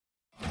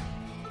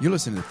You're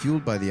listening to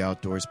Fueled by the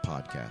Outdoors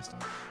podcast.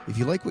 If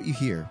you like what you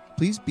hear,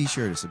 please be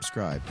sure to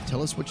subscribe,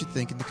 tell us what you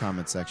think in the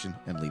comment section,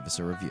 and leave us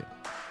a review.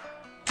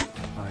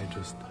 I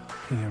just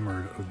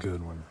hammered a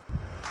good one.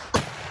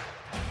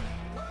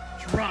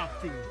 Drop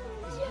the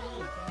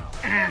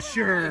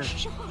Asher.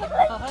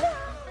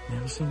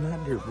 Never seen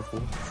that deer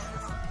before.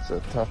 It's a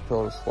tough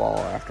pill to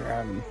swallow after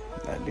having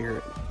that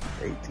deer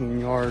at 18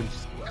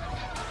 yards.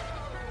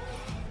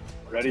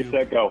 Ready,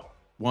 set, go.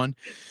 One.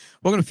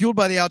 Welcome to Fueled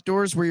by the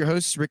Outdoors. We're your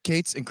hosts, Rick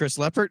Cates and Chris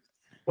Leppert.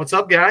 What's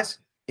up, guys?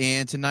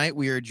 And tonight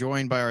we are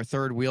joined by our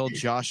third wheel,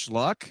 Josh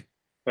Luck.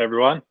 Hey,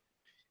 everyone.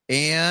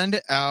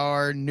 And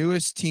our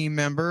newest team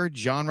member,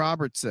 John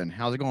Robertson.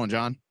 How's it going,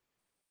 John?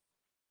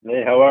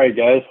 Hey, how are you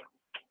guys?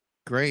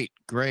 Great.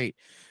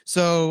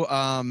 So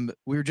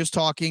we were just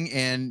talking,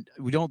 and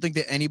we don't think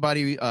that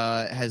anybody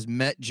has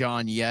met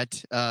John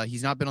yet.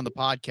 He's not been on the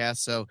podcast,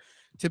 so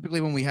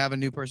typically when we have a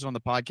new person on the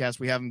podcast,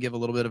 we have them give a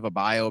little bit of a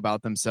bio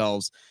about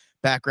themselves,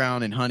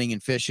 background in hunting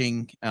and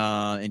fishing,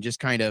 and just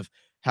kind of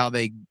how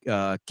they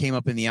came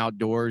up in the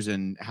outdoors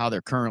and how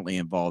they're currently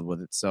involved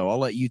with it. So I'll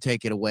let you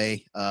take it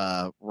away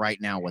right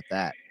now with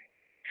that.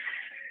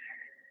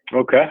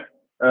 Okay.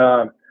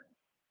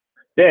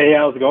 Hey,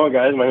 how's it going,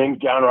 guys? My name's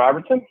John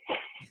Robertson.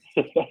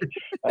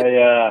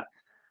 I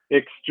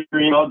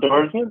extreme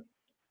outdoorsman,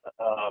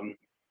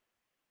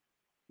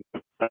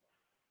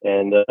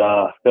 and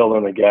fill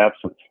in the gaps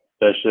with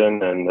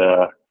fishing and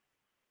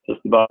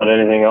just about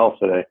anything else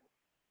that I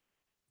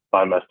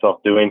find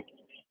myself doing.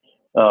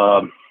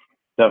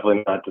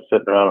 Definitely not just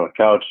sitting around on the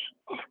couch.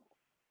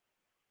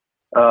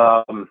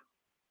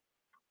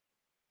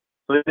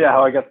 So yeah,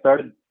 how I got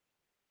started,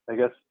 I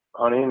guess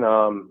hunting.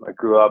 I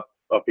grew up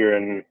here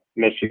in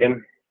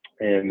Michigan,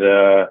 and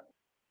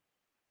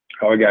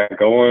how I got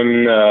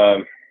going.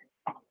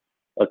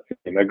 Let's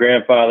see, my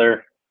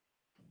grandfather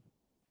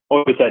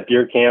always had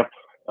deer camp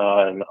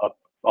and up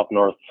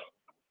north,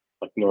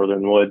 like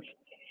northern woods.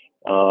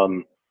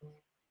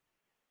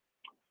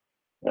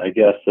 I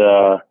guess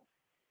it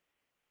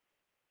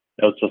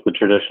was just the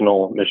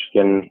traditional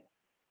Michigan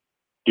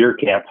deer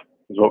camp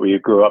is what we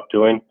grew up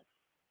doing.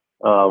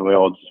 We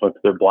all just went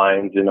to their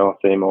blinds,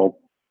 same old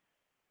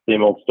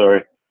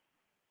story.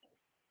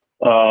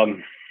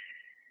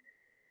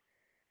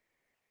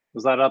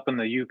 Was that up in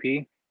the UP?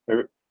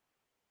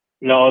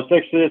 No, it's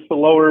the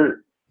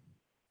lower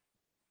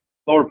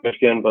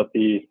Michigan, but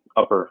the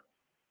upper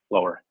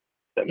lower.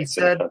 He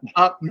said sense.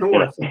 Up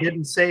north. Yeah. He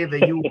didn't say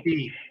the UP.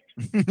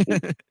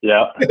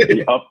 Yeah,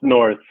 the up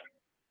north.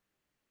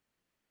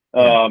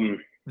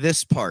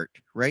 This part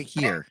right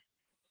here.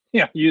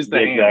 Yeah, use the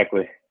hand.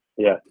 Exactly.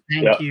 Yeah.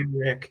 Thank you,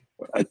 Rick.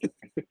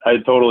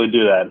 I'd totally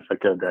do that if I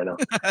could right now.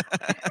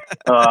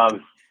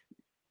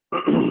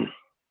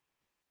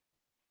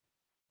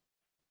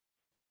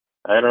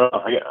 I don't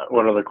know.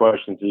 What other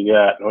questions you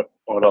got?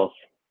 What else?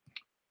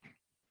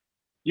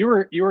 You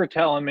were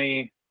telling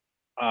me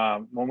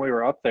when we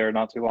were up there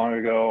not too long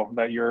ago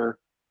that your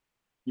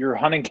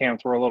hunting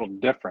camps were a little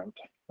different,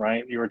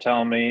 right? You were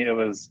telling me it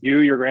was you,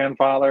 your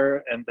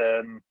grandfather, and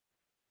then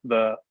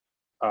the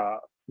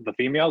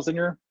females in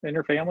your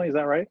family. Is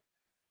that right?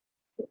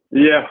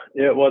 Yeah,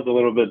 it was a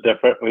little bit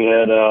different. We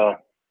had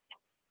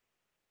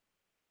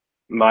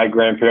my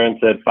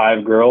grandparents had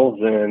 5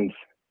 girls, and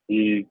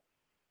he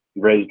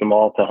raised them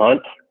all to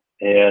hunt.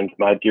 And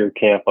my deer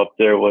camp up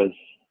there was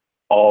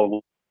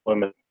all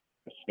women,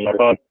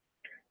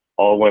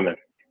 all women.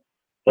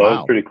 So It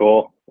was pretty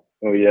cool.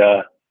 We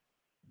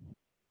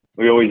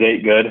always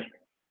ate good.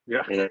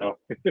 Yeah. It's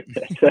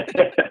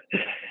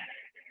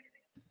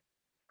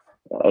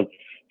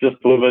just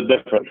a little bit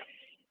different,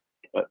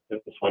 but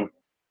it was fun.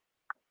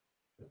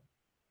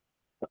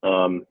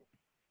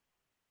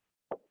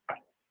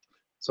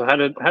 So how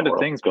did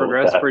things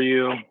progress for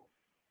you?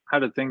 How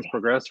did things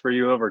progress for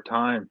you over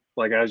time,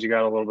 like as you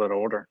got a little bit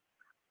older?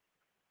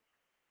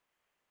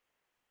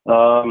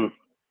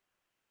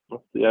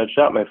 Let's see, I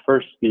shot my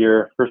first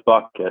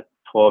buck at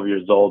 12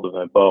 years old with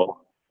my bow,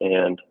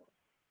 and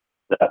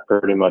that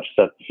pretty much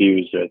set the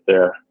fuse right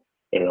there.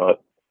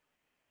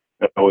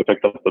 We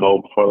picked up the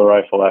bow before the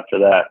rifle after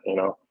that, and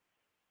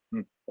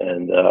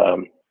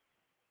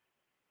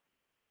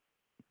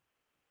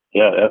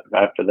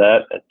after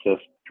that it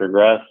just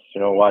progressed,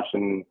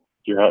 watching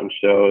deer hunting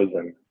shows,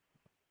 and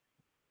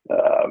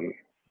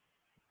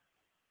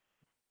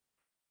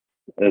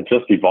it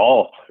just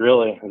evolved,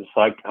 really. It's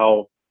like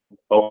how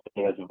bow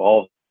hunting has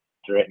evolved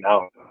right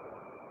now.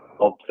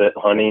 Upfit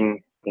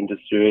hunting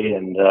industry,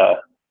 and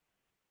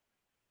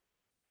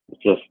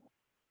it's just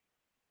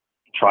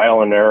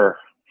trial and error,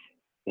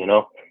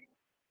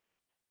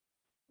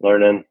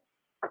 learning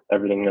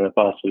everything that I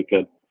possibly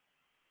could.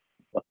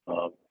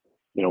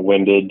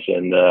 Windage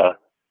and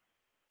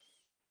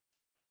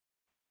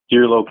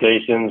deer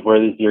locations, where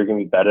these deer are going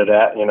to be bedded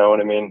at, you know what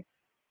I mean?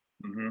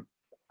 Mm-hmm.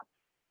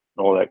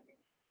 All that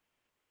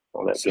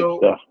good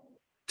stuff.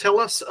 Tell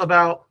us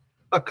about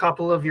a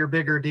couple of your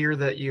bigger deer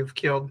that you've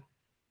killed.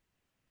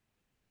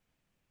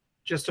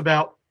 Just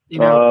about,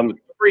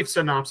 brief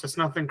synopsis,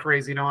 nothing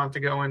crazy. You don't have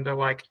to go into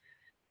like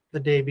the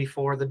day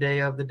before, the day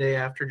of, the day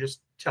after?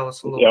 Just tell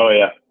us a little. Oh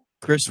yeah.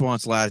 Chris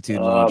wants latitude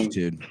and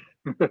longitude.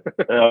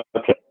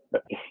 Okay.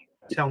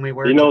 Tell me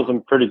where. He knows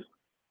them pretty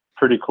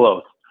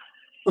close.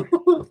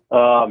 So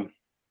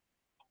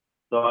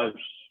I've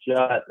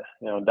shot,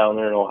 down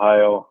there in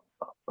Ohio,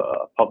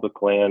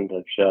 public land.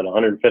 I've shot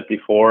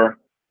 154.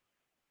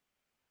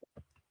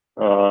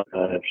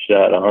 I've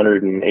shot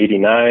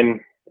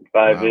 189 and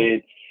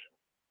 5/8.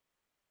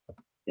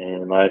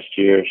 And last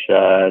year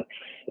shot,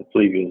 I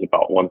believe it was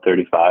about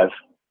 135.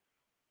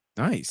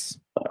 Nice.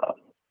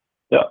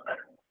 Yeah.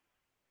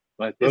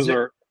 Like those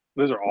are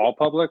all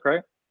public,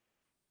 right?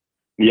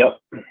 Yep.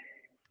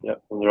 Those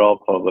are all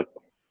public.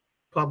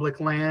 Public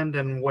land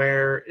and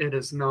where it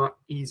is not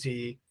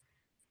easy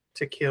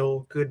to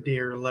kill good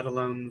deer, let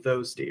alone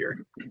those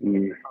deer.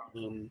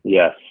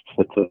 Yes.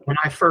 When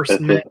I first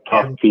met a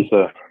tough him, piece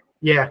of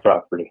yeah,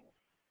 property.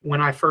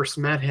 when I first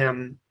met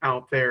him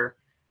out there,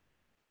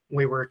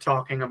 we were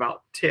talking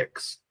about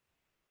ticks,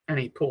 and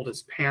he pulled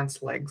his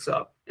pants legs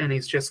up, and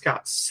he's just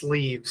got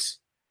sleeves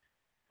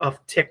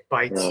of tick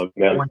bites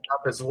going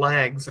up his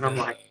legs, and I'm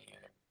like,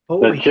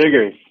 holy! The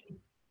chiggers.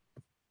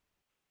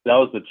 That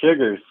was the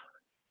chiggers.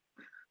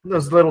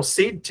 Those little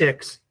seed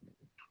ticks.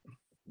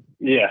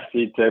 Yeah,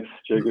 seed ticks,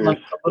 chiggers. Like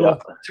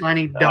little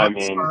tiny dot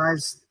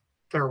size.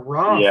 They're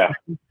rough. Yeah.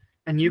 Man.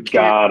 And you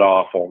can't. God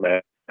awful,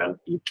 man.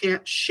 You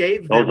can't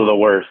shave them. Those are the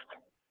worst.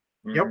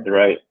 Yep. You're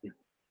right.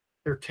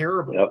 They're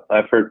terrible. Yep.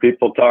 I've heard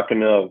people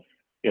talking of,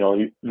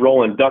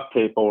 rolling duct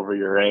tape over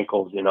your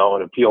ankles, and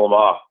to peel them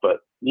off,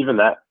 but even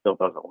that still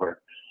doesn't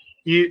work.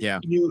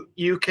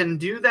 You can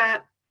do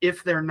that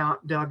if they're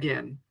not dug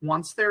in.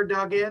 Once they're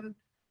dug in,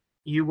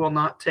 you will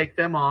not take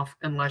them off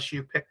unless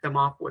you pick them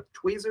off with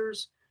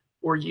tweezers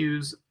or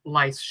use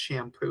lice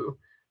shampoo.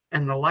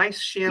 And the lice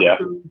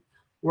shampoo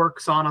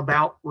works on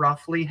about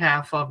roughly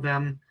half of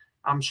them.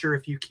 I'm sure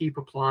if you keep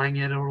applying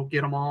it, it'll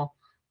get them all.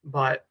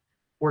 But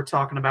we're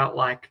talking about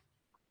like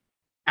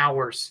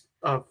hours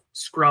of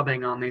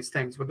scrubbing on these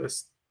things with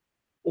this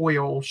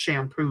oil,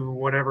 shampoo,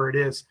 whatever it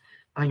is.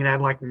 I think it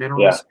had like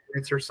mineral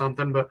spirits or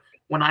something. But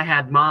when I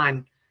had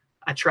mine,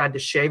 I tried to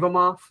shave them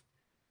off.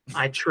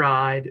 I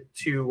tried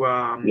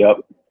to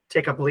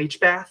take a bleach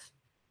bath.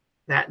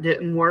 That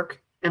didn't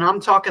work. And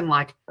I'm talking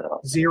like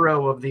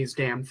 0 of these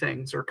damn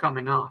things are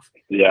coming off.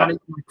 Yeah, not even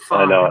like 5,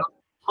 I know.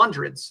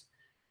 Hundreds.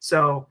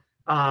 So,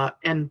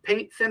 and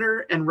paint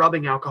thinner and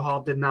rubbing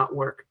alcohol did not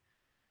work.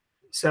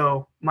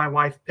 So my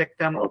wife picked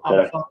them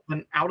off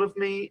and out of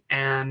me,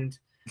 and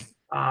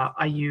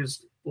I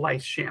used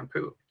lice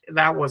shampoo.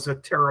 That was a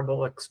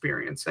terrible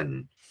experience.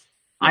 And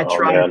I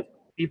tried to tell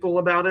people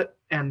about it,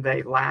 and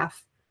they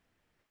laugh.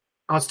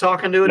 I was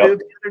talking to a dude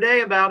the other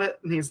day about it,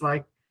 and he's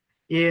like,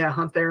 yeah, I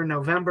hunt there in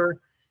November.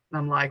 And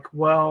I'm like,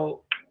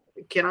 well,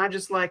 can I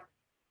just like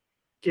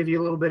give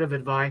you a little bit of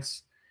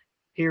advice?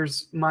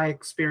 Here's my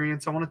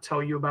experience. I want to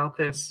tell you about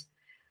this.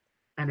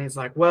 And he's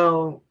like,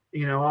 well,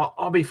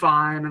 I'll be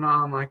fine. And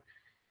I'm like,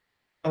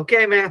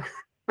 okay, man.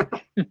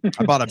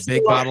 I bought a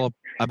big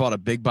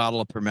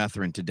bottle of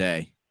permethrin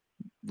today.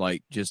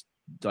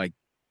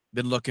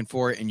 Been looking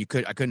for it, and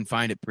I couldn't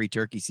find it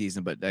pre-turkey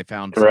season, but I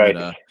found some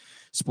at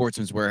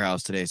Sportsman's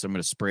Warehouse today, so I'm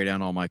going to spray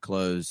down all my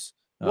clothes.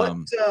 What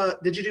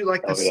did you do?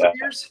 Like the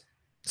Sawyers?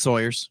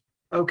 Sawyers.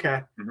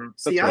 Okay. Mm-hmm.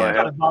 See, I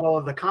got a bottle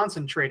of the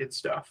concentrated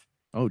stuff.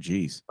 Oh,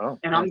 geez. Oh,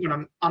 and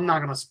I'm not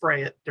gonna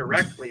spray it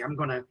directly. I'm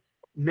gonna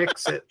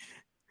mix it.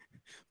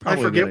 I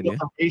forget what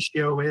the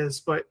ratio is,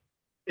 but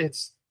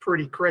it's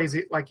pretty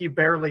crazy. Like you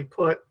barely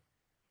put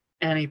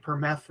any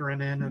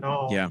permethrin in at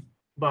all. Yeah.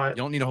 But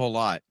you don't need a whole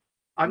lot.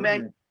 I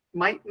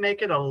might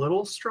make it a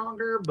little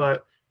stronger,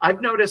 but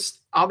I've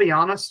noticed, I'll be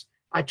honest,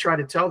 I try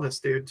to tell this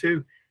dude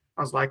too.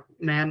 I was like,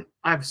 man,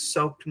 I've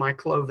soaked my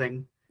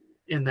clothing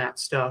in that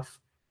stuff,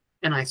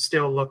 and I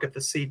still look at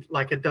the seed.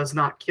 Like, it does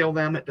not kill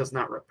them. It does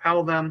not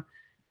repel them.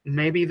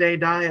 Maybe they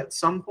die at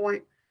some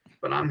point,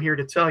 but I'm here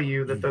to tell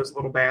you that those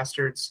little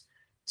bastards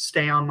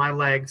stay on my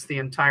legs the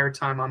entire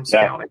time I'm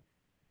scouting.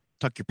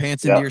 Tuck your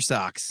pants into your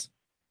socks.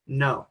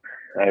 No.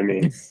 I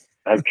mean,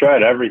 I've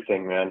tried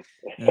everything, man.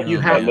 You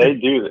have. And they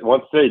do.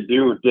 Once they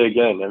do dig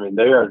in, I mean,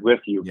 they are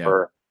with you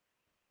for.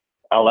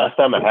 Last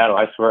time I had them,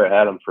 I swear I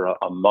had them for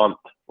a month.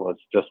 Was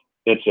just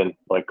itching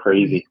like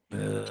crazy.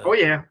 Oh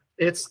yeah,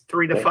 it's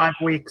 3 to 5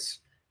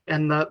 weeks,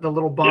 and the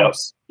little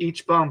bumps.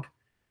 Each bump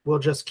will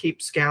just keep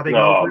scabbing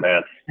over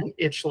man. And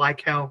itch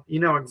like hell.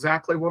 You know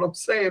exactly what I'm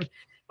saying.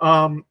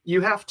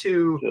 You have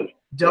to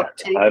duct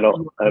tape. I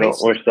don't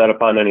wish that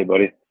upon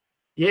anybody.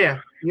 Yeah,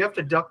 you have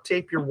to duct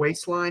tape your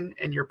waistline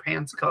and your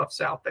pants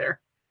cuffs out there.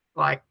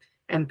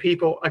 And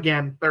people,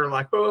 again, they're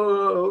like,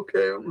 oh,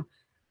 okay.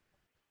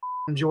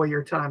 Enjoy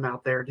your time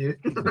out there, dude.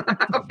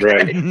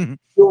 Right.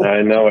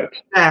 I know it.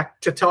 Back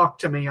to talk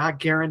to me. I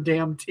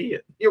guarantee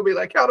it. You'll be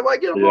like, how do I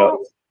get them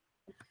off?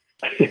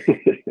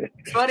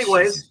 So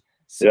anyways,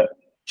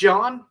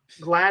 John,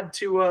 glad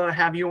to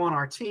have you on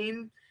our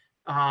team.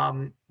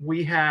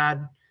 We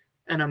had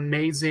an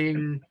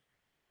amazing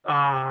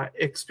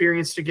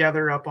experience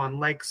together up on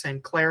Lake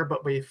St. Clair.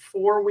 But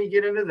before we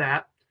get into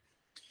that,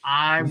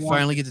 We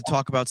finally get to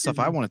talk about stuff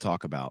I want to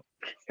talk about.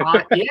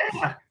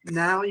 Yeah.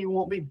 Now you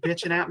won't be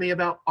bitching at me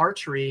about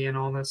archery and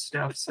all this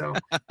stuff. So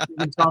we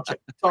can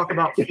talk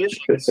about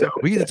fishing. So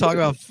We get to talk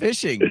about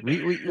fishing.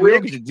 We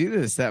don't get to do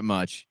this that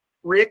much.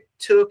 Rick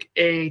took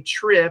a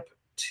trip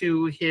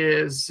to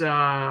his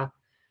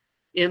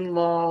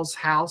in-laws'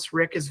 house.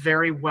 Rick is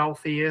very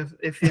wealthy,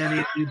 if any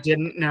of you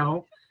didn't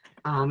know.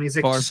 He's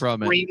Far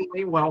from it.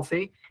 extremely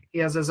wealthy. He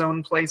has his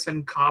own place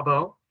in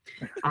Cabo.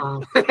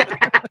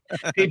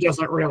 He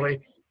doesn't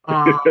really.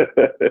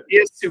 He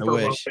is super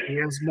wealthy. He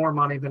has more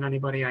money than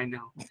anybody I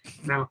know.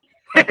 No.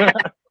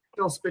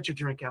 Don't spit your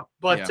drink out.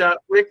 But Yeah.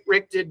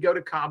 Rick did go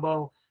to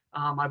Cabo.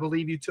 I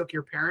believe you took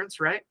your parents,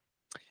 right?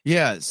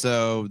 Yeah,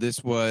 so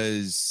this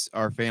was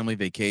our family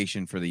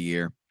vacation for the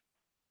year.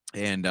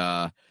 And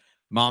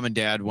mom and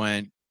dad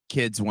went,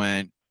 kids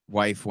went,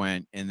 wife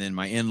went, and then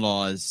my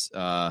in-laws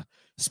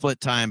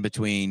split time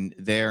between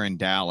there and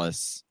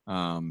Dallas.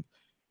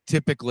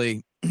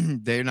 Typically,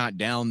 they're not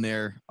down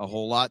there a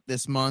whole lot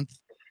this month.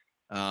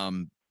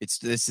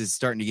 This is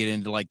starting to get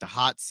into like the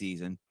hot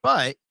season,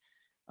 but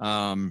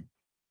the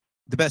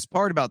best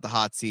part about the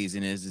hot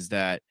season is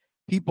that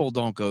people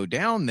don't go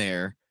down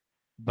there,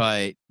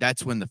 but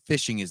that's when the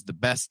fishing is the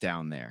best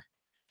down there.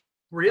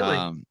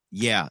 Really?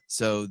 Yeah.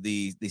 So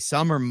the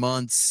summer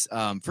months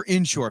for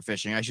inshore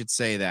fishing, I should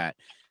say that.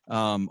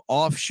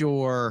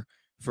 Offshore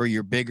for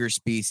your bigger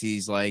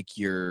species like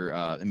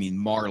your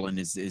marlin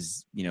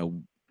is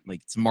like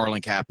it's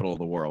marlin capital of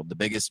the world. The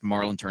biggest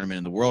marlin tournament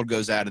in the world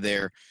goes out of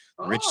there.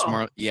 Richest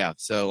marlin. Yeah.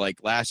 So like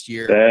last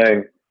year,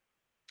 Dang.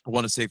 I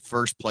want to say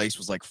first place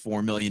was like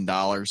 $4 million.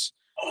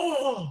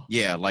 Oh,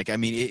 Yeah. Like, I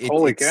mean,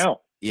 Holy it's,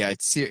 cow. yeah,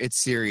 it's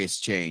serious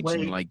change.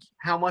 wait, And like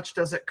how much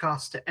does it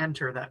cost to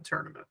enter that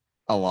tournament?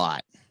 a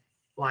lot.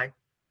 Like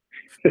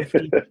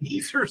 50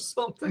 Gs or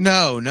something?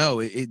 No,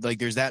 like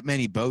there's that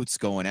many boats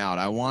going out.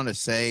 I want to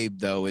say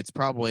though, it's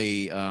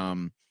probably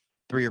 $3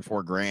 or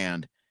 $4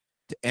 grand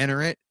to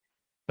enter it.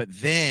 But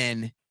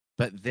then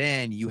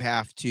you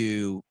have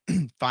to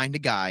find a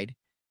guide,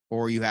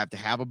 or you have to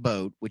have a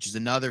boat, which is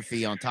another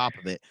fee on top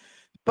of it.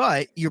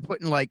 But you're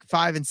putting like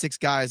 5 and 6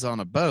 guys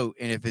on a boat,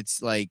 and if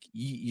it's like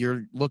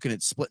you're looking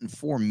at splitting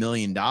 $4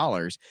 million,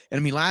 and I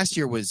mean last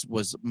year was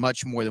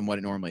much more than what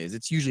it normally is.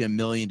 It's usually $1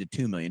 million to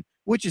 $2 million,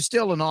 which is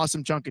still an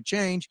awesome chunk of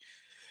change.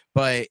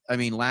 But I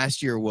mean,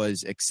 last year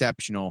was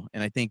exceptional,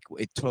 and I think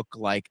it took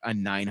like a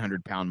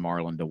 900-pound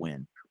marlin to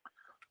win.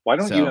 Why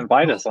don't you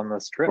invite us on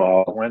this trip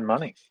to win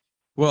money?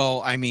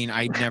 Well, I mean,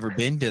 I'd never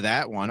been to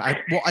that one.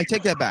 I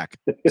take that back.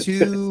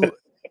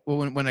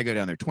 When I go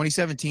down there,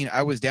 2017,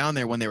 I was down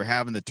there when they were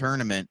having the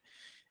tournament,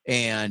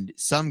 and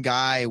some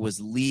guy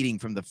was leading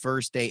from the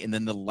first day, and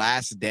then the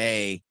last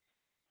day,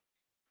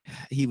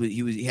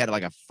 he had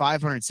like a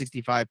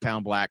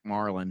 565-pound black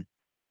marlin,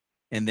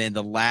 and then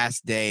the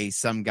last day,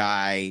 some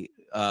guy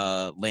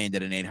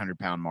landed an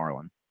 800-pound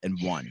marlin and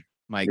won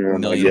like $1.5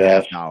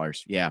 million.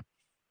 Yeah.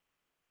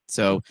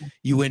 So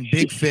you win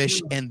big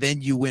fish, and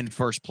then you win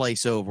first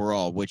place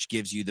overall, which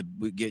gives you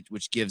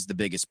the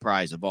biggest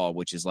prize of all,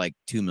 which is like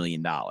 $2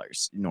 million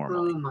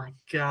normally. Oh my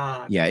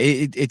god! Yeah,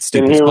 it's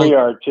stupid. And here we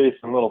are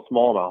chasing little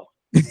smallmouth.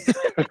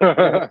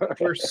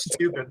 We're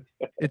stupid.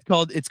 It's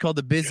called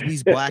the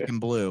Bisbee's Black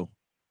and Blue.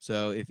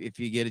 So if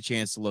you get a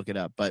chance to look it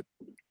up, but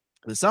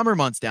the summer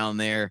months down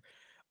there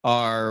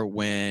are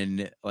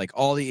when like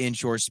all the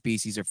inshore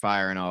species are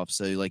firing off.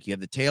 So like you have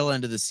the tail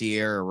end of the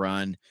Sierra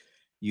run.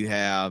 You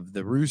have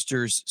the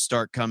roosters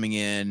start coming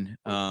in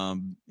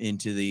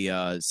into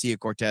the Sea of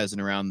Cortez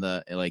and around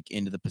the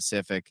into the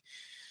Pacific.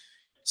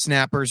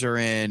 Snappers are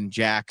in.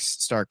 Jacks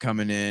start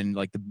coming in,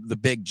 like the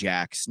big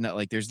jacks. Not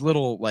like there's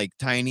little like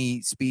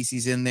tiny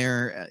species in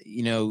there,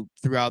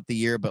 throughout the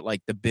year, but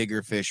like the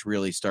bigger fish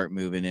really start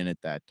moving in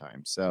at that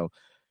time. So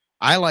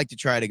I like to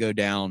try to go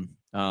down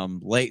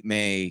late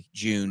May,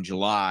 June,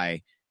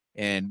 July,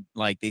 and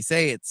like they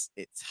say it's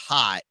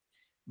hot.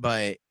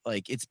 But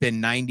like it's been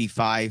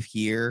 95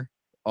 here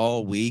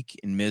all week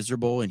and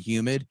miserable and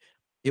humid.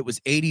 It was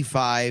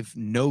 85,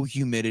 no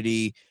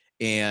humidity,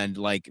 and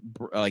like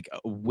a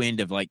wind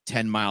of like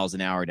 10 miles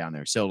an hour down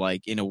there. So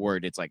like in a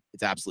word, it's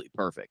absolutely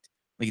perfect.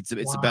 Like it's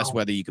the best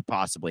weather you could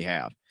possibly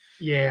have.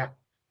 Yeah.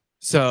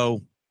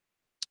 So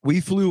we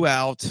flew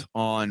out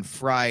on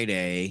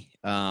Friday,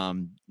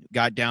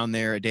 got down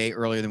there a day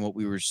earlier than what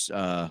we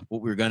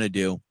were going to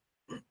do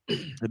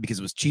because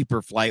it was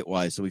cheaper flight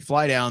wise. So we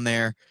fly down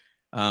there.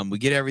 We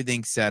get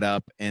everything set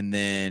up, and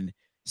then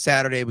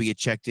Saturday we get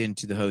checked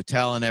into the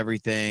hotel and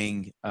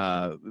everything.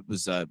 It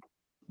was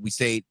we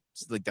stayed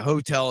like the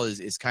hotel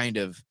is kind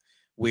of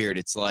weird.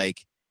 It's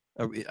like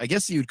I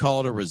guess you'd call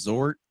it a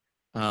resort.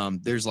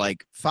 There's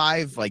like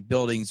 5 like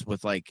buildings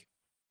with like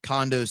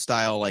condo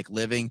style like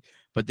living,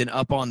 but then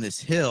up on this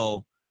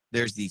hill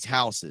there's these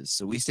houses.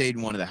 So we stayed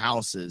in one of the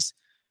houses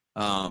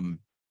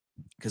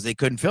because they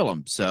couldn't fill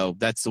them. So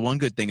that's the one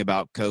good thing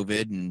about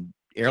COVID and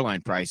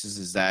airline prices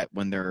is that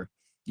when they're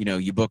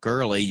you book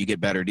early, you get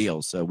better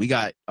deals. So we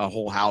got a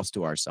whole house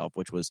to ourselves,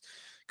 which was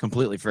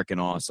completely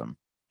freaking awesome.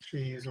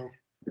 Jeez.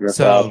 That's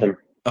awesome.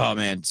 Oh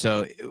man,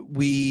 so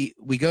we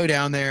go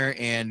down there,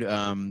 and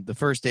the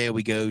first day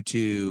we go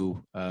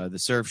to the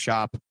surf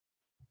shop,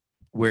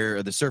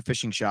 where the surf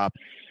fishing shop,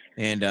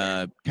 and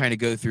kind of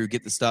go through,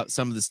 get the stuff,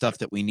 some of the stuff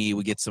that we need.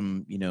 We get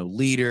some,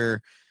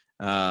 leader,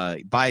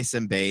 buy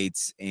some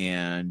baits,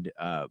 and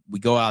we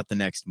go out the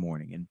next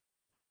morning.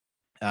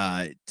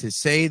 And to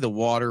say the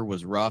water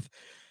was rough,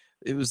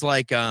 it was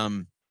like a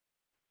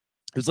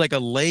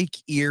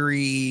Lake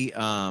Erie,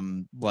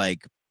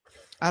 like,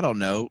 I don't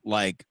know,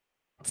 like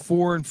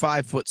 4 and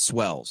 5 foot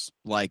swells,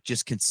 like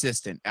just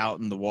consistent out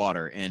in the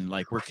water. And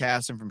like, we're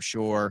casting from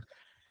shore.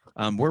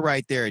 We're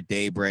right there at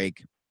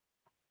daybreak,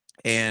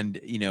 and,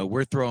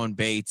 we're throwing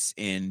baits,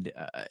 and,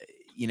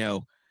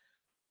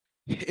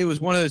 it was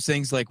one of those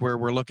things like where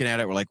we're looking at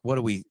it. We're like, what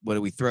do we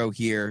throw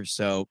here?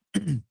 So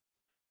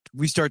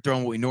we start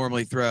throwing what we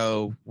normally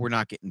throw. We're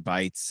not getting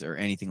bites or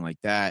anything like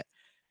that.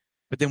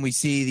 But then we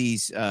see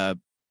these,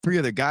 3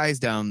 other guys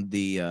down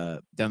the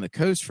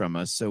coast from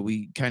us. So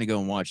we kind of go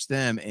and watch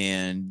them,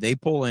 and they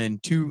pull in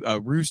 2, a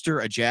rooster,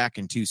 a jack,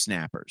 and 2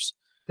 snappers.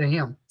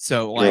 Damn.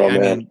 So like, I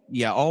mean,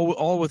 yeah,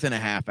 all within a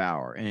half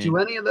hour. And do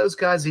any of those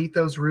guys eat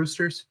those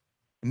roosters?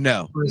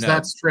 No, or is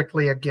that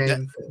strictly a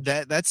game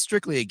fish? That's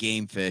strictly a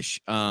game fish.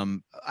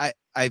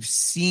 I've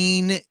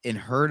seen and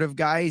heard of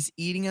guys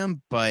eating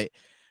them, but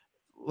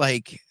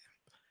like,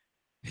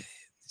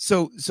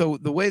 so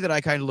the way that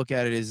I kind of look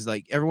at it is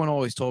like, everyone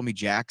always told me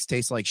jacks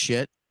taste like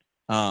shit.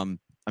 I'm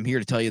here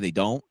to tell you they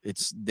don't.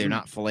 They're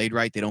not filleted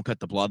right. They don't cut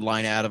the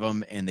bloodline out of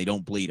them, and they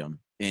don't bleed them,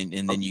 and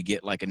then you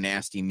get like a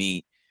nasty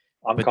meat.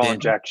 I'm calling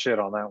jack shit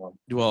on that one.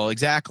 Well,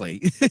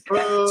 exactly.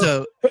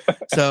 so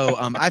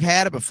I've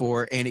had it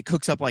before, and it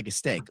cooks up like a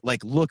steak,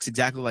 like looks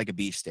exactly like a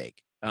beef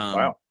steak.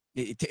 Wow.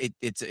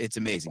 It's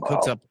amazing. Wow.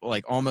 Cooks up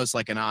like almost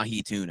like an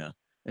ahi tuna,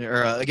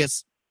 or I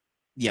guess,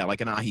 yeah,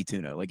 like an ahi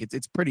tuna. Like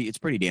it's pretty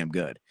damn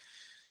good.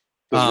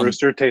 Does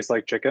rooster taste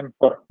like chicken?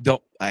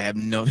 I have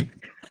no.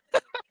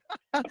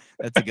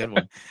 That's a good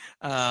one.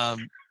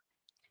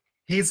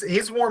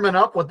 He's warming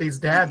up with these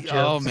dad jokes.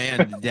 Oh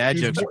man, the dad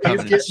jokes are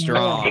coming in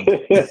strong.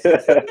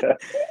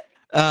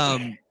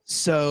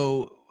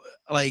 So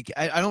like,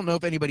 I don't know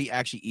if anybody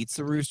actually eats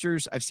the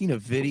roosters. I've seen a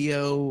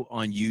video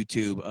on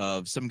YouTube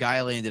of some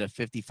guy landed a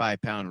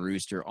 55-pound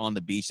rooster on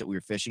the beach that we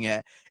were fishing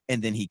at,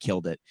 and then he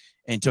killed it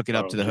and took it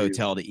up to the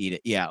hotel to eat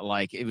it. Yeah,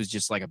 like it was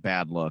just like a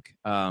bad look.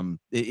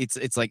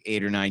 It's like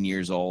 8 or 9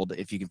 years old.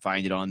 If you can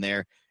find it on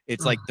there,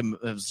 it's like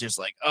it was just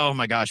like, oh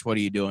my gosh, what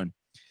are you doing?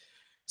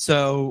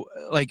 So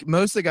like,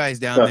 most of the guys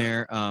down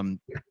there,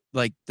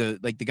 like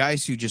the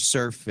guys who just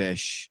surf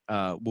fish,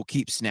 will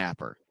keep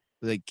snapper.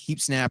 They keep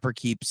snapper,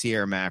 keep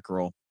Sierra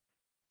mackerel.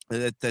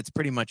 That's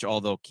pretty much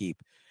all they'll keep.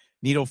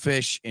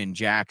 Needlefish and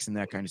jacks and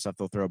that kind of stuff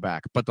they'll throw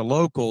back. But the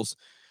locals,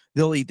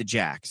 they'll eat the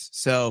jacks.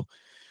 So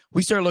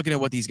we start looking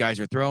at what these guys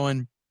are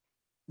throwing.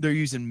 They're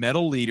using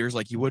metal leaders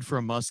like you would for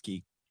a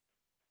muskie,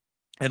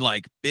 and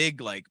like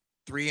big, like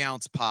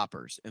 3-ounce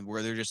poppers, and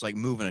where they're just like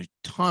moving a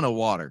ton of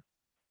water.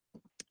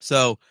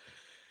 So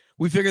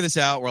we figure this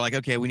out. We're like,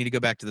 okay, we need to go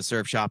back to the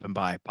surf shop and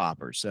buy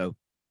poppers. So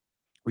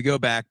we go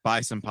back,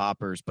 buy some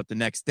poppers, but the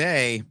next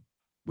day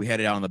we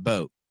headed out on the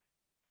boat.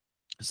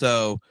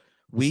 So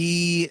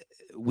we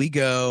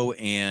go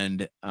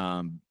and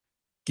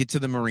get to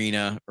the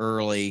marina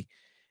early,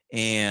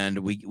 and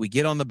we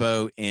get on the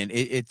boat, and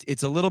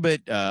it's a little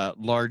bit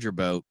larger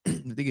boat. I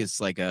think it's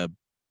like I want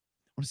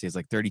to say it's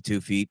like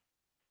 32 feet,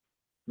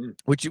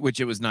 which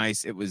it was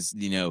nice. It was,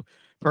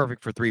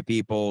 perfect for 3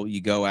 people.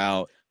 You go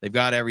out, they've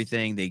got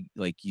everything. They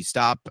like, you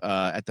stop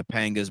at the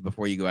Pangas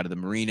before you go out of the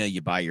marina,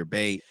 you buy your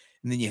bait,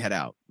 and then you head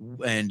out.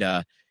 And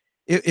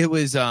it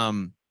was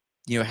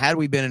had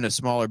we been in a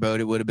smaller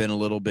boat, it would have been a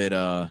little bit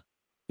of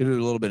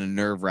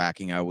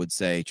nerve-wracking, I would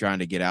say, trying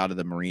to get out of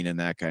the marina and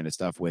that kind of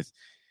stuff with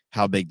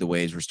how big the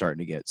waves were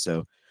starting to get.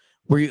 So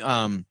we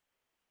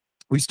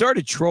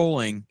started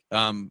trolling,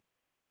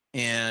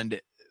 and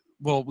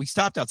we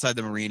stopped outside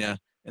the marina,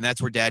 and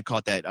that's where Dad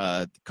caught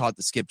the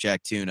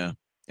skipjack tuna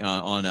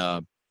on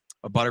a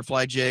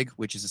butterfly jig,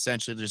 which is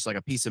essentially just like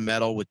a piece of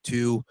metal with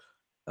 2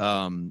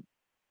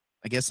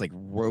 I guess like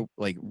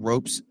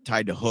ropes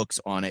tied to hooks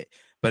on it,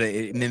 but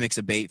it mimics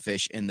a bait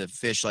fish, and the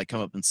fish like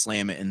come up and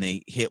slam it, and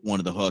they hit one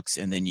of the hooks,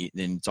 and then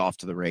it's off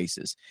to the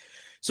races.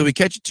 So we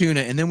catch a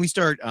tuna, and then we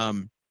start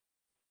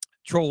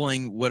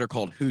trolling what are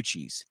called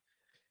hoochies,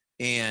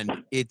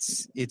 and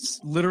it's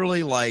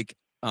literally like,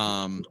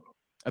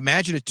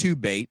 imagine a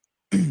tube bait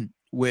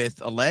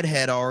with a lead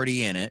head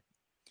already in it,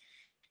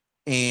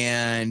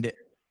 and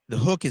the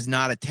hook is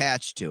not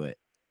attached to it.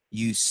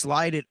 You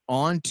slide it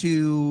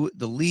onto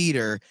the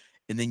leader,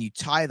 and then you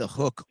tie the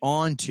hook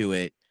onto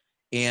it,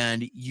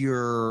 and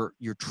you're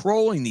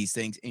trolling these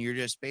things, and you're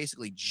just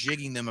basically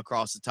jigging them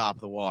across the top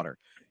of the water.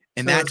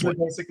 And so that's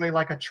basically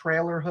like a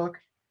trailer hook.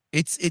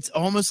 It's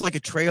almost like a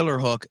trailer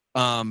hook,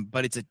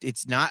 but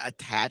it's not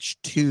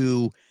attached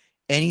to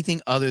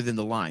anything other than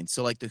the line.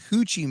 So like the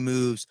hoochie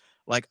moves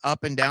like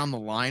up and down the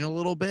line a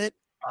little bit.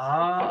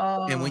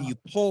 And when you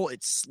pull,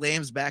 it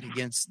slams back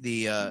against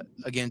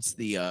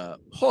the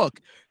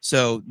hook.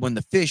 So when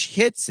the fish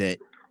hits it,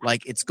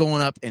 like it's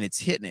going up and it's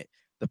hitting it.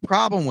 The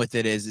problem with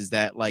it is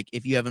that like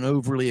if you have an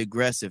overly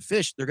aggressive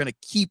fish, they're going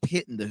to keep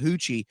hitting the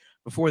hoochie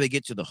before they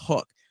get to the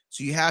hook.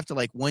 So you have to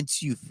like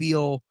once you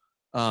feel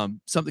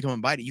something come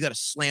and bite it, you got to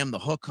slam the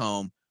hook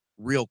home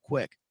real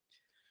quick.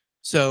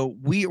 So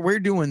we're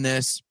doing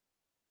this.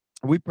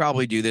 We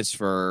probably do this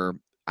for,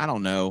 I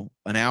don't know,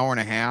 an hour and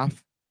a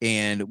half,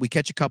 and we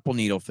catch a couple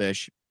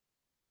needlefish.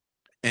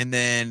 And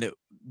then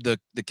the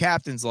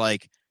captain's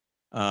like,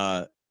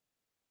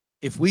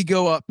 if we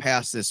go up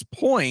past this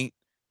point,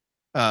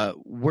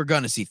 we're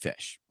gonna see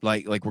fish.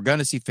 Like we're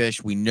gonna see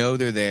fish. We know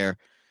they're there.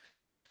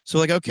 So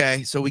like,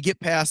 okay, so we get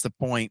past the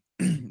point,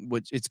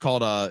 which it's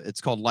called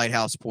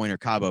Lighthouse Point or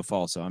Cabo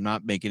Falso. I'm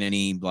not making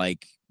any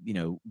like, you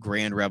know,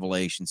 grand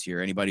revelations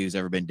here. Anybody who's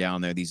ever been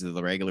down there, these are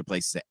the regular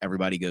places that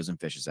everybody goes and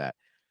fishes at.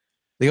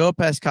 They go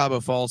past Cabo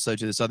Falso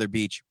to this other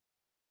beach.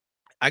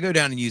 I go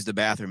down and use the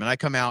bathroom, and I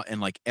come out and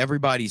like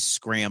everybody's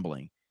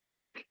scrambling.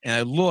 And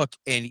I look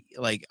and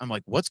like I'm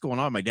like, what's going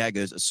on? My dad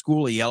goes, a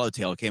school of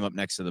yellowtail came up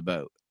next to the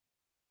boat.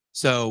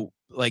 So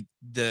like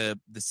the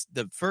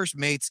first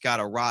mate's got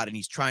a rod and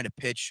he's trying to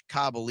pitch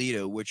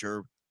cabalito, which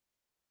are,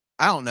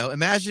 I don't know,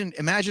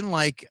 imagine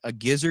like a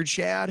gizzard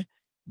shad,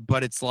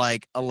 but it's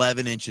like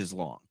 11 inches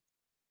long.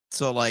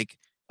 So like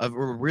a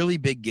really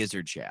big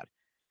gizzard shad.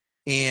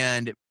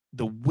 And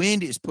the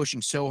wind is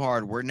pushing so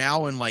hard, we're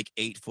now in like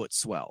 8-foot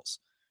swells.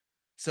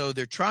 So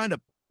they're trying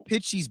to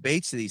pitch these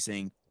baits to these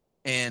things,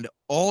 and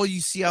all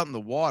you see out in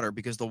the water,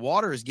 because the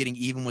water is getting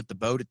even with the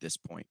boat at this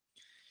point,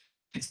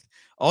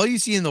 all you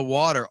see in the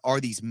water are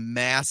these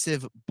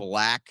massive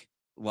black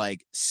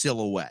like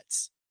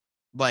silhouettes,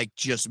 like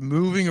just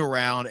moving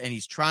around, and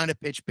he's trying to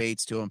pitch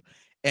baits to him,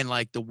 and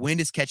like the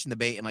wind is catching the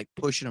bait and like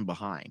pushing him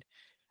behind.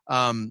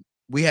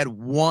 We had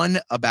one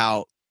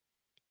about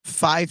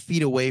 5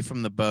 feet away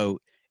from the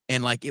boat,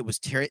 and like it was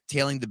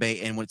tailing the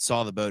bait, and when it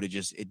saw the boat,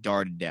 it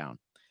darted down.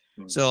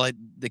 So like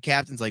the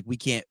captain's like, we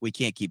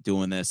can't keep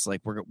doing this.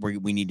 Like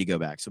we need to go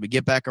back. So we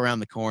get back around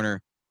the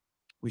corner.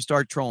 We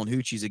start trolling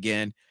hoochies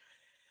again.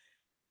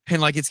 And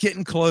like, it's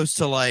getting close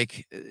to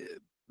like,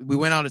 we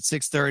went out at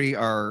 6:30.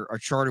 Our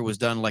charter was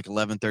done like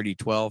 11:30,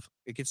 12.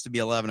 It gets to be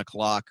 11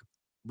 o'clock.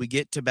 We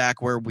get to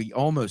back where we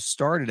almost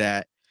started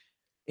at,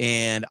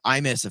 and I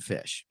miss a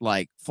fish,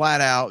 like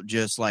flat out.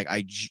 Just like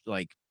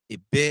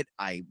it bit.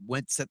 I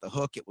went to set the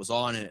hook. It was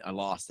on, and I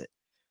lost it.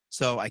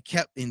 So I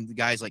kept, and the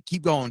guy's like,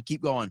 keep going.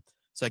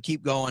 So I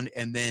keep going,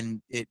 and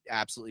then it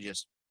absolutely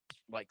just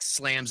like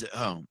slams it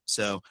home.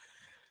 So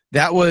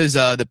that was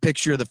the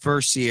picture of the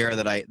first Sierra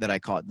that I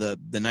caught, the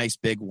nice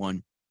big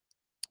one.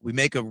 We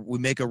make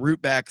a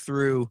route back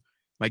through.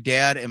 My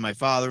dad and my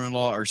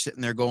father-in-law are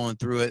sitting there going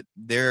through it.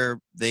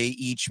 They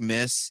each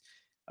miss.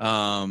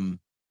 And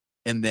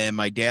then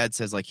my dad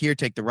says like, here,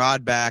 take the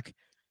rod back.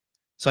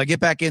 So I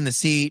get back in the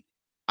seat.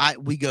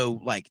 We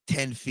go like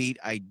 10 feet.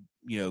 I,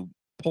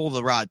 pull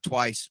the rod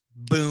twice,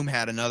 boom,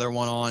 had another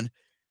one on.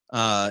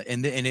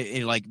 And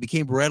it like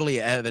became readily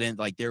evident,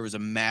 like there was a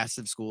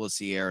massive school of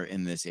Sierra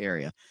in this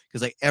area.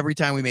 Cause like every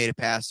time we made a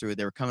pass through it,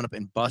 they were coming up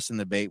and busting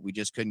the bait. We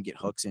just couldn't get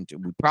hooks into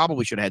it. We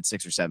probably should have had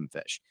 6 or 7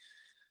 fish.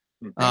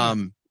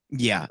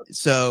 Yeah.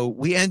 So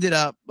we ended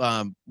up,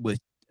 with,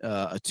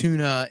 a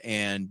tuna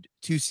and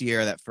 2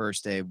 Sierra that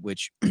first day,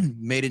 which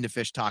made into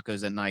fish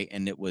tacos at night.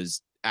 And it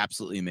was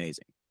absolutely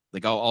amazing.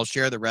 Like I'll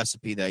share the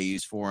recipe that I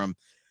used for them,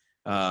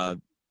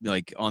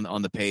 like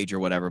on the page or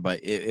whatever, but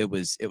it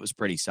was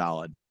pretty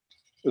solid.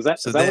 Is that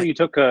what you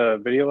took a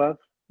video of?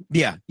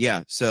 Yeah.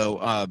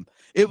 So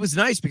it was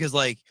nice because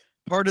like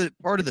part of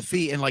the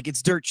fee, and like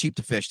it's dirt cheap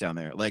to fish down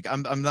there. Like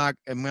I'm not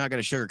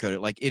gonna sugarcoat it.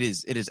 Like it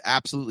is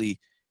absolutely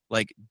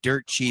like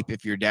dirt cheap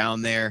if you're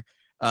down there.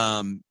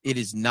 It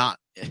is not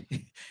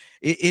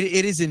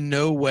it is in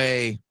no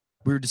way.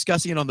 We were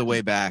discussing it on the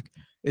way back.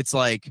 It's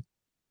like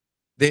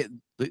there's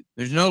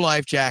no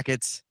life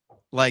jackets.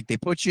 Like they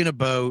put you in a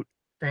boat.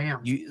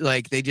 Damn. You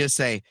like they just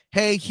say,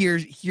 hey,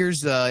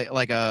 here's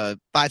like a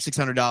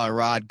 $500-600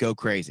 rod, go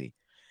crazy.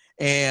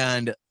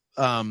 And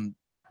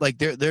like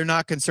they're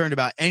not concerned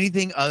about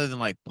anything other than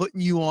like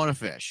putting you on a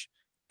fish,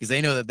 because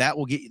they know that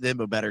will get them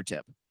a better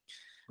tip.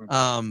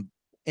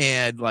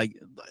 And like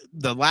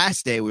the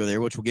last day we were there,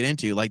 which we'll get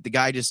into, like the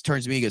guy just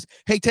turns to me and goes,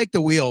 hey, take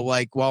the wheel,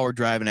 like while we're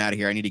driving out of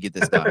here, I need to get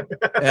this done.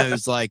 And it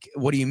was like,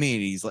 what do you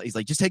mean? He's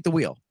like just take the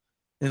wheel.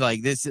 And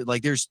like this,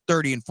 like there's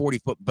 30 and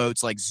 40-foot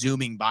boats like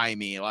zooming by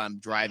me while I'm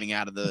driving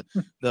out of the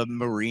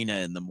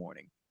marina in the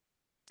morning.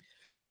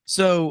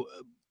 So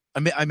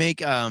I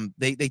make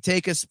they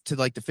take us to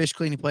like the fish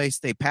cleaning place.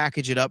 They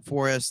package it up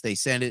for us. They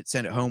send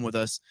it home with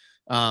us.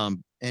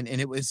 And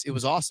it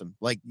was awesome.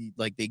 Like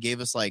they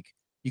gave us like,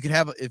 you could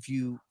have,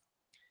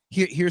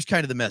 here's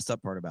kind of the messed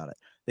up part about it.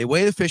 They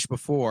weigh the fish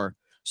before.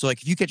 So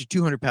like if you catch a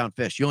 200-pound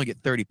fish, you only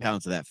get 30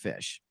 pounds of that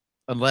fish,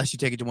 unless you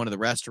take it to one of the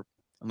restaurants,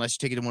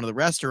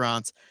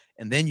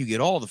 and then you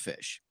get all the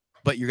fish,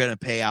 but you're going to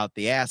pay out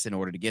the ass in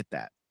order to get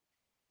that.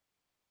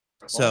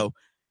 So,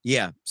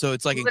 yeah. So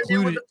it's like what do they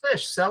do with the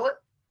fish? Sell it?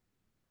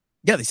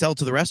 Yeah, they sell it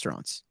to the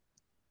restaurants.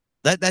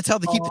 That's how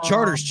they keep the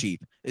charters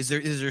cheap. Is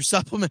there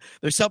supplement?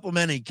 They're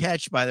supplementing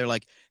catch by they're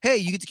like, hey,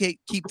 you get to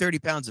keep 30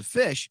 pounds of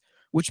fish,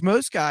 which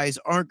most guys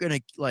aren't gonna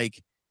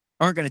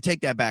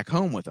take that back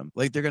home with them.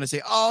 Like they're gonna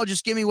say, oh,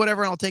 just give me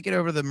whatever, and I'll take it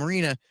over to the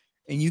marina,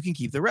 and you can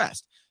keep the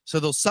rest. So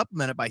they'll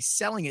supplement it by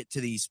selling it to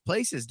these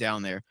places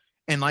down there,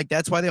 and like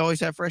that's why they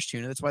always have fresh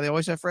tuna. That's why they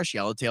always have fresh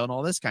yellowtail and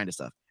all this kind of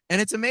stuff. And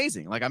it's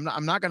amazing. Like I'm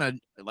not gonna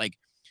like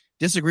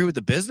disagree with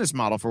the business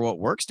model for what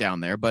works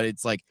down there, but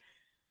it's like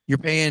you're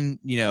paying,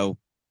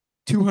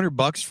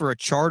 $200 for a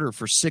charter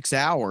for 6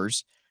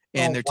 hours,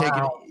 and they're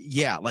taking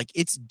like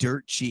it's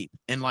dirt cheap,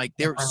 and like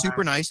they're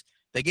super nice.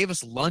 They gave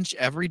us lunch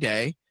every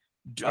day.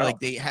 Like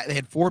they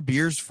had 4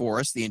 beers for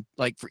us,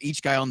 for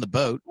each guy on the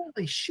boat.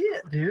 Holy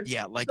shit, dude.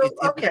 Yeah, like so,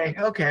 okay,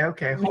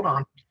 hold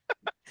on.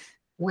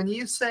 When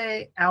you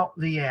say out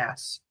the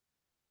ass,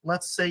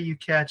 let's say you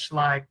catch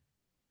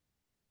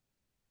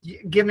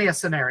give me a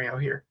scenario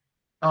here.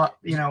 A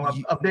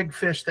big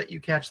fish that you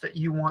catch that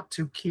you want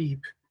to keep.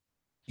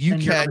 You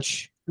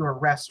catch to a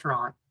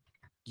restaurant.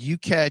 You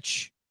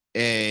catch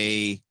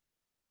a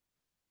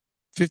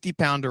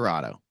 50-pound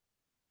Dorado.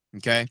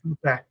 Okay.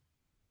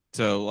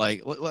 So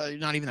like,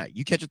 not even that.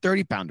 You catch a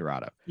 30-pound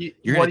Dorado.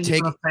 You're going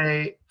to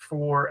pay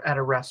for at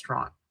a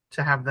restaurant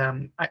to have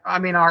them? I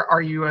mean,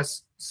 are you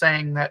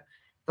saying that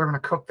they're going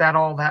to cook that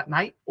all that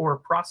night or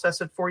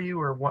process it for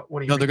you, or what? What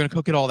do you? No, they're going to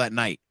cook it all that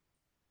night.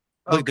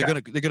 Okay.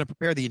 They're going to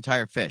prepare the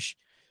entire fish.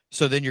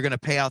 So then you're going to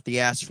pay out the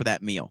ass for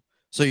that meal.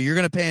 So you're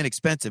going to pay an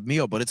expensive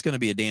meal, but it's going to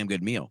be a damn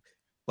good meal.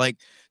 Like,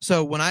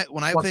 so when I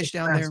fish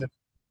down there,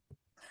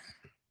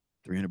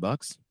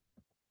 $300.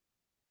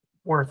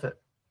 Worth it.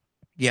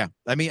 Yeah.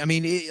 I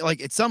mean,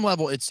 like at some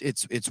level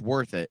it's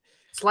worth it.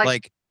 It's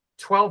like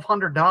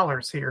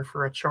 $1,200 here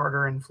for a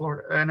charter in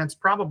Florida. And it's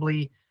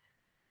probably,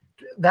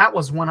 that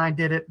was when I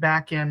did it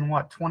back in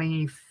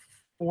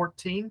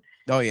 2014.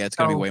 Oh yeah. It's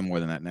going to be way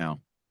more than that now.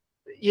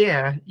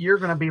 Yeah. You're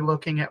going to be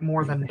looking at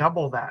more than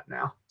double that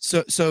now.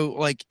 So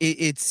like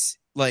it's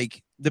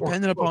like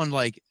dependent upon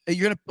like let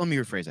me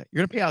rephrase that. You're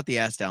gonna pay out the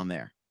ass down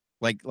there,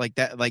 like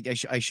that. Like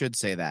I should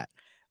say that.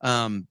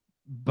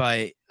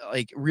 But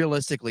like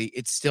realistically,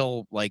 it's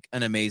still like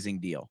an amazing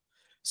deal.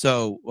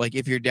 So like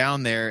if you're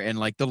down there and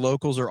like the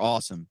locals are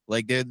awesome,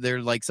 like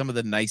they're like some of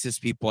the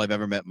nicest people I've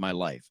ever met in my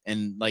life,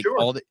 and like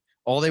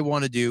all they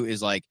want to do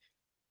is like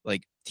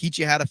teach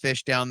you how to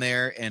fish down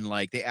there, and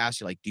like they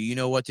ask you like, do you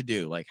know what to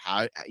do? Like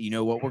how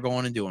what we're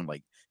going and doing?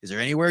 Like, is there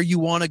anywhere you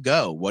want to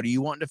go? What do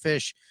you want to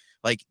fish?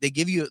 Like they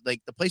give you like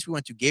the place we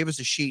went to gave us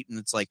a sheet, and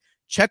it's like,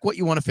 check what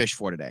you want to fish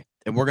for today,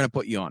 and we're gonna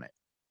put you on it.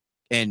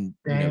 And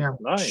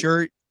nice.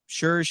 sure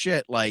as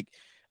shit. Like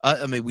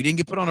I mean, we didn't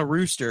get put on a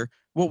rooster.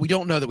 Well, we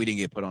don't know that we didn't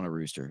get put on a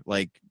rooster.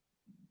 Like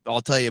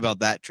I'll tell you about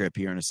that trip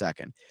here in a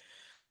second.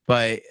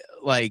 But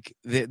like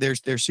they're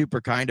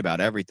super kind about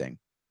everything.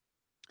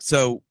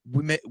 So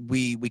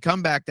we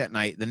come back that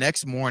night. The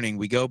next morning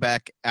we go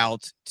back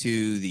out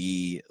to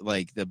the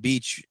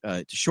beach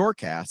to shore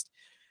cast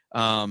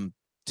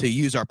to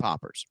use our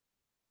poppers.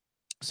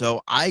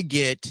 So we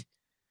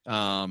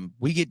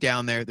get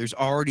down there. There's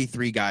already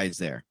 3 guys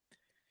there.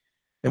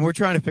 And we're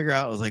trying to figure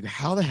out, I was like,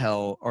 how the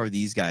hell are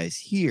these guys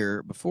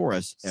here before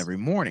us every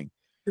morning?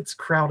 It's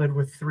crowded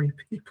with 3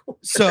 people.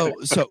 So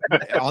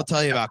I'll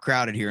tell you about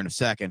crowded here in a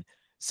second.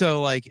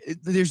 So like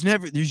there's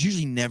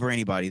usually never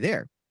anybody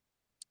there.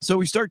 So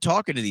we start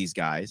talking to these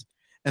guys,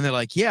 and they're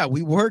like, yeah,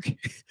 we work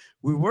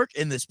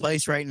in this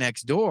place right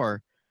next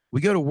door.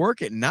 We go to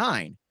work at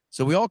 9.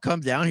 So we all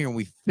come down here and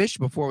we fish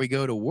before we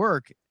go to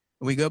work,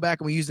 and we go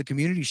back and we use the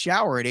community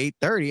shower at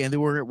 8:30, and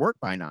then we're at work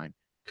by 9.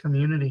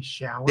 Community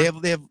shower? They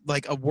have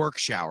like a work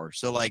shower.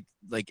 So like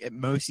at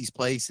most of these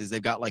places,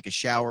 they've got like a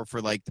shower for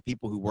like the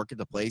people who work at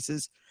the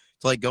places.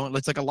 So like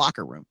it's like a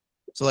locker room.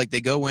 So like they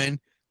go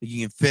in,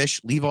 you can fish,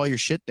 leave all your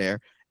shit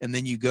there, and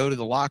then you go to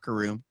the locker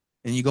room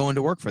and you go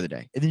into work for the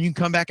day. And then you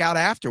can come back out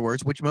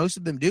afterwards, which most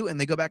of them do, and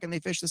they go back and they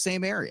fish the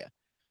same area.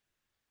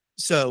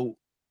 So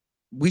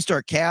we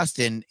start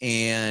casting,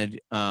 and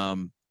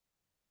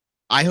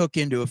I hook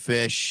into a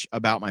fish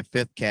about my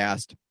 5th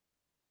cast.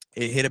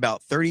 It hit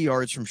about 30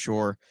 yards from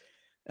shore,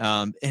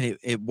 and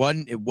it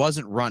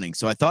wasn't running.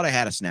 So I thought I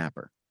had a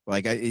snapper.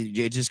 Like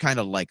it just kind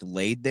of like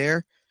laid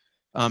there,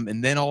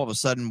 and then all of a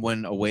sudden,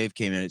 when a wave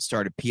came in, it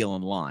started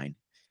peeling line.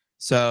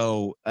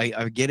 So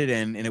I get it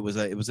in, and it was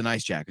a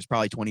nice jack. It's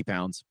probably 20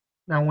 pounds.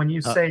 Now, when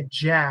you say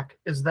jack,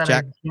 is that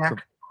a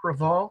jack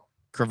crevalle?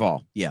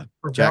 Crevalle, yeah,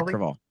 Jack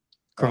crevalle.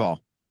 Crevalle.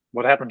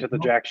 What happened to the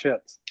jack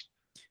shits?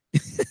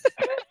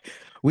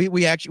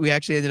 we actually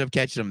ended up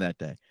catching them that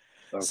day.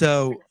 Okay.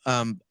 So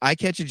I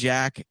catch a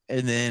jack,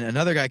 and then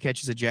another guy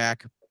catches a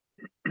jack,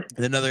 and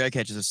then another guy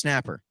catches a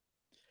snapper.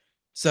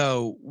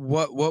 So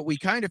what we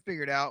kind of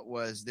figured out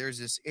was there's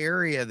this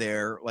area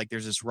there, like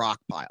there's this rock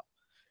pile.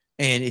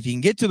 And if you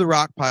can get to the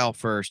rock pile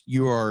first,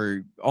 you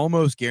are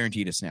almost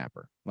guaranteed a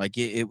snapper. Like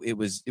it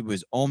was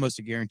almost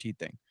a guaranteed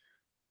thing.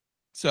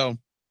 So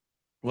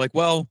we're like,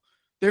 well,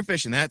 they're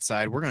fishing that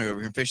side. We're going to go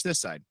over here and fish this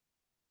side.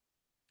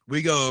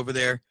 We go over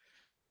there.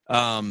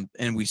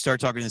 And we start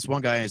talking to this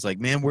one guy, and he's like,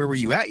 man, where were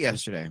you at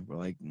yesterday? We're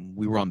like,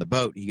 we were on the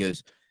boat. He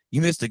goes,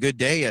 you missed a good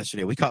day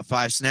yesterday. We caught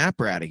 5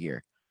 snapper out of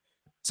here.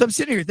 So I'm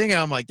sitting here thinking,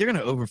 I'm like, they're going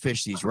to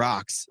overfish these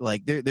rocks.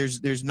 Like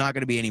there's not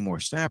going to be any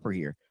more snapper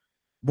here.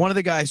 One of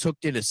the guys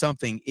hooked into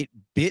something. It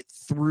bit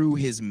through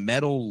his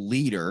metal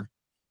leader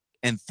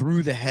and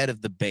through the head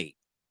of the bait.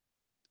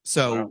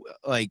 So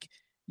like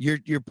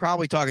you're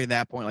probably talking at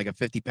that point, like a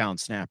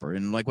 50-pound snapper.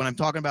 And like, when I'm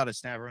talking about a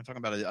snapper, I'm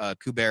talking about a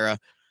cubera.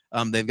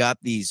 They've got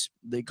these,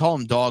 they call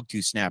them dog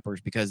tooth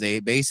snappers because they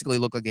basically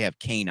look like they have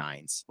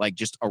canines, like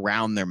just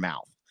around their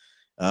mouth.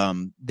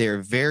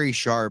 They're very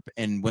sharp,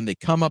 and when they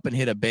come up and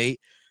hit a bait,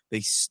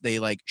 they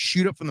like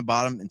shoot up from the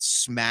bottom and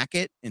smack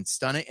it and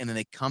stun it, and then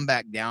they come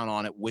back down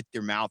on it with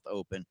their mouth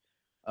open.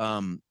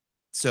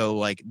 So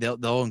like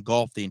they'll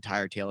engulf the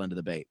entire tail end of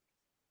the bait.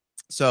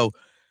 So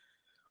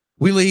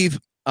we leave,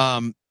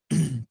 and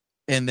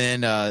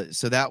then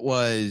so that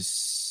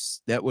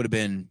would have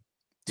been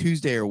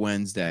Tuesday or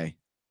Wednesday.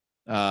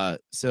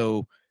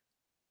 So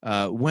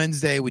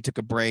Wednesday we took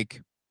a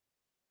break.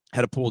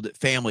 Had a pool day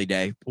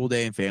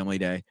and family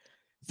day.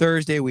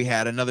 Thursday, we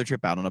had another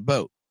trip out on a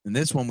boat. And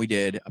this one we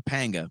did a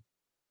panga.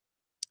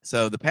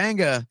 So the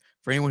panga,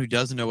 for anyone who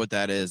doesn't know what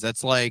that is,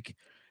 that's like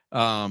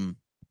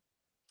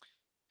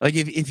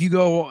if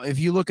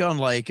you look on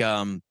like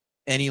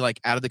any like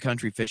out of the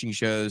country fishing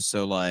shows,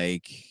 so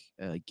like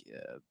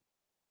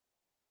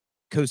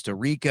Costa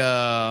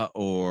Rica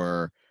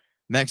or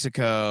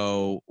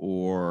Mexico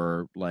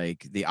or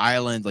like the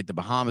islands, like the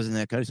Bahamas and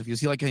that kind of stuff, you'll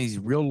see like these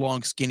real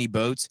long skinny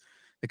boats.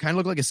 They kind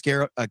of look like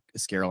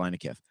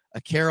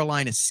a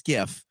Carolina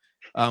skiff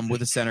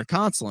with a center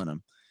console in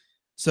them.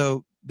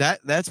 So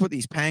that's what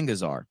these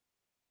pangas are.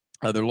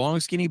 They're long,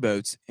 skinny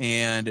boats.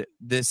 And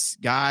this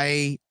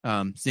guy,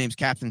 his name's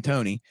Captain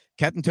Tony.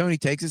 Captain Tony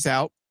takes us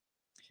out,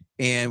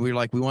 and we're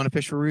like, we want to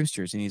fish for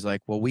roosters. And he's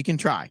like, well, we can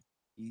try.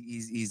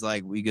 He's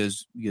like, he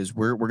goes,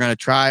 we're going to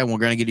try, and we're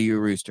going to get you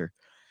a rooster.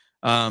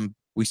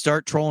 We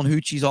start trolling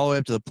hoochies all the way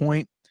up to the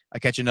point. I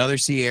catch another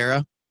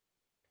Sierra,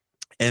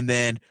 and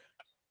then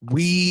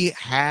we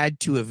had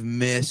to have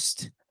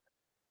missed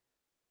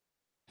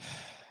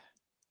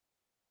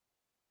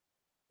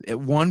at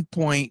one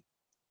point.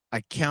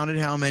 I counted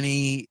how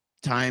many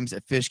times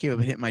a fish came up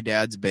and hit my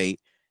dad's bait.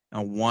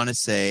 I want to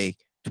say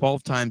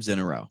 12 times in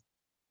a row.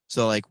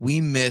 So like we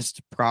missed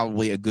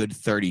probably a good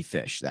 30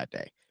 fish that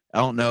day. I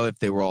don't know if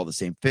they were all the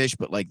same fish,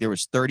 but like there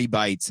was 30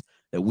 bites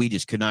that we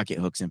just could not get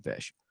hooks and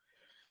fish.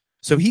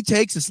 So he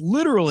takes us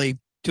literally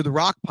to the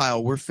rock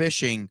pile we're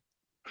fishing,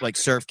 like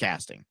surf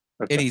casting.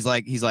 And he's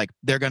like,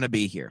 they're going to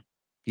be here.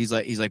 He's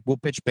like, we'll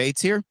pitch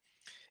baits here.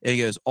 And he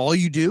goes, all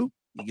you do,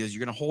 he goes,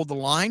 you're going to hold the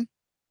line.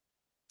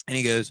 And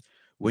he goes,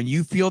 when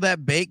you feel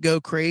that bait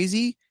go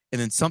crazy and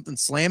then something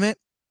slam it,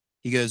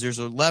 he goes, there's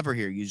a lever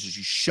here. You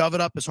shove it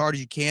up as hard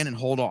as you can and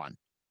hold on.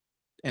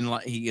 And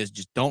he goes,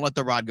 just don't let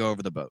the rod go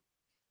over the boat.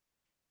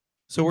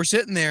 So we're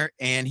sitting there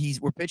and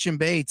we're pitching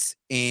baits.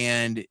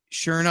 And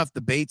sure enough,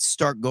 the baits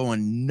start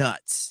going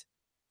nuts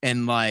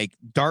and like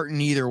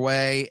darting either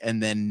way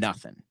and then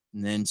nothing.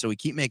 And then so we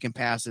keep making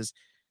passes.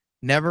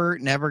 Never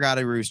got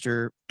a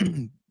rooster.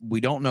 We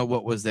don't know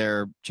what was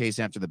there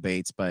chasing after the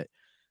baits, but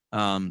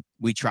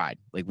we tried.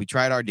 Like we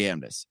tried our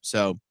damnedest.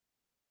 So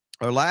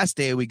our last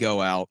day we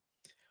go out,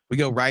 we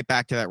go right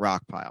back to that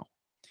rock pile.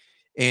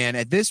 And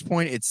at this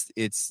point,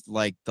 it's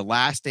like the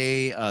last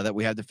day that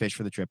we had to fish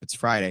for the trip. It's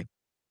Friday.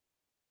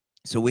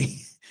 So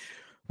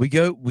we're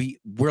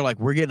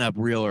getting up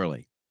real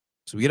early.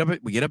 So we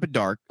get up at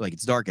dark, like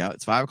it's dark out.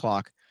 It's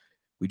 5:00.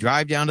 We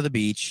drive down to the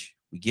beach.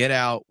 We get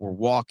out, we're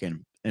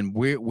walking, and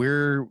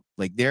we're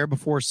like there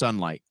before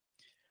sunlight.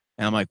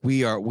 And I'm like,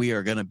 we are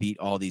going to beat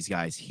all these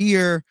guys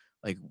here.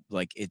 Like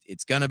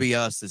it's going to be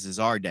us. This is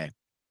our day.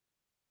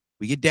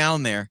 We get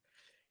down there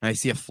and I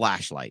see a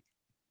flashlight.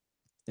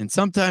 And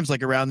sometimes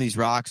like around these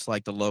rocks,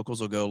 like the locals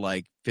will go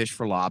like fish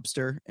for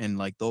lobster and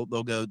like they'll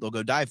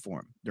go dive for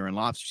them during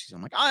lobster season.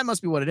 I'm like, that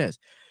must be what it is.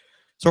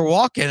 So we're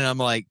walking and I'm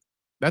like,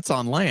 that's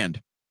on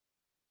land.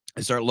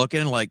 I start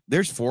looking and like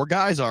there's 4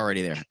 guys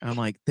already there. And I'm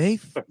like,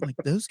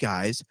 those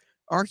guys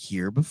are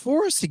here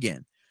before us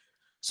again.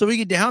 So we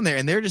get down there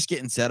and they're just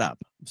getting set up.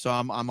 So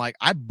I'm like,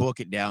 I book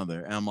it down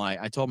there. And I'm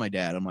like, I told my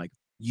dad, I'm like,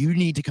 you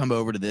need to come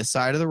over to this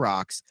side of the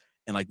rocks.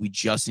 And like, we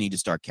just need to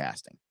start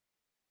casting.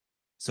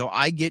 So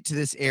I get to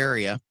this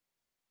area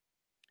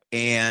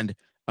and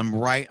I'm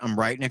right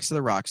next to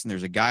the rocks. And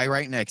there's a guy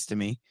right next to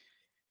me.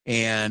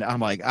 And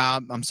I'm like,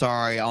 I'm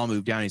sorry, I'll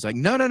move down. He's like,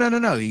 no.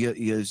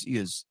 He goes,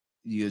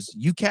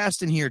 you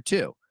cast in here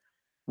too,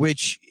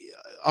 which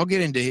I'll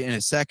get into in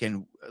a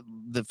second.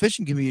 The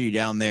fishing community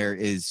down there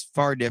is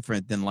far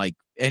different than like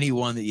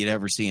anyone that you'd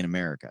ever see in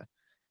America.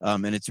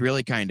 And it's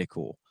really kind of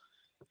cool.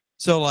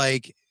 So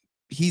like,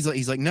 he's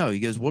like, no, he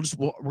goes, we're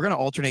going to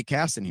alternate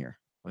casting here.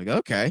 I'm like,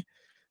 okay.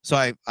 So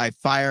I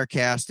fire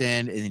cast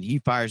in and then he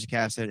fires a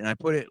cast in and I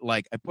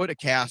put a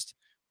cast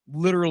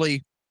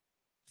literally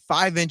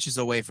 5 inches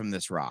away from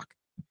this rock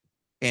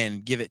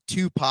and give it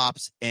 2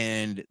 pops.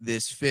 And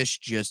this fish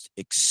just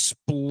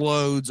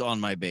explodes on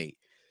my bait.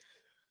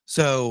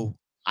 So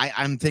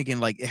I'm thinking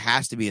like it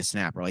has to be a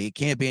snapper. Like it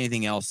can't be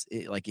anything else.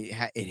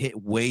 It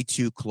hit way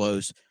too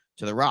close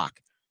to the rock.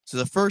 So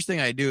the first thing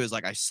I do is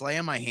like I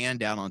slam my hand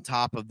down on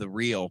top of the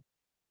reel.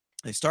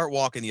 I start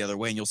walking the other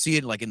way, and you'll see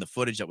it like in the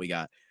footage that we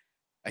got.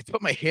 I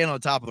put my hand on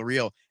top of the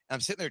reel, and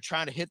I'm sitting there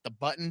trying to hit the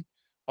button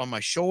on my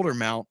shoulder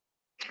mount.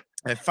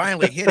 I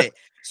finally hit it.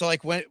 So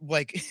like when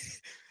like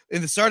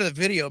in the start of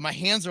the video, my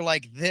hands are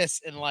like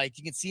this, and like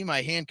you can see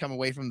my hand come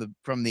away from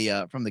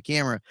the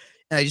camera,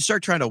 and I just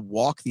start trying to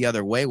walk the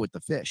other way with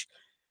the fish,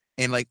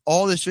 and like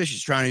all this fish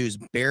is trying to do is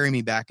bury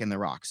me back in the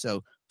rock.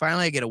 So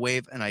finally, I get a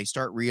wave, and I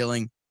start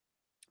reeling.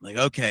 Like,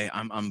 okay,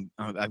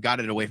 I've got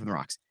it away from the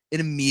rocks.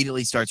 It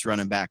immediately starts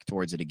running back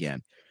towards it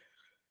again.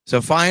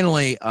 So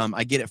finally,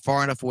 I get it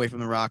far enough away from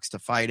the rocks to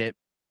fight it.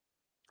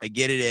 I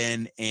get it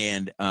in,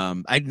 and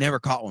I'd never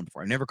caught one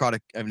before. I've never caught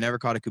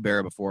a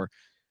cubera before,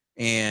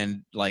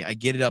 and like I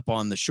get it up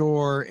on the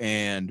shore,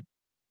 and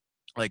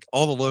like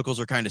all the locals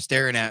are kind of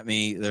staring at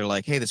me. They're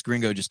like, "Hey, this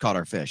gringo just caught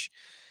our fish,"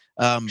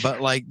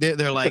 but like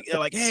they're like,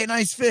 "Hey,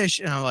 nice fish,"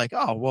 and I'm like,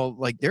 "Oh, well,"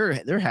 like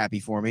they're happy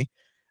for me.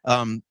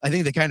 I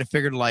think they kind of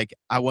figured like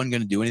I wasn't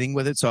going to do anything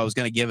with it, so I was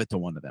going to give it to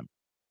one of them.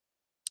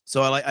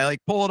 So I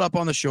pull it up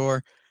on the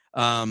shore,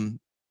 and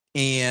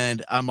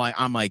I'm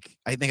like,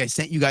 I think I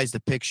sent you guys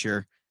the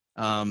picture,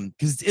 because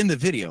it's in the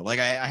video. Like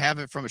I have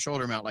it from a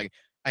shoulder mount. Like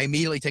I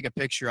immediately take a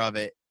picture of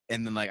it,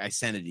 and then like I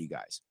send it to you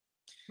guys.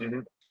 Mm-hmm.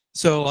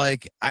 So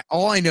like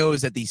all I know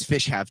is that these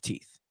fish have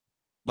teeth,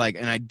 like,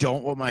 and I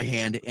don't want my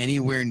hand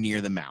anywhere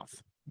near the mouth.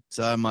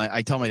 So I'm like,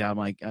 I tell my dad, I'm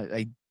like,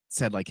 I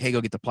said like, hey,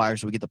 go get the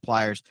pliers. So we get the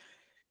pliers.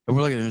 And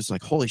we're looking at it, it's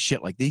like, holy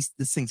shit, like this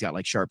thing's got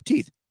like sharp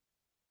teeth.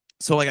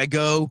 So like I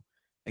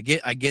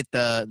get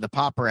the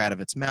popper out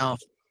of its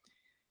mouth.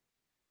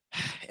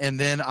 And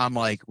then I'm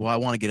like, well, I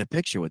want to get a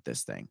picture with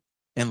this thing.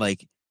 And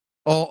like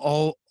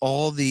all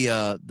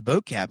the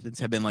boat captains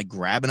have been like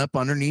grabbing up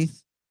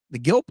underneath the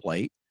gill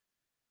plate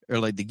or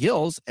like the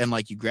gills, and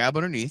like you grab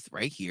underneath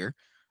right here.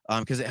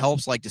 Because it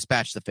helps like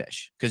dispatch the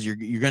fish, because you're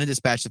going to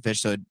dispatch the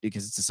fish. So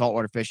because it's a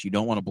saltwater fish, you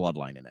don't want a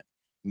bloodline in it.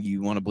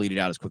 You want to bleed it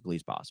out as quickly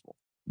as possible.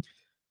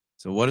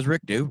 So what does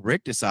Rick do?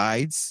 Rick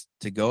decides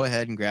to go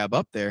ahead and grab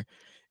up there.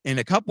 And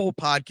a couple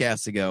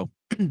podcasts ago,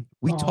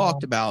 we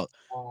talked about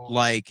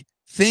like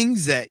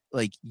things that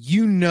like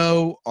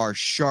are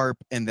sharp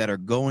and that are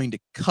going to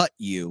cut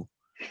you,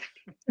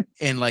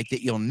 and like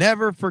that you'll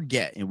never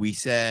forget. And we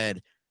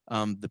said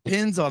the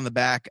pins on the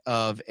back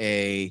of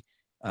a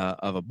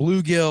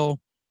bluegill,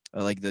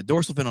 like the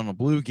dorsal fin on a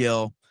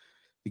bluegill,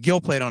 the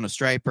gill plate on a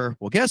striper.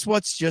 Well, guess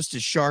what's just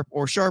as sharp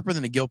or sharper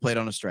than a gill plate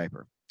on a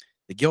striper?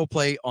 The gill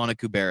plate on a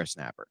cubera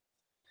snapper.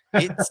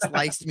 It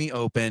sliced me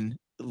open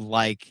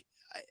like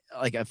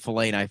a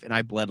fillet knife, and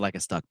I bled like a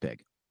stuck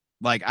pig.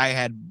 Like I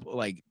had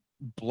like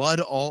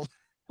blood all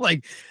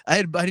like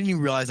I didn't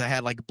even realize I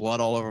had like blood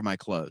all over my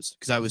clothes,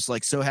 because I was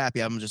like so happy.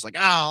 I'm just like,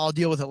 I'll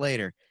deal with it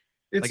later.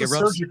 It's like a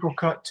surgical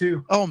cut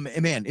too. Oh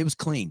man, it was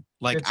clean.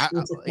 Like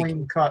it's a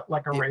clean cut,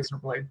 like a razor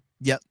blade.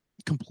 Yep,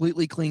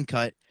 completely clean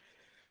cut.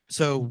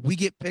 So we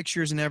get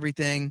pictures and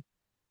everything.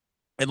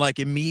 And like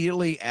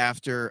immediately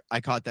after I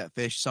caught that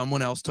fish,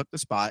 someone else took the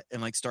spot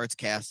and like starts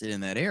casting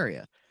in that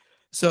area.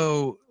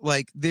 So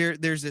like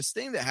there's this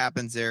thing that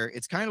happens there.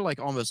 It's kind of like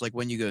almost like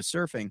when you go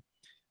surfing,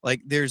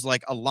 like there's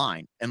like a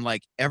line, and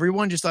like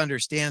everyone just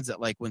understands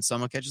that like when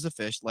someone catches a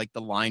fish, like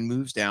the line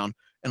moves down,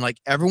 and like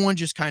everyone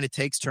just kind of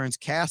takes turns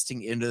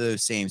casting into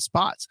those same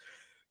spots,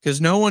 because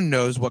no one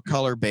knows what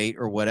color bait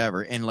or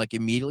whatever. And like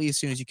immediately as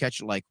soon as you catch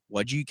it, like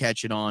what'd you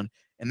catch it on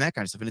and that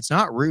kind of stuff. And it's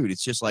not rude.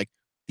 It's just like,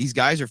 these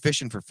guys are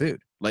fishing for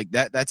food. Like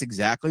that's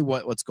exactly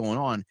what's going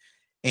on.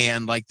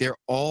 And like, they're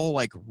all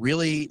like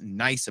really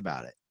nice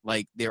about it.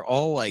 Like they're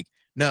all like,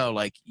 no,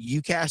 like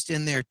you cast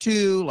in there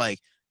too. Like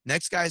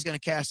next guy's going to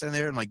cast in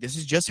there. And like, this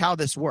is just how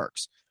this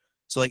works.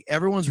 So like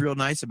everyone's real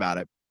nice about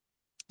it.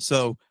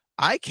 So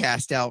I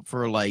cast out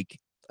for like,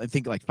 I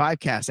think like 5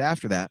 casts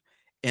after that.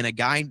 And the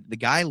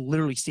guy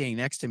literally standing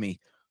next to me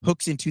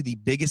hooks into the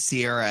biggest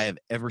Sierra I have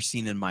ever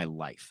seen in my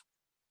life.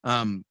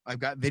 I've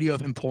got video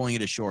of him pulling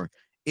it ashore.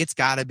 It's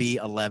got to be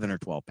 11 or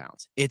 12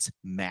 pounds. It's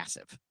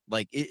massive.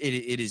 Like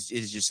it is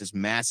just this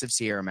massive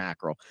Sierra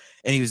mackerel.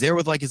 And he was there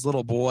with like his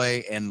little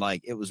boy, and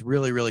like it was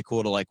really, really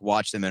cool to like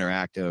watch them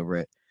interact over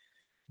it.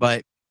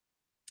 But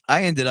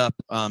I ended up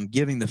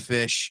giving the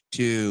fish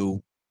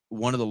to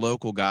one of the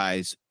local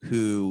guys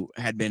who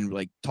had been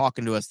like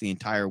talking to us the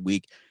entire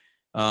week.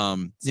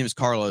 His name is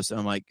Carlos. And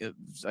I'm like,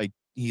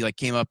 he like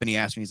came up and he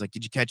asked me, he's like,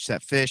 did you catch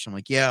that fish? I'm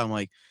like, yeah. I'm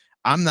like,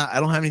 I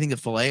don't have anything to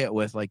fillet it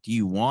with. Like, do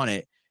you want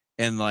it?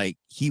 And like,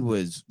 he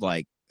was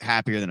like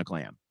happier than a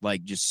clam,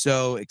 like just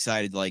so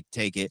excited to like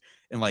take it.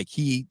 And like,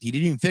 he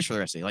didn't even fish for the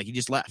rest of the day. Like he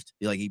just left.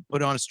 He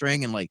put on a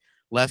string and like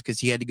left because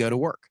he had to go to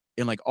work.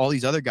 And like all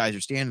these other guys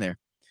are standing there.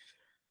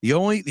 The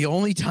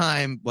only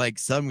time like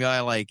some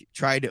guy like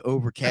tried to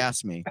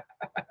overcast me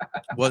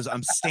was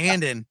I'm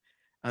standing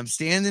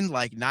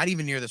like not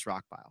even near this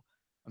rock pile.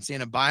 I'm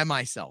standing by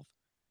myself,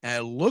 and I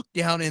look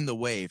down in the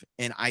wave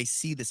and I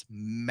see this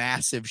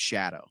massive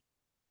shadow.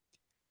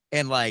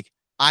 And like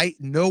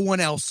no one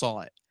else saw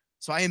it.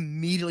 So I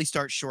immediately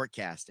start short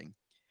casting.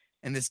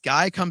 And this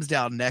guy comes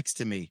down next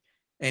to me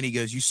and he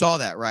goes, "You saw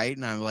that, right?"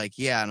 And I'm like,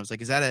 "Yeah." And I was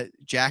like, "Is that a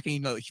jacking?" You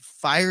know, he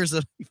fires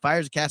a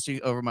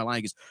casting over my line.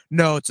 He goes,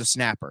 "No, it's a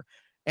snapper."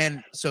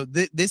 And so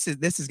this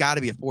has got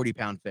to be a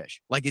 40-pound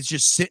fish. Like, it's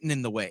just sitting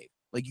in the wave.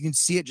 Like, you can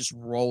see it just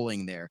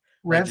rolling there.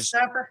 Red just,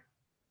 snapper?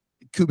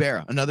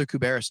 Cubera, another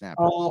Cubera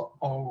snapper.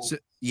 Oh. So,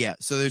 yeah.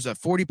 So there's a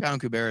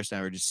 40-pound Cubera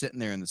snapper just sitting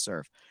there in the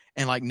surf.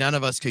 And like, none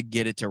of us could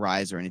get it to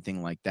rise or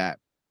anything like that.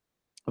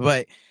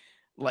 But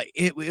like,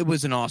 it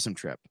was an awesome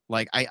trip.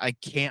 Like, I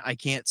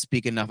can't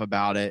speak enough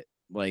about it.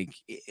 Like,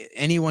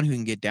 anyone who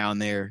can get down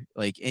there,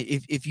 like,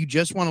 if you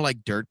just want to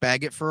like dirt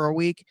bag it for a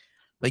week,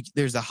 like,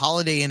 there's a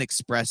Holiday Inn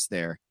Express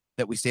there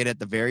that we stayed at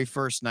the very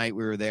first night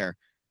we were there.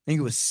 I think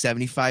it was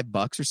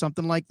 $75 or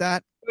something like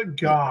that. Good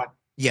God.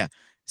 Yeah.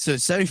 So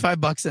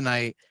 $75 a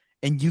night,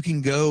 and you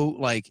can go,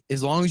 like,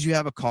 as long as you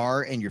have a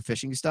car and you're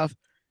fishing stuff.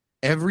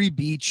 Every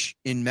beach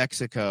in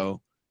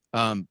Mexico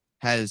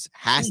has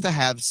to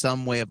have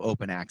some way of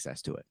open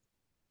access to it.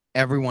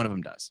 Every one of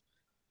them does.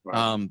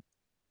 Wow.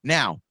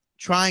 Now,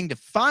 trying to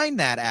find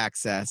that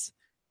access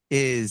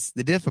is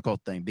the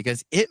difficult thing,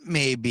 because it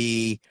may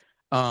be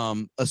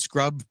a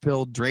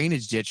scrub-filled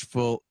drainage ditch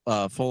full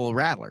of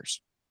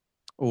rattlers,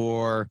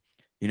 or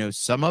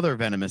some other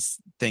venomous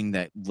thing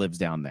that lives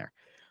down there.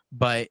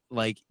 But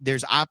like,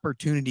 there's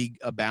opportunity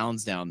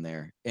abounds down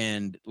there,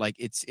 and like,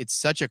 it's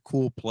such a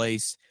cool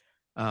place.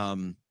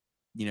 I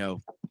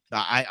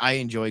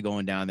enjoy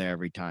going down there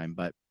every time.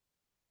 But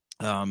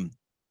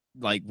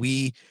like,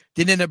 we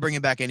didn't end up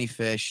bringing back any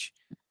fish,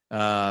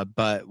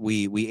 but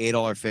we ate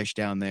all our fish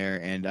down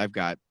there, and I've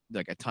got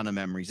like a ton of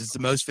memories. It's the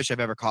most fish I've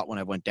ever caught when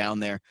I went down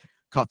there.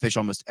 Caught fish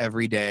almost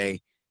every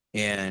day,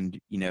 and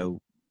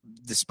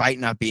despite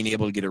not being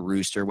able to get a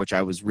rooster, which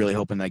I was really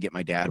hoping I'd get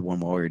my dad one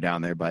while we were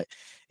down there, but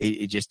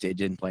it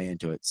didn't play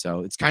into it.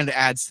 So it's kind of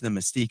adds to the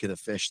mystique of the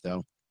fish,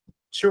 though.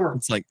 Sure.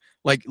 It's like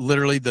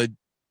literally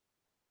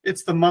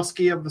it's the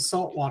musky of the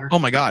saltwater. Oh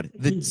my God.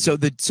 So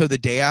the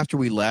day after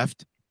we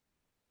left,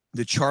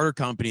 the charter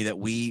company that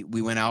we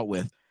went out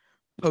with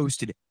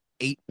posted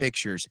 8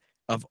 pictures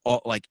of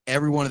all, like,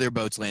 every one of their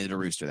boats landed a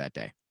rooster that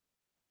day.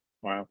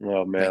 Wow.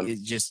 Oh man.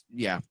 It's just,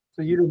 yeah.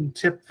 So you didn't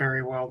tip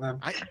very well then.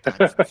 I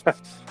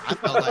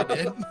felt I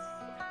did.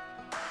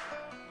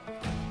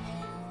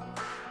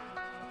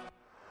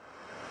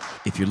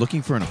 If you're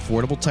looking for an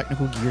affordable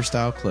technical gear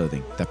style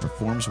clothing that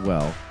performs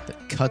well,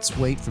 that cuts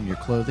weight from your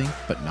clothing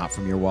but not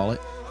from your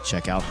wallet,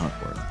 check out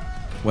Huntworth.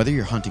 Whether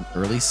you're hunting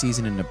early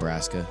season in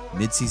Nebraska,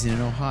 mid-season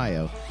in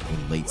Ohio,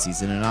 or late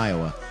season in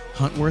Iowa,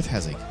 Huntworth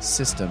has a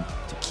system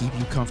to keep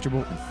you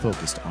comfortable and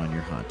focused on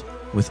your hunt.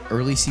 With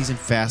early season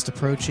fast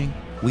approaching,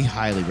 we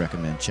highly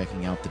recommend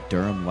checking out the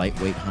Durham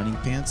lightweight hunting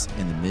pants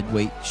and the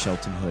midweight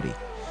Shelton hoodie.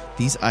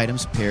 These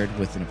items, paired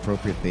with an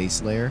appropriate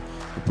base layer,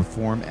 will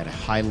perform at a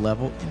high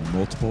level in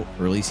multiple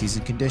early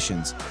season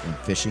conditions when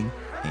fishing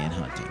and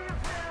hunting.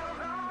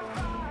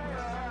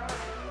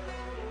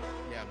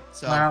 Yeah.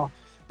 So, wow.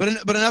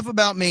 But enough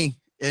about me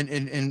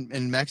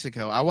in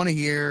Mexico. I want to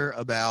hear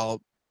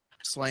about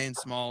slaying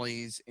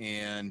smallies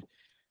and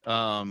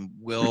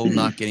Will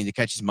not getting to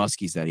catch his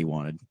muskies that he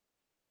wanted.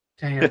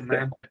 Damn,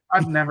 man.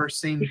 I've never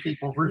seen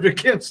people root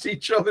against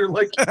each other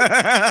like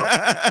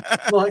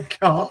my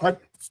God.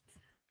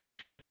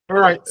 All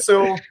right,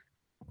 so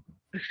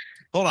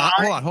hold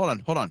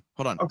on.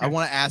 Okay. I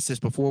want to ask this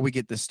before we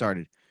get this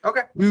started.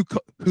 Okay.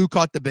 Who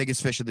caught the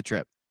biggest fish of the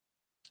trip?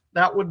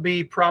 That would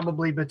be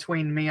probably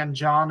between me and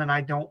John, and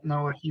I don't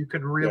know if you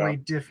could really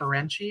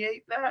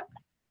differentiate that.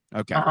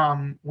 Okay.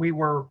 We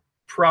were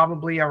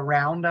probably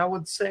around, I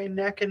would say,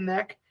 neck and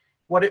neck.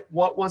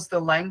 What was the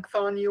length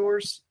on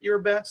yours, your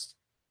best?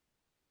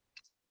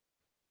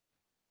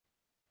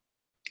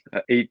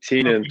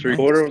 18 and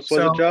 3/4 was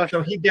it, Josh?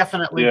 So he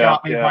definitely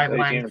got me by 18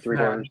 length. and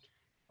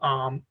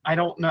 3/4. I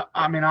don't know.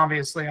 I mean,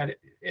 obviously,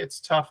 it's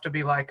tough to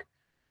be like,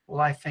 well,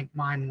 I think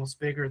mine was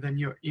bigger than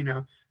you.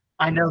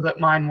 I know that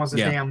mine was a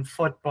damn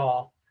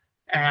football,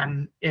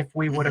 and if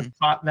we would have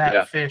caught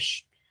that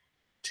fish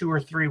 2 or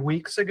 3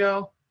 weeks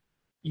ago,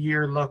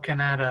 you're looking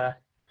at a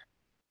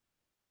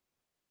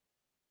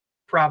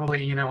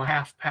probably a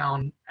half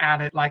pound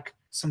added, like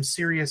some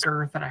serious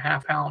girth, and a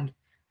half pound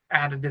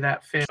added to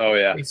that fish. Oh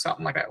yeah,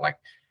 something like that. Like,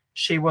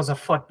 she was a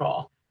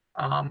football.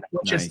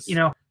 Which Nice. is,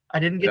 I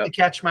didn't get to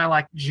catch my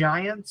like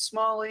giant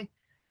smallie,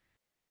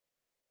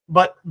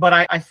 but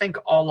I think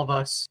all of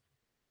us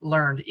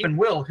learned, even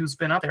Will, who's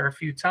been up there a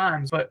few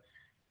times, but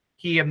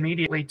he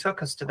immediately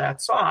took us to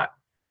that spot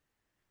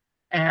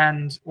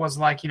and was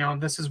like,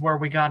 this is where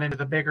we got into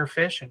the bigger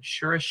fish. And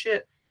sure as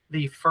shit,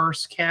 the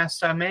first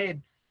cast I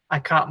made, I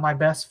caught my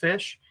best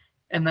fish.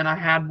 And then I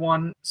had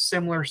one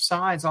similar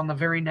size on the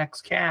very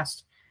next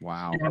cast.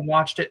 Wow. And I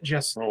watched it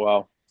just oh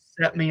wow,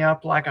 set me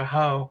up like a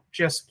hoe.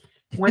 Just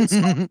went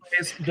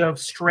sideways, dove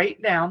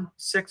straight down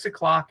 6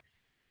 o'clock,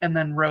 and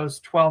then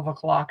rose 12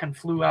 o'clock and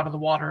flew out of the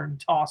water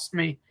and tossed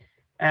me.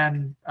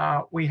 And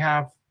we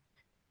have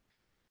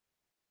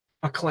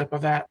a clip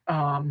of that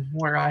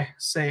where I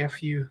say a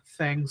few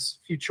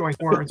choice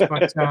words,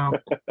 but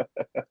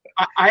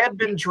I had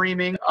been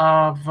dreaming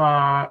of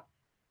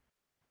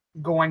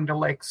going to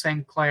Lake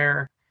St.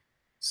 Clair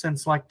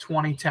since like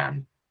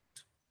 2010.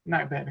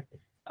 Night, baby.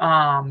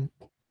 I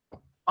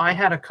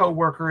had a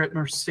coworker at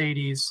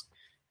Mercedes.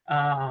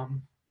 Love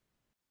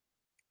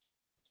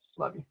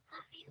you.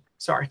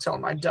 Sorry,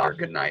 telling my dog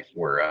good night.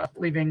 We're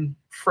leaving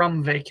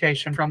from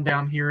vacation from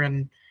down here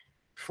in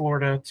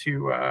Florida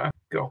to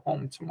go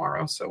home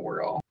tomorrow. So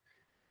we're all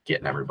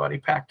getting everybody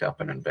packed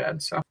up and in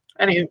bed. So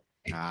anyway,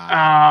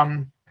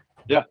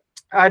 yeah,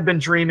 I'd been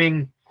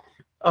dreaming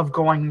of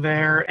going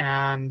there,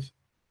 and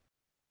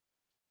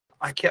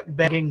I kept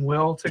begging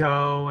Will to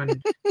go,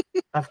 and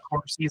of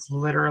course he's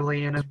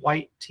literally in his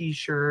white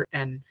t-shirt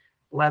and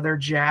leather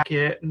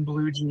jacket and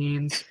blue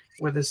jeans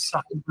with his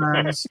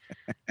sideburns,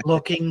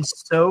 looking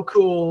so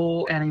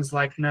cool. And he's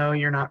like, "No,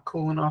 you're not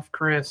cool enough,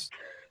 Chris."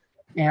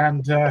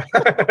 And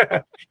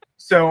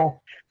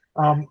so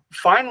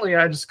finally,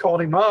 I just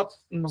called him up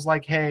and was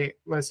like, "Hey,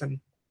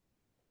 listen,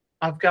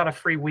 I've got a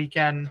free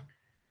weekend.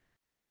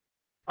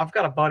 I've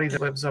got a buddy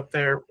that lives up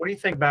there. What do you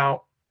think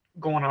about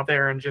going up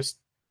there and just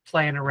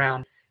playing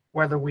around?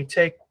 Whether we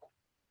take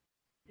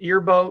your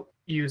boat,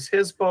 use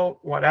his boat,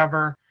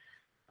 whatever.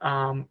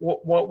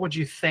 What would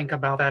you think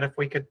about that if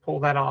we could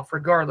pull that off,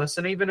 regardless?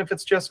 And even if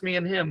it's just me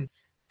and him,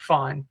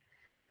 fine.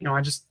 You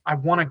know, I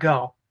want to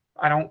go.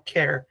 I don't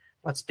care.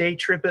 Let's day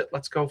trip it.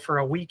 Let's go for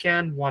a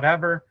weekend,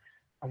 whatever.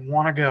 I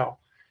want to go."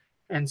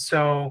 And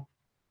so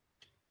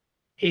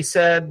he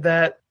said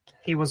that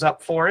he was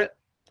up for it,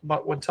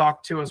 but would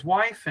talk to his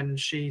wife, and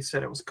she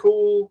said it was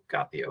cool,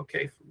 got the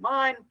okay from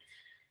mine.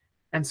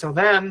 And so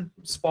then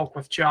spoke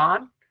with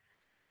John,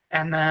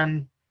 and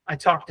then I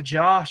talked to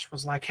Josh,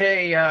 was like,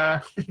 "Hey,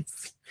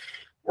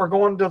 we're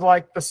going to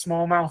like the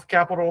smallmouth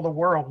capital of the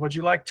world. Would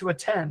you like to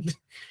attend?"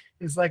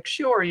 He's like,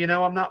 "Sure,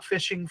 I'm not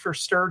fishing for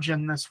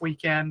sturgeon this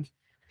weekend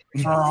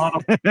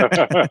on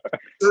a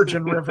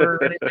Sturgeon River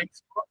or anything."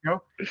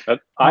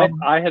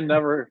 I had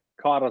never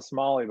caught a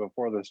smallie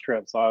before this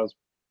trip, so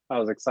I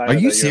was excited. Are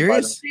you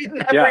serious? He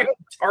never even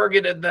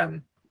targeted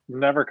them.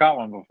 Never caught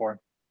one before.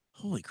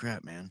 Holy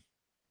crap, man.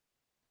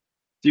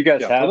 Do you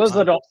guys have those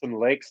that don't, some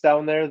lakes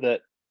down there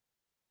that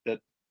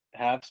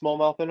have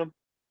smallmouth in them?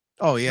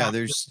 Oh yeah,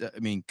 there's. I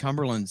mean,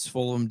 Cumberland's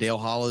full of them. Dale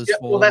Hollow's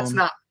full well, of that's them.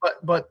 not.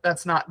 But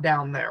that's not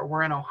down there.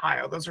 We're in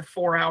Ohio. Those are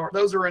 4 hours.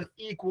 Those are an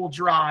equal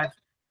drive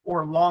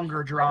or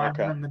longer drive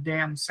than the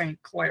damn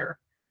St. Clair.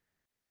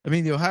 I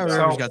mean, the Ohio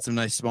River's got some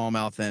nice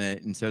smallmouth in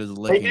it, and so does the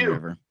Licking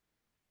River.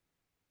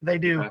 They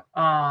do.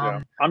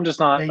 I'm just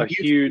not a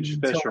huge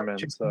fisherman,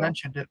 so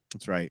mentioned it.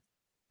 That's right.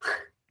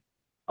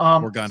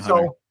 Or gun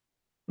hunter.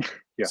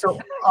 So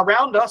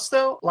around us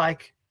though,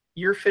 like,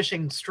 you're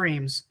fishing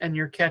streams and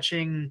you're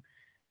catching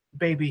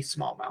baby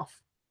smallmouth.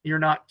 You're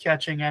not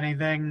catching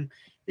anything.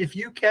 If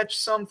you catch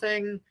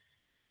something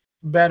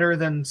better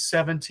than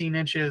 17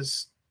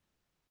 inches,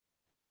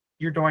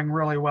 you're doing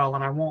really well.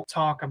 And I won't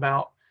talk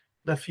about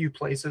the few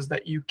places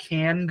that you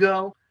can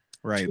go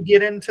to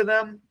get into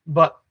them,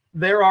 but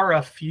there are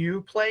a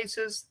few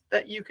places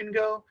that you can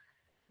go,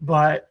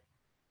 but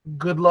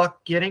good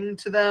luck getting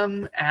to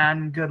them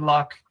and good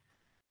luck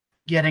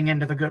getting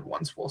into the good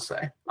ones, we'll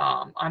say.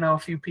 I know a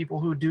few people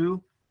who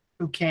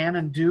can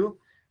and do,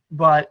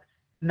 but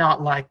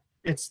not like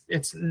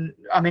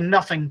I mean,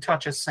 nothing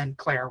touches St.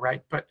 Clair,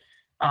 right? But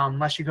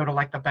unless you go to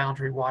like the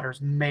Boundary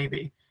Waters,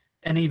 maybe.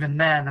 And even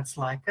then it's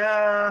like,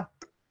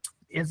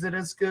 is it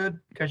as good?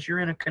 Because you're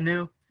in a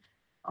canoe.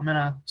 I'm in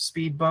a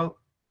speedboat.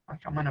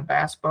 Like, I'm in a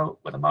bass boat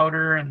with a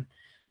motor, and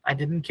I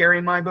didn't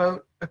carry my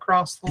boat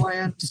across the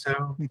land.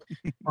 So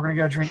we're going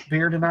to go drink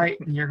beer tonight,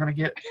 and you're going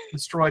to get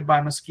destroyed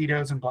by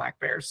mosquitoes and black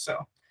bears.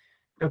 So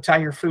go tie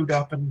your food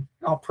up, and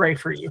I'll pray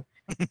for you.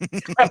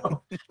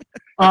 So,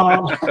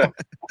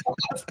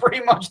 that's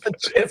pretty much the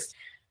gist.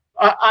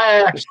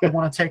 I actually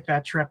want to take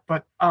that trip.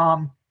 But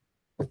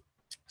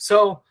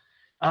so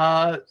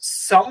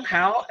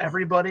somehow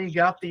everybody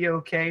got the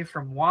okay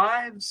from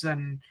wives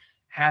and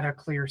had a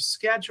clear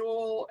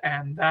schedule,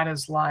 and that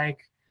is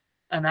like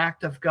an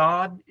act of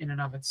God in and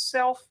of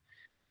itself.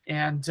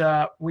 And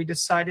we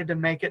decided to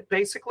make it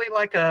basically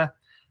like a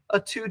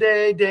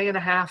 2-day,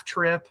 day-and-a-half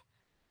trip.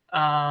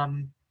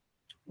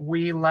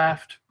 We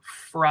left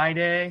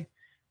Friday.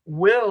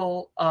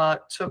 Will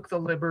took the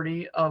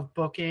liberty of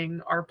booking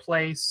our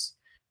place,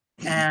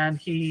 and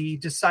he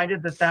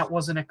decided that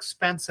wasn't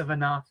expensive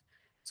enough.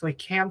 So he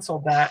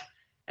canceled that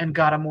and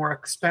got a more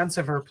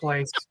expensiver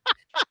place.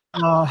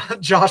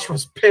 Josh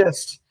was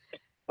pissed.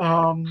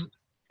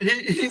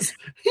 He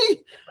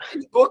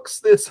books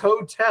this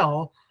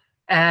hotel,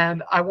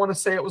 and I want to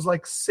say it was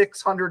like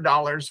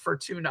 $600 for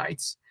 2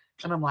 nights.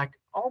 And I'm like,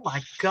 oh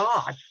my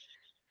God,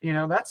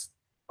 that's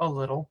a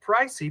little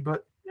pricey,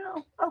 but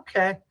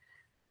okay.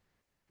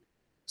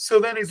 So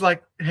then he's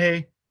like,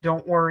 hey,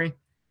 don't worry,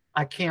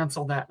 I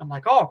canceled that. I'm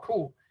like, oh,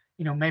 cool.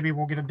 Maybe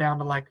we'll get it down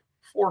to like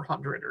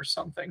 400 or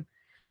something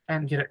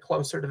and get it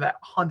closer to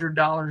that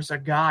 $100 a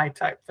guy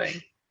type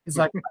thing. He's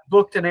like, I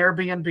booked an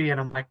Airbnb, and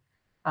I'm like,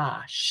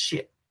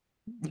 shit.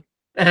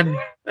 And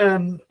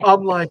I'm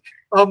like,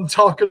 I'm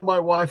talking to my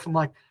wife. I'm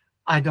like,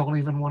 I don't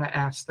even want to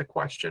ask the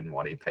question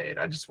what he paid.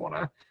 I just want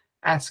to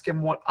ask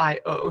him what I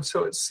owe,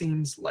 so it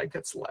seems like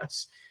it's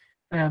less.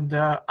 And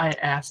I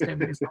asked him,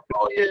 he's like,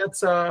 "Oh yeah,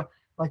 it's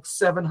like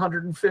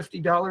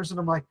 $750." And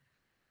I'm like,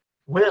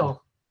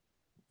 "Will,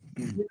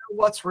 you know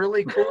what's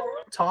really cool?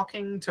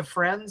 Talking to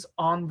friends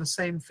on the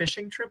same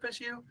fishing trip as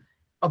you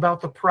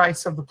about the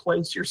price of the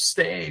place you're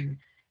staying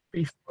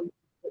before."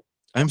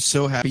 I'm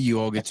so happy you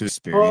all get to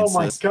experience Oh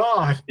my this.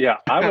 God. Yeah,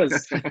 I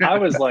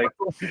was like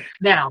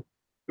Now,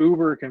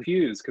 uber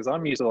confused because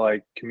I'm used to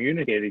like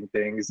communicating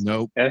things.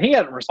 Nope. And he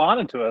hadn't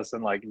responded to us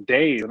in like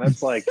days. And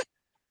it's like,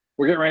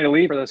 we're getting ready to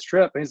leave for this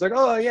trip. And he's like,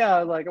 "Oh yeah,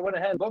 like I went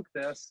ahead and booked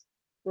this."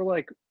 We're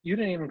like, "You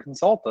didn't even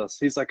consult us."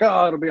 He's like,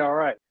 "Oh, it'll be all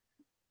right."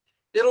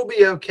 it'll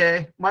be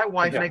okay. My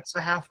wife Yeah. makes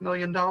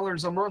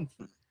 $500,000 a month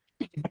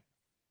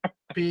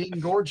being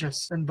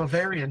gorgeous and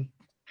Bavarian.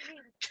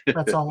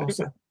 That's all I'll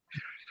say.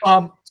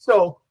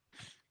 So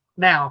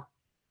now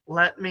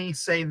let me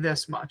say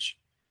this much.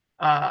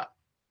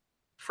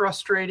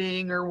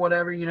 Frustrating or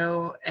whatever,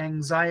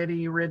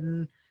 anxiety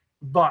ridden,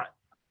 but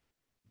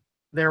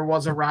there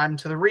was a rhyme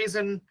to the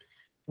reason.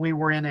 We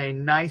were in a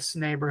nice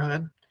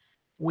neighborhood.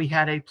 We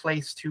had a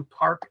place to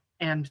park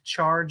and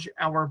charge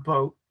our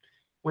boat,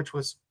 which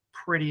was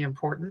pretty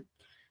important.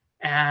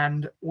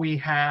 And we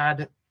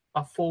had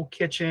a full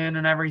kitchen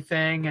and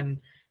everything.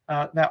 And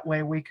that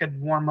way we could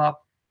warm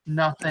up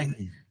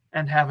nothing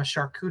and have a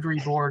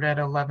charcuterie board at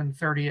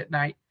 11:30 at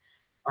night.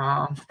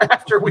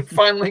 After we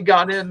finally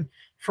got in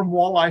from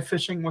walleye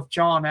fishing with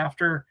John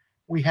after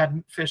we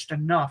hadn't fished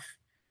enough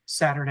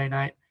Saturday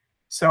night.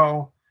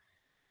 So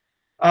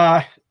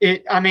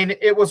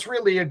it was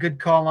really a good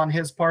call on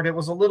his part. It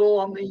was a little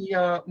on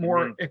the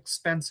more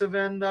expensive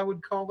end, I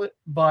would call it,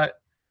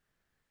 but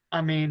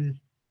I mean,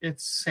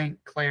 it's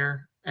St.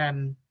 Clair,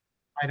 and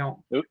I don't.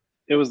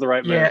 It was the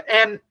right move. Yeah,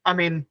 and I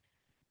mean,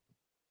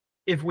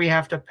 if we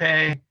have to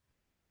pay,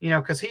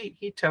 because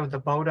he towed the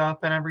boat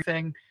up and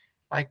everything.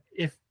 Like,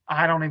 if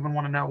I don't even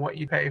want to know what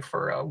you pay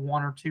for a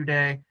 1 or 2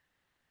 day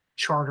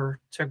charter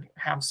to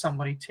have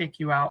somebody take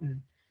you out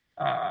and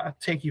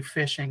take you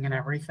fishing and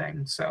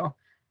everything. So,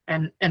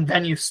 and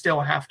then you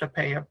still have to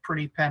pay a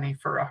pretty penny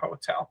for a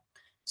hotel.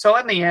 So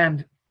in the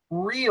end,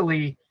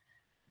 really,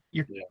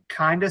 you're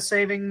kind of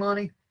saving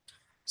money.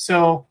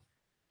 So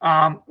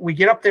we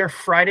get up there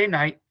Friday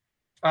night.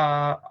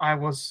 I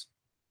was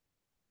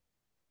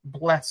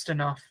blessed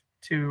enough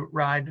to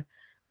ride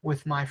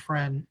with my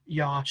friend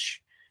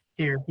Yash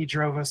here. He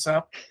drove us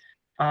up.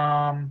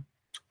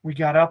 We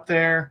got up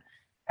there,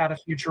 had a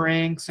few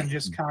drinks, and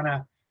just kind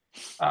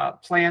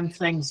of planned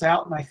things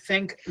out. And I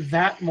think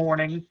that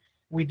morning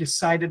we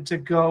decided to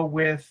go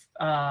with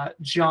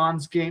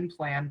John's game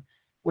plan,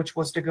 which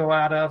was to go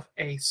out of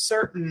a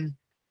certain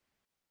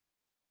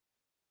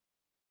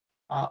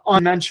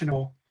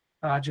unmentionable,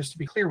 just to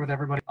be clear with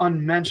everybody,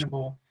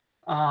 unmentionable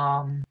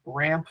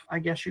ramp, I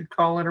guess you'd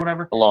call it, or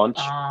whatever. Launch.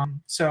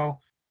 So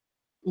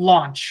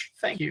launch.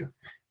 Thank you.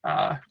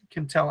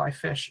 Can tell I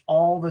fish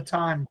all the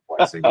time,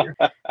 twice a year.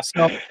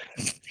 So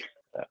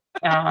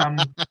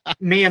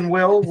me and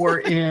Will were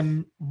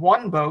in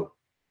one boat,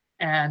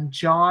 and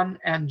John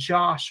and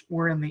Josh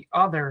were in the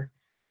other.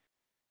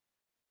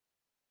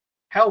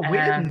 Hell, we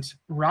didn't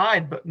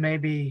ride, but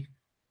maybe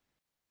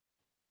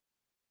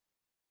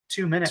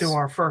 2 minutes to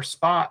our first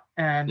spot,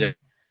 and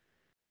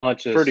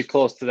pretty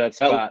close to that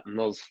spot, and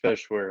those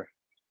fish were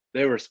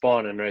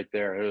spawning right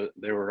there.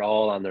 They were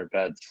all on their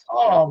beds.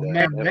 Oh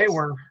man, they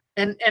were,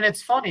 and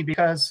it's funny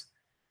because,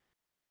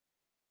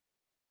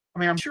 I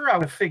mean, I'm sure I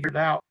would have figured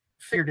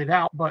it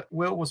out, but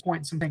Will was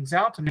pointing some things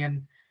out to me,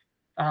 and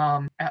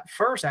at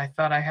first I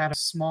thought I had a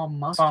small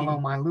muskie follow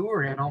my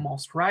lure in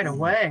almost right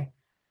away,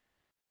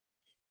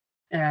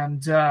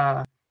 and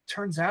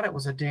turns out it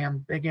was a damn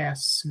big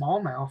ass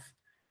smallmouth.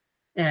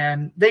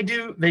 And they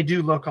do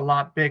look a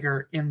lot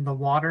bigger in the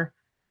water.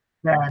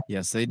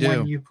 Yes, they do.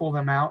 When you pull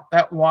them out,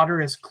 that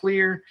water is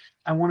clear.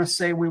 I want to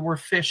say we were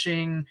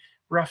fishing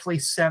roughly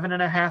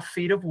 7.5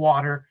 feet of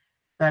water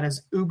that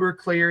is uber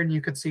clear, and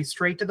you could see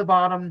straight to the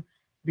bottom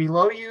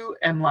below you,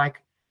 and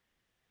like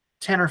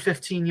 10 or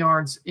 15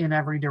 yards in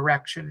every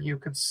direction you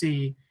could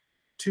see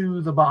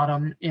to the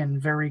bottom in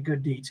very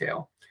good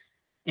detail.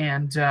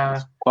 And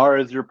as far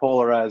as your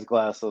polarized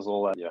glasses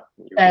will let you.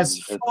 As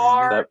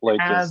far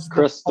as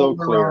crystal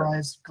the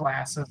polarized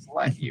glasses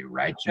let you,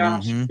 right,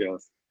 Josh? Mhm.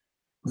 Yes.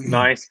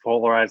 Nice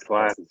polarized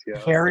glasses.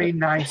 Yes. Very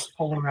nice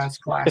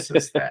polarized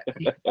glasses that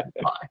he can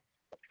buy.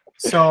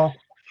 So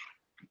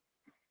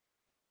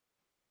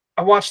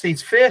I watch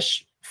these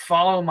fish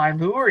follow my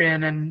lure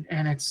in,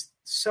 and it's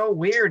so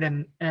weird.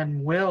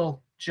 And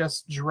Will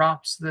just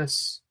drops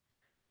this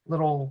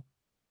little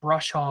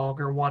brush hog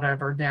or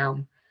whatever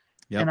down.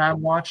 Yep. And I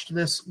watched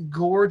this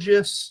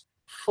gorgeous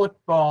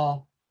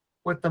football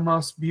with the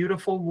most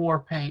beautiful war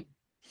paint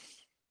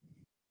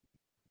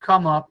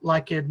come up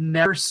like it'd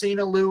never seen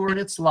a lure in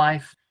its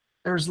life.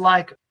 There's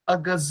like a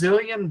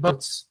gazillion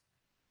boats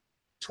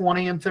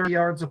 20 and 30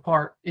 yards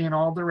apart in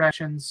all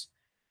directions,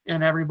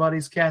 and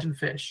everybody's catching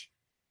fish.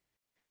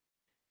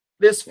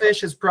 This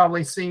fish has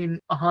probably seen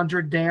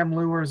 100 damn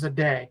lures a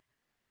day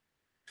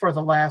for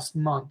the last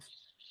month.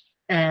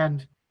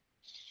 And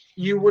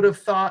you would have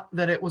thought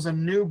that it was a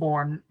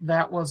newborn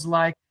that was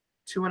like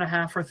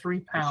 2.5 or 3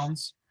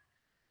 pounds.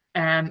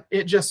 And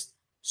it just,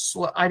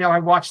 I know I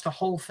watched the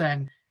whole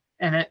thing,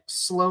 and it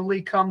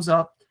slowly comes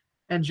up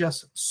and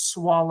just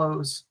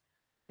swallows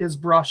his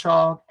brush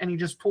hog, and he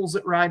just pulls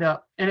it right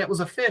up. And it was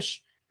a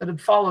fish that had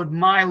followed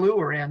my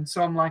lure in.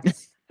 So I'm like,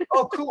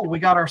 oh, cool, we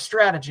got our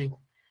strategy.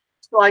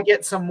 So I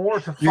get some more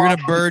to follow. You're going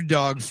to bird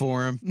dog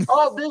for him.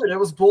 Oh, dude, it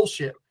was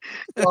bullshit.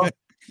 So,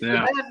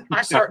 Yeah. and then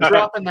I start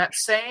dropping that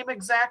same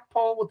exact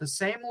pole with the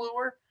same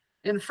lure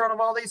in front of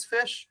all these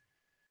fish.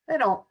 They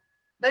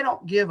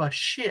don't give a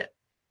shit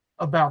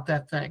about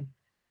that thing.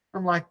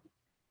 I'm like,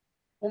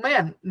 well,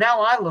 man,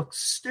 now I look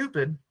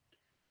stupid,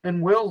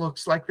 and Will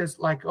looks like this,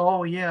 like,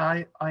 oh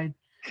yeah, I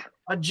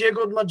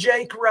jiggled my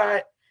Jake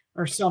right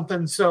or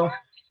something. So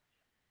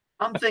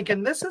I'm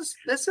thinking this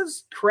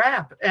is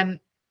crap, and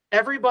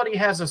everybody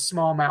has a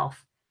smallmouth,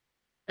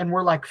 and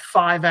we're like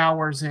 5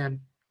 hours in,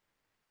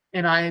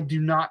 and I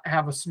do not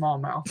have a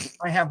smallmouth.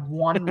 I have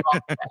one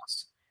rock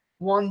bass,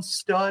 one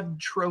stud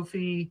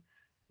trophy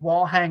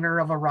wall hanger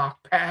of a rock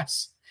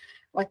bass,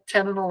 like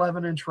 10 and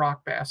 11 inch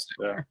rock bass.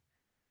 Yeah.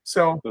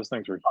 So those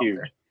things were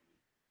huge.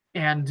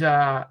 And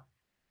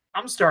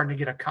I'm starting to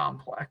get a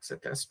complex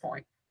at this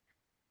point.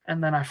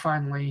 And then I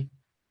finally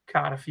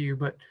caught a few,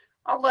 but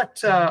I'll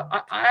let,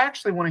 I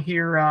actually want to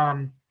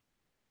hear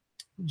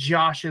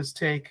Josh's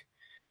take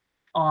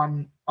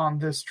on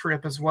this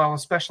trip as well,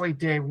 especially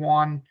day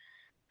one,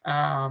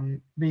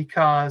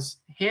 because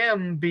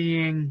him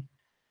being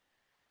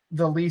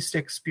the least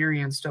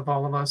experienced of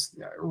all of us,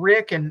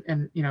 Rick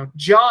and you know,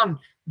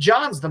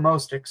 John's the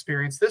most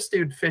experienced. This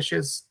dude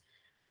fishes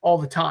all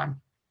the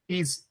time.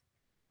 He's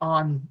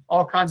on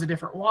all kinds of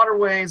different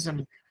waterways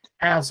and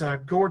has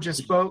a gorgeous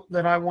boat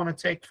that I want to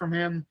take from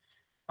him.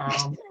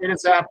 It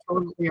is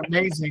absolutely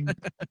amazing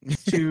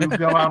to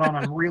go out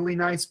on a really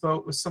nice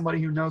boat with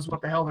somebody who knows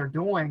what the hell they're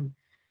doing.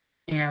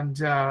 And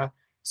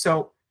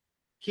so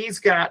he's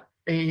got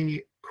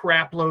a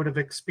crap load of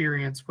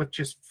experience with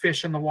just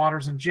fish in the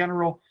waters in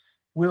general.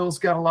 Will's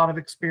got a lot of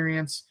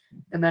experience.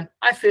 And then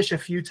I fish a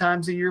few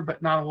times a year,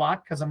 but not a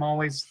lot because I'm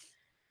always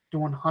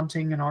doing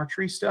hunting and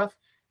archery stuff.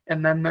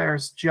 And then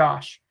there's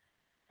Josh,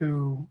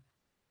 who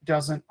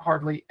doesn't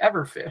hardly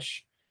ever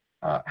fish.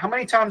 How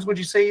many times would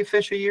you say you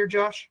fish a year,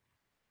 Josh?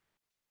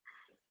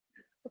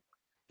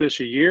 Fish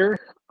a year?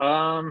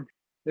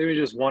 Maybe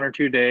just 1 or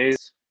 2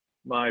 days.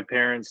 My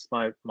parents,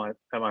 at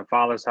my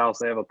father's house,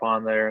 they have a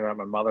pond there, and at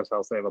my mother's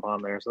house, they have a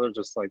pond there. So they're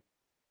just like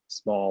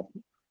small.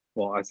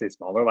 Well, I say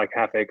small. They're like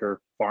half-acre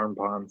farm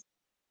ponds.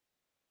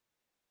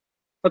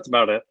 That's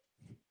about it.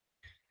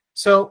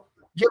 So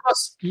give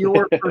us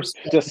your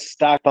perspective. Just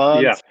stock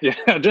ponds.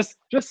 Yeah, just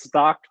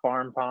stocked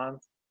farm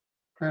ponds.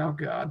 Oh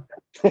God.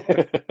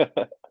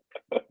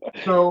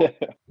 So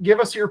give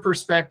us your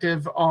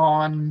perspective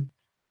on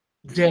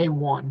day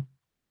one.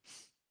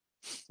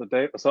 So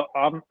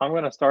I'm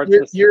going to start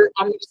this.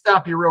 I'm going to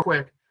stop you real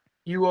quick.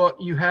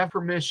 You have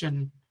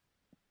permission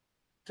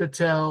to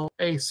tell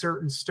a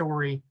certain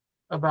story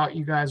about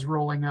you guys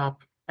rolling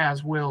up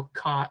as Will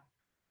caught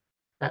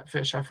that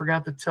fish. I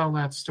forgot to tell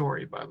that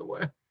story, by the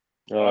way.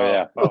 Oh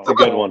yeah, it's a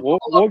good one.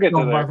 We'll get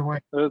to that. By the way,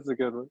 that's a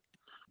good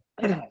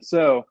one.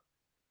 So,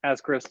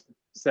 as Chris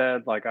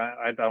said, like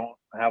I don't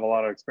have a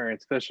lot of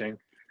experience fishing.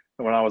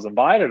 And when I was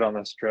invited on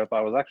this trip,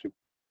 I was actually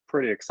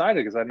pretty excited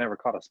because I'd never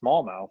caught a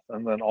smallmouth.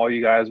 And then all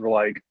you guys were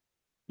like,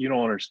 "You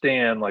don't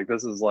understand. Like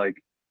this is like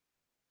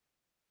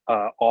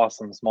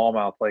awesome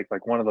smallmouth lake,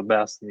 like one of the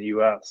best in the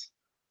U.S."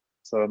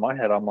 So in my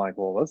head, I'm like,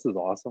 "Well, this is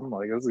awesome.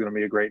 Like this is going to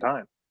be a great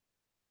time."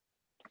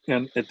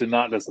 And it did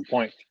not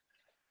disappoint.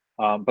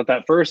 But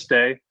that first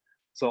day,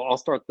 so I'll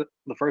start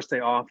the first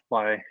day off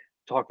by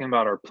talking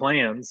about our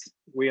plans.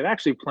 We had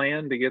actually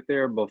planned to get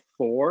there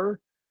before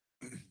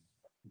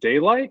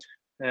daylight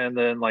and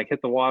then like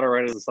hit the water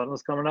right as the sun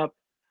was coming up.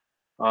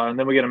 And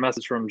then we get a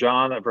message from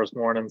John that first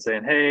morning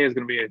saying, hey, it's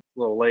going to be a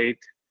little late.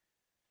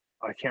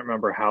 I can't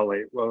remember how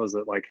late. What was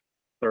it, like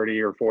 30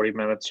 or 40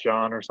 minutes,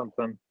 John, or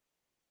something?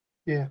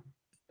 Yeah,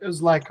 it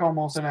was like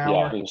almost an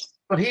hour. Yeah,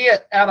 but he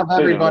had, out of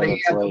everybody,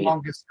 he had the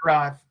longest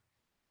drive.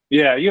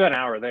 Yeah, you had an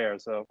hour there,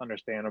 so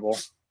understandable.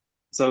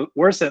 So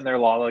we're sitting there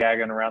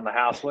lollygagging around the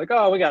house, like,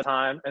 oh, we got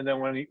time. And then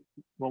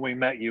when we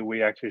met you,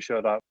 we actually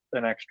showed up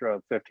an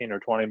extra 15 or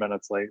 20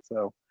 minutes late.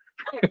 So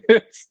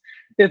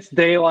it's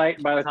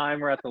daylight by the time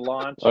we're at the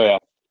launch. Oh yeah.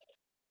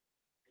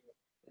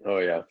 Oh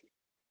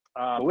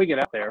yeah. We get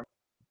out there,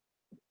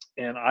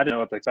 and I didn't know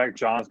what to expect.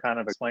 John's kind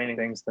of explaining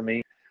things to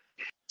me.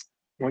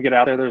 When we get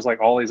out there, there's like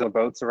all these other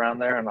boats around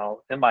there, and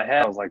in my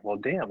head, I was like, well,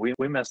 damn, we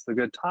missed a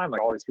good time.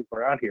 Like all these people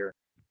are out here.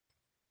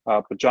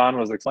 But John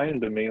was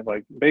explaining to me,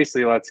 like,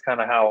 basically that's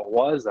kind of how it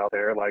was out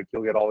there. Like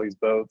you'll get all these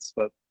boats,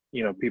 but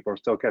you know, people are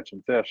still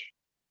catching fish.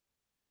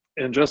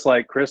 And just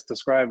like Chris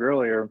described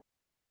earlier,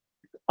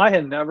 I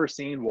had never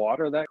seen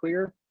water that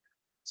clear.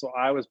 So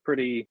I was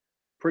pretty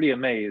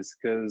amazed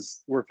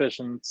because we're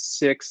fishing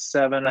 6,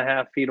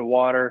 7.5 feet of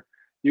water.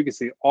 You could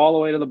see all the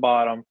way to the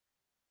bottom,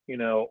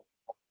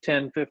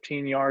 10,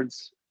 15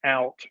 yards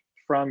out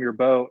from your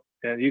boat,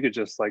 and you could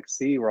just like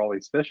see where all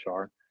these fish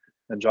are.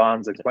 And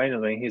John's explaining to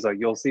me, he's like,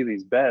 you'll see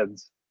these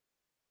beds.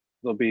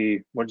 There'll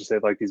be, what'd you say,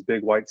 like these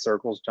big white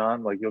circles,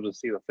 John? Like you'll just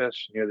see the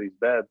fish near these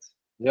beds.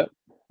 Yep.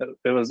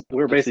 We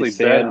were basically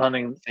bed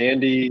hunting.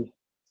 Sandy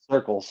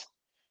circles.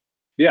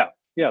 Yeah.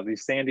 Yeah.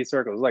 These sandy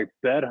circles, like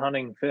bed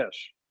hunting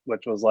fish,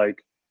 which was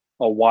like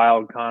a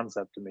wild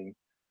concept to me.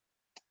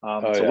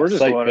 So we're just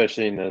sight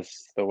fishing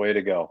is the way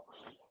to go.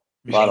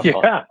 A lot of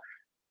fun.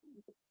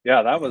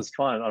 Yeah, that was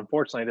fun.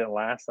 Unfortunately, it didn't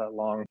last that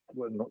long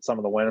when some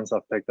of the wind and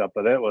stuff picked up,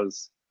 but that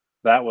was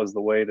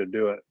the way to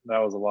do it. That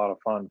was a lot of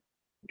fun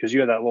because you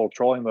had that little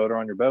trolling motor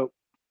on your boat.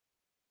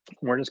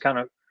 We're just kind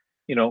of,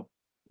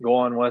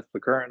 going with the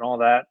current and all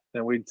that,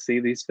 and we'd see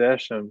these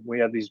fish, and we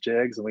had these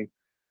jigs, and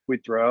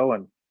we'd throw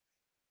and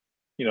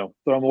throw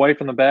them away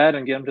from the bed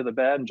and get them to the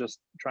bed and just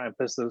try and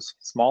piss those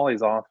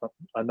smallies off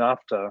enough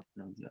to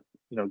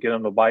get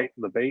them to bite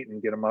the bait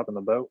and get them up in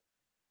the boat.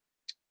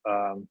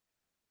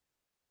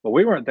 But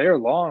we weren't there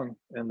long,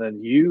 and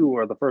then you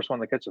were the first one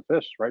to catch a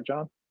fish, right,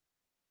 John?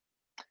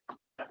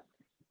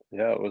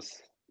 Yeah, it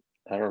was,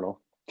 I don't know,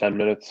 10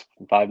 minutes,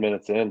 5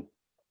 minutes in.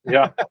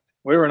 Yeah,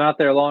 we were not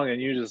there long,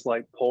 and you just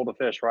like pulled a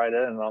fish right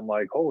in, and I'm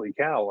like, holy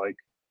cow, like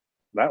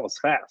that was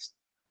fast.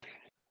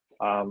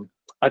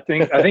 I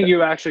think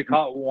you actually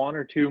caught one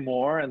or two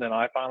more, and then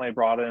I finally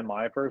brought in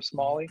my first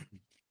smallie.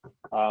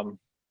 That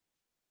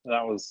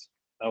was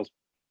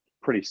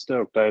pretty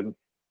stoked. I'd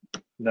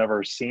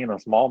never seen a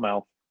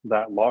smallmouth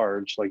that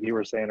large, like you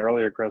were saying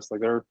earlier, Chris.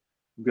 Like they're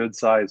good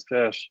sized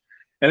fish,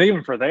 and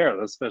even for there,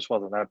 this fish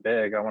wasn't that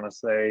big. I want to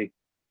say,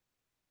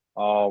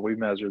 we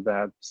measured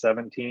that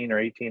 17 or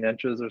 18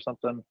 inches or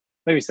something,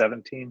 maybe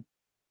 17,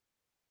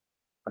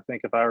 I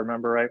think, if I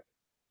remember right.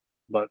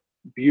 But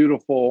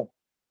beautiful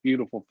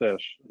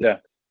fish. Yeah.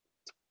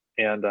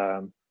 And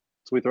so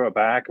we throw it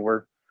back, and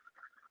we're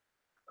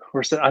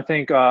I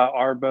think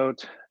our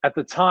boat at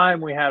the time,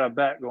 we had a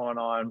bet going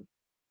on.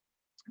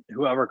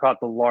 Whoever caught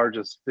the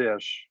largest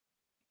fish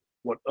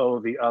would owe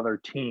the other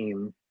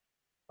team,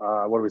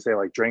 what do we say,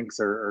 like drinks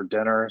or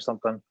dinner or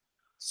something?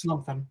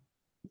 Something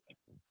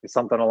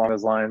Along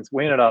those lines.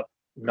 We ended up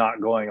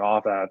not going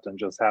off that and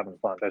just having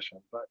fun fishing.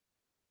 But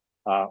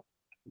at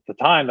the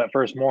time, that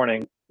first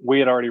morning, we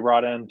had already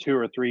brought in 2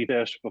 or 3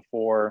 fish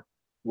before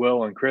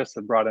Will and Chris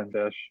had brought in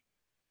fish.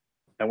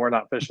 And we're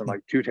not fishing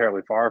like too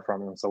terribly far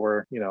from them. So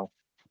we're,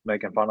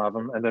 making fun of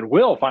them. And then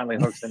Will finally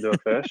hooks into a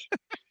fish.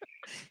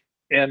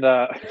 And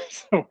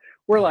so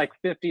we're like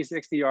 50,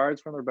 60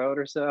 yards from their boat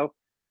or so.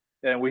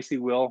 And we see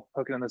Will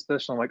hooking in this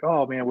fish. And I'm like,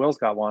 oh man, Will's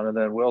got one. And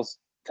then Will's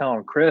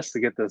telling Chris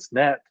to get this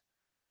net.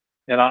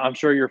 And I'm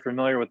sure you're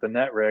familiar with the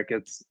net, Rick.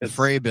 It's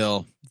Fray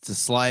Bill. It's a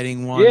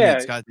sliding one.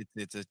 Yeah.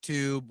 It's a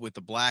tube with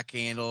a black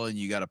handle, and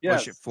you got to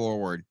push it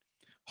forward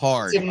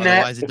hard.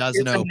 Otherwise, it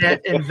doesn't open. It's a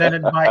net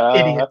invented by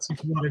idiots. Is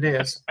what it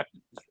is.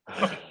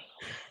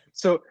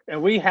 So,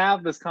 and we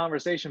have this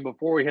conversation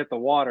before we hit the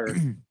water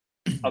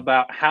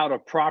about how to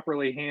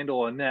properly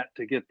handle a net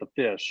to get the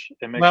fish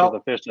and make sure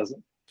the fish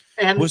doesn't.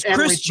 Was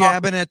Chris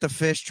jabbing at the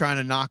fish trying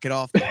to knock it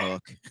off the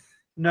hook?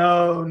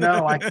 No,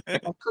 I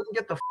couldn't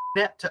get the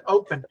net to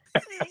open.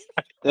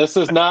 This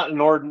is not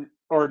an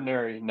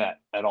ordinary net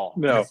at all.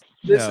 No.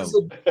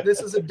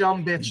 This is a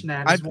dumb bitch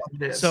net. Is what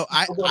it is. So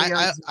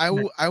I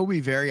will be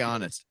very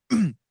honest.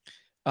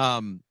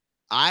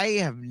 I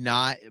have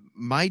not.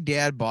 My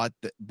dad bought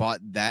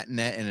that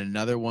net and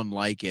another one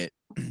like it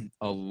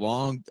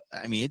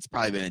it's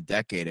probably been a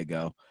decade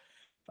ago.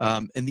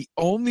 And the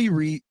only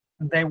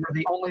they were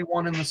the only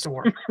one in the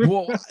store.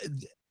 Well,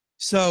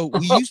 so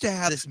we used to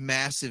have this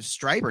massive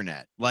striper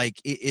net, like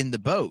in the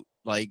boat.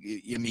 Like,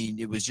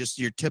 it was just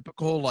your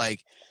typical,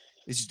 like,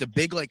 it's just a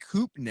big, like,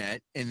 hoop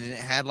net. And then it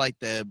had, like,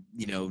 the,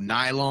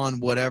 nylon,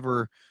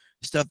 whatever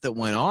stuff that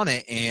went on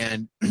it.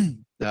 And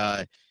trying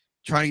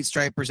to get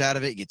stripers out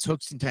of it, gets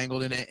hooks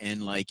entangled in it,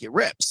 and, like, it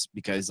rips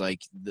because,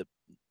 like,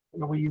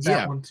 we use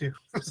that one, too.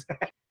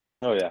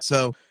 Oh, yeah.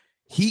 So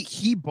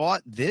he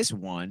bought this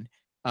one,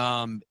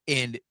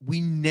 and we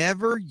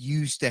never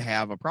used to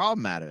have a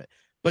problem out of it.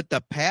 But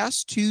the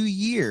past 2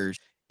 years,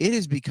 it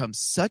has become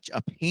such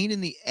a pain in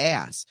the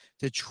ass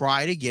to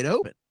try to get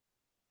open.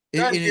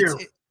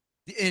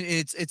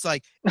 It's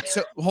like,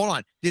 so hold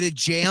on. Did it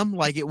jam?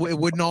 Like it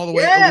wouldn't all the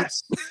way?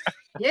 Yes.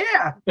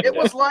 Yeah. It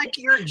was like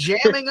your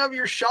jamming of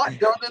your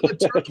shotgun in the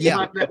turkey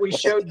hunt that we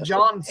showed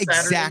John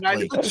Saturday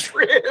night of the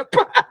trip.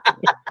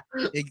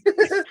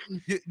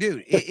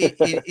 Dude,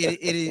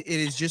 it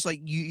is just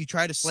like you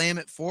try to slam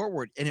it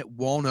forward and it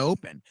won't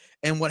open.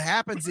 And what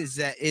happens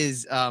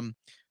is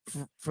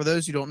for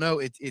those who don't know,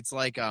 it's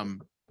like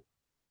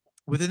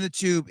within the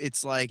tube,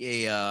 it's like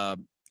a I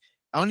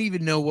don't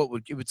even know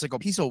it's like a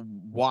piece of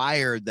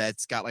wire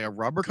that's got like a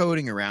rubber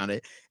coating around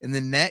it, and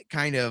the net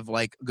kind of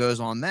like goes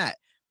on that.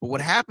 But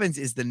what happens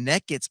is the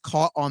net gets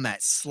caught on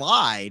that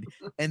slide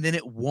and then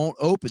it won't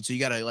open. So you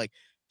got to like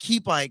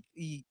keep like,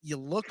 you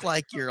look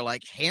like you're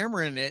like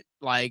hammering it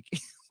like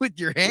with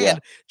your hand,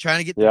 trying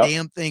to get the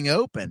damn thing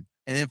open.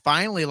 and then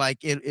finally, like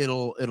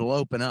it'll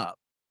open up.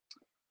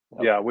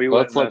 Yeah,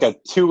 it's like a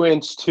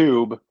 2-inch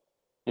tube,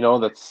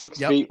 that's 6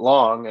 Yep. feet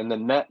long, and the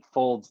net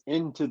folds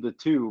into the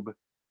tube.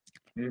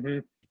 Mm-hmm.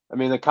 I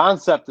mean, the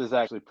concept is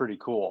actually pretty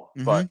cool,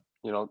 Mhm. but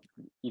you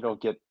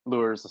don't get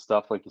lures and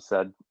stuff like you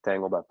said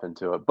tangled up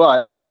into it.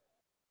 But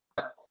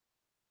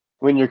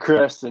when you're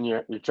Chris and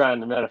you're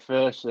trying to net a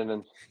fish, and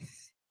then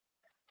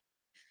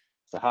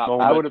it's a hot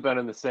moment. I would have been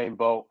in the same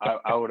boat.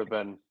 I would have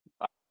been.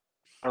 I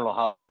don't know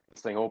how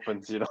this thing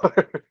opens. You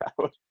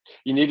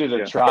needed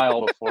a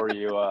trial before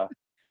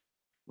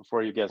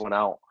you guys went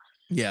out.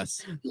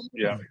 Yes.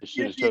 Yeah. I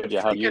should have showed you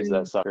how to use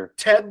that sucker.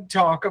 TED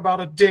talk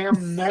about a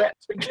damn net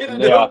to get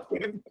it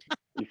open.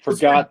 You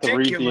forgot to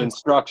read the ridiculous.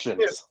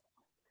 instructions.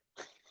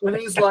 When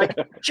he's like,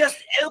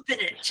 just open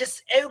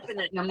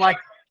it. And I'm like,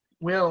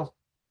 Will,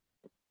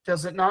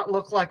 does it not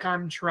look like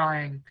I'm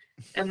trying?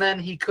 And then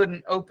he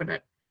couldn't open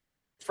it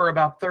for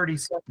about 30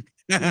 seconds.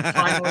 He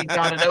finally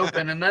got it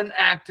open and then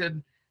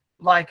acted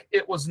like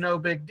it was no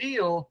big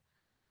deal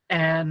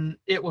and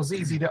it was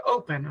easy to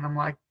open. And I'm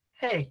like,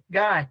 hey,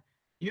 guy,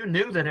 you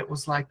knew that it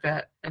was like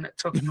that and it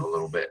took you a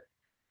little bit.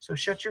 So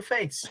shut your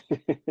face.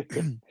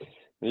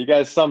 You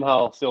guys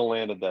somehow still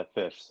landed that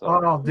fish. So.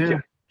 Oh,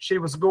 dude. She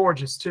was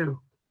gorgeous, too.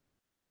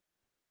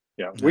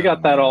 Yeah, we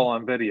got that all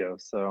on video,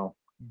 so.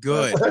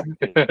 Good.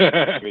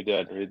 We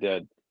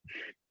did.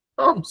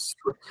 I'm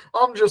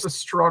just a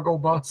struggle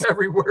bus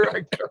everywhere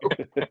I go.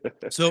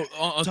 So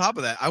on top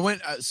of that, I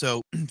went.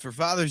 So for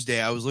Father's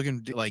Day, I was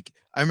looking like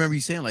I remember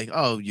you saying like,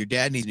 "Oh, your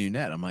dad needs a new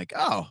net." I'm like,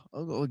 "Oh,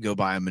 I'll go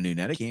buy him a new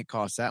net. It can't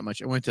cost that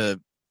much." I went to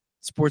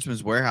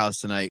Sportsman's Warehouse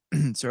tonight,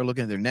 started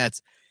looking at their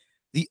nets.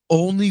 The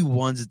only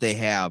ones that they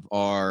have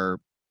are,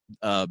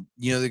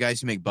 the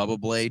guys who make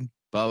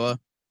Bubba.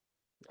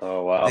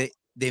 Oh wow!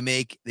 They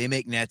make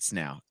nets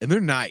now, and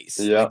they're nice.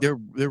 Yeah, like,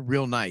 they're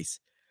real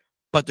nice,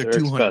 but they're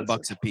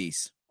 $200 a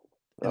piece.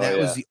 And that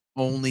was the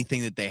only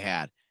thing that they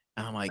had.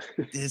 And I'm like,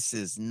 this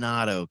is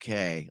not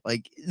okay.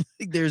 Like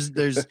there's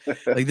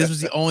like this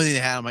was the only thing they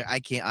had. I'm like,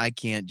 I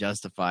can't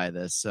justify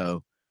this.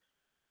 So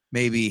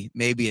maybe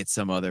at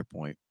some other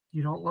point.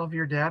 You don't love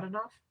your dad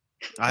enough?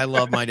 I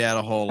love my dad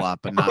a whole lot,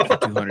 but not for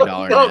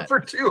 $200 Not net. for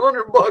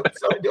 $200.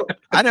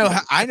 I don't.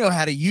 I know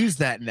how to use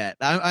that net.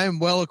 I am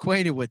well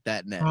acquainted with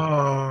that net.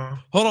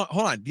 Hold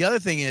on. The other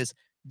thing is,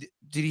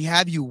 did he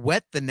have you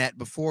wet the net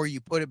before you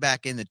put it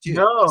back in the tube?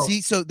 No. See,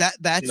 so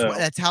that's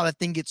how that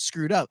thing gets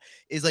screwed up.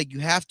 Is like you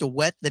have to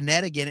wet the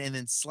net again and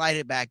then slide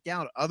it back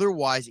down.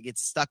 Otherwise, it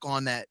gets stuck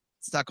on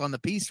the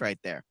piece right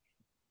there.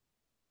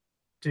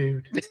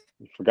 Dude,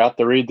 you forgot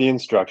to read the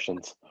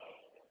instructions.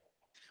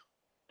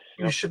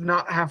 You should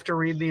not have to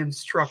read the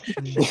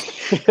instructions.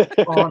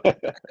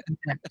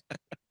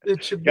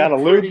 It should gotta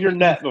lube your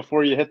net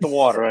before you hit the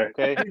water,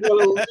 okay?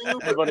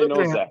 Everybody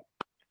knows that.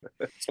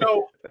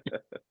 So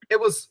it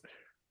was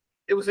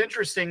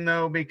interesting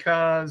though,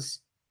 because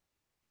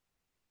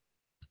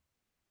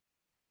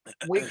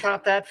we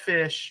caught that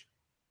fish.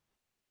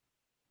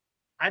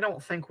 I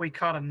don't think we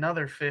caught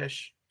another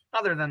fish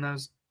other than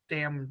those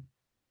damn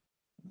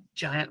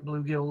giant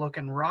bluegill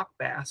looking rock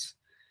bass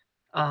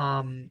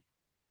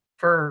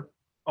for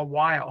a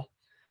while.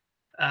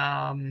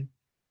 And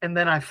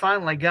then I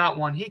finally got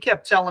one. He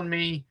kept telling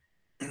me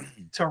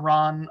to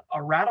run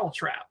a rattle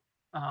trap.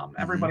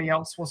 Everybody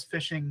else was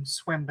fishing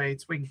swim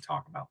baits. We can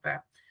talk about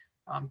that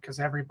because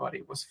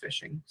everybody was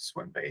fishing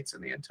swim baits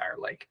in the entire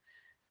lake,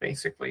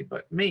 basically.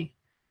 But me,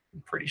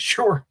 I'm pretty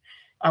sure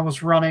I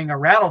was running a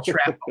rattle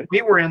trap.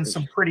 We were in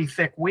some pretty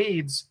thick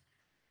weeds,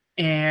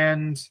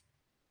 and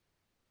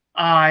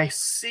I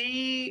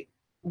see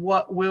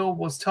what Will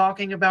was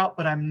talking about,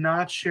 but I'm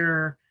not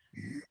sure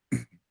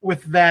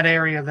with that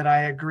area that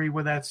I agree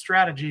with that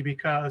strategy,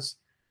 because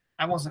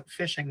I wasn't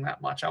fishing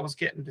that much. I was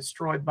getting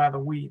destroyed by the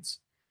weeds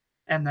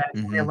and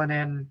then reeling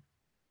in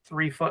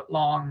 3-foot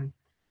long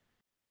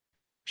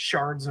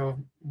shards of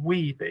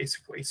weed,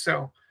 basically.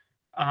 So,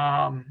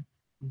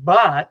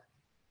 but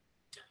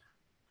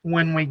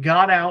when we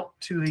got out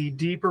to the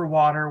deeper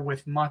water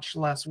with much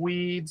less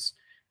weeds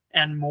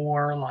and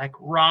more like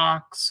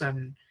rocks,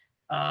 and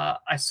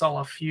I saw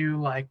a few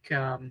like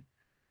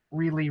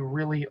really,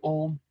 really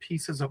old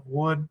pieces of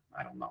wood.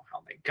 I don't know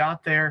how they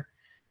got there,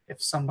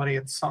 if somebody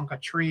had sunk a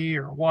tree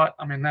or what.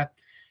 I mean,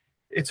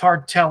 it's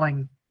hard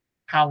telling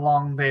how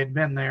long they had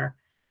been there.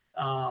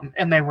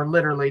 And they were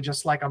literally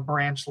just like a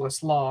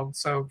branchless log.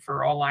 So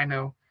for all I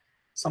know,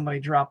 somebody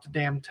dropped a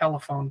damn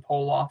telephone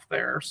pole off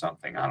there or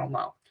something. I don't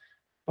know.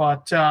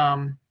 But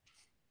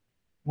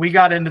we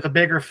got into the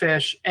bigger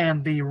fish,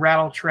 and the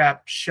rattle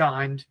trap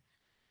shined,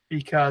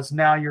 because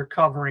now you're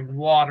covering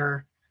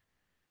water,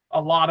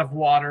 a lot of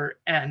water,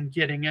 and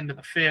getting into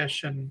the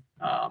fish. And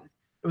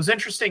it was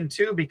interesting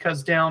too,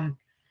 because down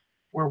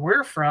where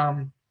we're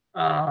from,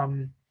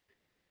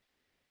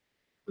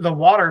 the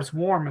water's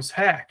warm as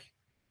heck.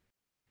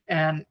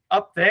 And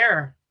up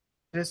there,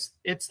 it's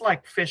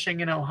like fishing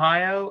in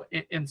Ohio,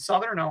 in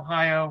southern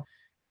Ohio,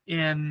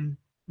 in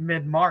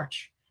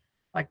mid-March.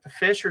 Like the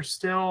fish are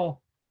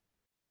still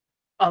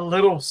a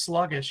little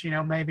sluggish,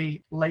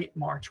 maybe late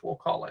March we'll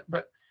call it,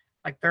 but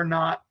Like they're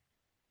not.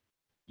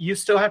 You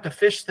still have to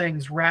fish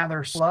things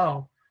rather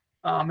slow.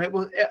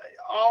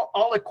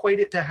 I'll equate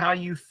it to how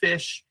you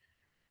fish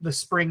the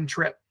spring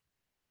trip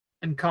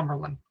in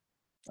Cumberland.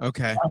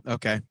 Okay.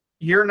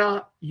 You're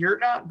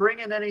not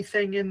bringing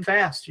anything in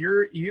fast.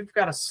 You've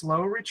got a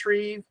slow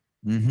retrieve,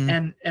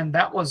 and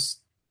that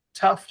was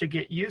tough to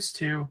get used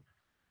to.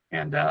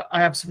 And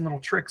I have some little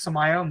tricks of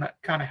my own that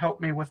kind of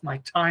help me with my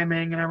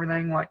timing and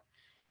everything. Like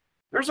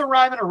there's a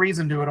rhyme and a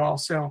reason to it all.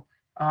 So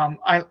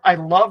I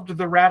loved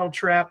the rattle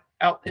trap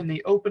out in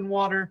the open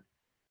water.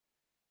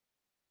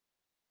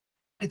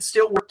 It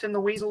still worked in the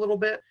weeds a little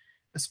bit,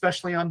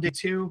 especially on day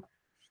 2.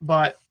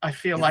 But I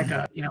feel like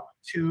a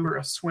tube or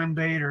a swim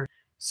bait or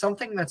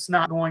something that's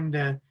not going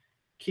to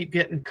keep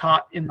getting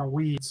caught in the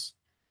weeds.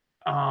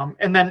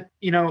 And then,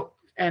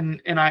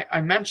 and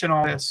I mention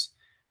all this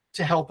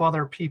to help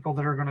other people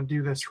that are going to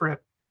do this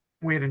trip.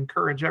 We'd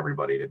encourage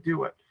everybody to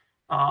do it.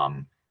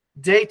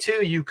 Day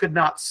 2, you could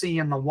not see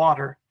in the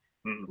water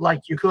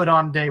like you could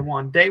on day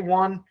 1. Day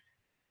 1,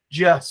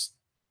 just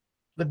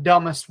the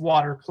dumbest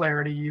water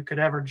clarity you could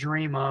ever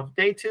dream of.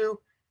 Day 2,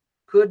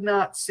 could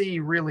not see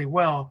really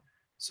well.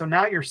 So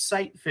now your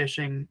sight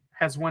fishing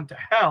has went to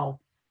hell.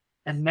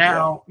 And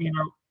now,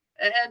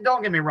 and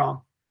don't get me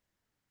wrong,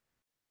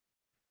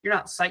 you're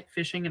not sight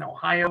fishing in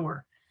Ohio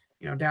or,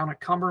 down at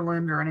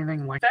Cumberland or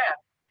anything like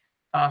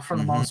that for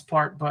the most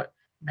part. But,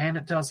 man,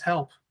 it does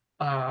help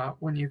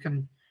when you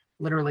can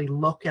literally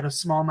look at a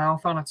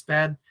smallmouth on its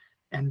bed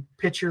and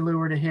pitch your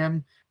lure to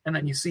him. And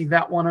then you see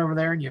that one over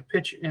there and you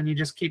pitch and you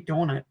just keep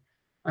doing it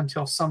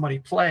until somebody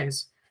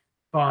plays.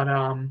 But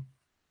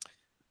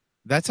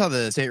that's how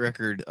the state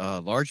record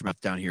largemouth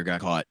down here got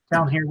caught.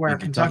 Down here where?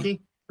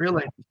 Kentucky?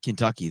 Really?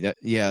 Kentucky.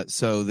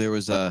 So there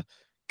was a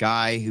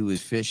guy who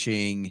was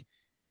fishing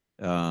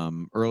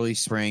early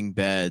spring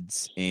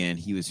beds, and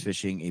he was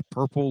fishing a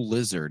purple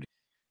lizard,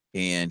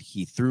 and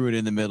he threw it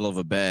in the middle of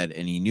a bed,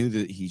 and he knew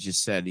that he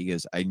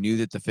goes, I knew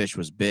that the fish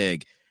was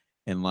big.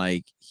 And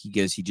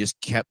he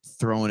just kept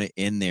throwing it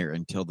in there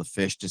until the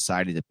fish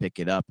decided to pick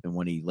it up. And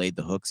when he laid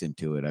the hooks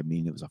into it, I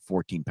mean, it was a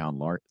 13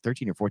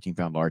 or 14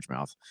 pound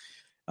largemouth.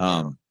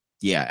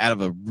 Out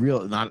of a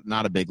real,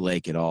 not a big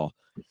lake at all.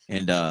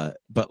 And,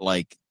 but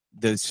like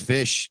those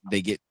fish,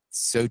 they get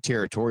so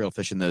territorial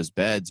fishing those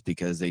beds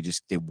because they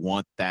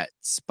want that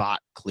spot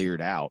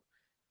cleared out.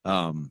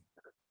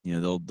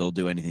 They'll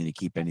do anything to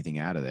keep anything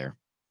out of there.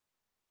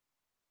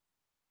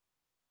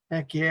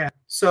 Heck yeah.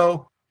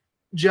 So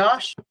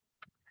Josh,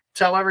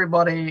 tell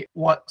everybody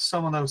what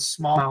some of those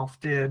smallmouth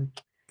did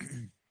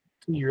to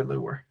your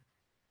lure.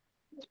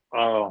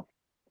 Oh,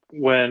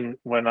 when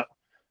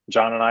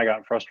John and I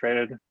got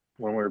frustrated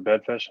when we were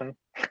bed fishing.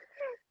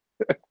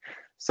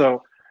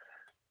 So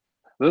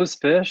those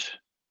fish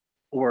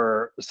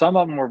some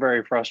of them were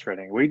very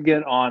frustrating. We'd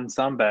get on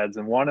some beds,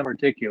 and one in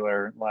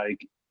particular, like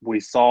we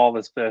saw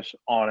this fish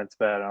on its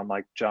bed. And I'm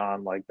like,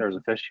 John, like there's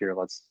a fish here.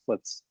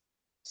 Let's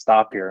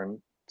stop here. And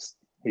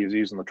he was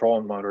using the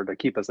trolling motor to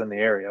keep us in the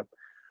area.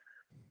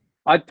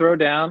 I'd throw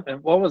down,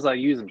 and what was I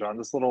using, John?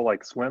 This little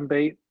like swim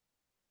bait.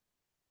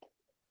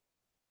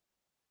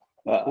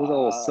 What was a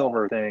little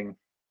silver thing?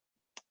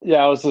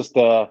 Yeah, it was just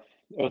a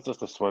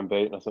swim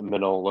bait. It's a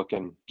minnow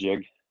looking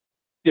jig.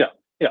 Yeah.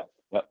 Yep.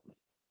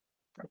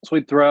 So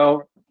we'd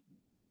throw,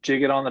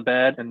 jig it on the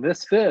bed, and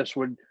this fish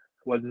would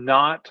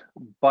not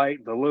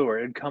bite the lure.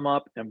 It'd come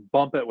up and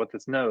bump it with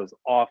its nose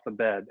off the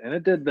bed, and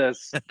it did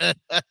this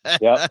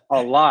a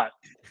lot.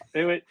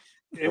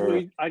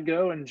 I'd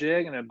go and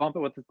jig and I'd bump it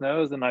with its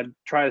nose, and I'd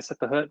try to set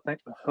the hook,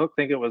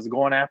 think it was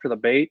going after the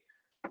bait.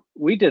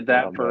 We did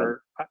that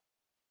for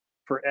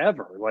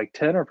forever, like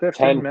 10 or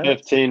 15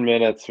 minutes. 15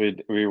 minutes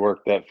we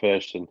worked that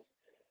fish, and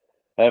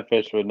that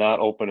fish would not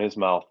open his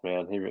mouth,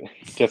 man. He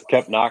just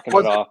kept knocking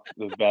it off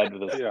the bed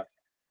with his. Yeah.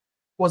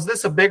 Was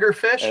this a bigger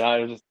fish? And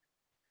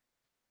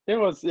it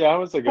was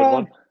a good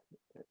one.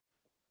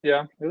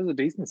 Yeah, it was a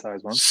decent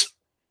sized one.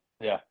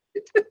 Yeah.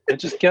 It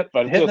just kept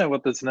hitting it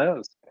with its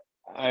nose.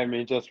 I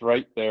mean, just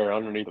right there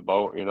underneath the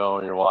boat, you're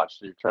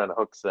trying to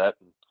hook set.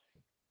 And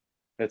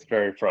it's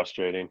very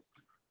frustrating.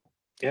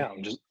 Yeah,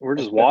 we're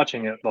just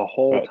watching it the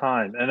whole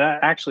time. And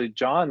actually,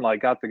 John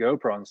got the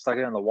GoPro and stuck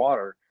it in the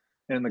water.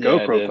 And in the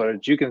GoPro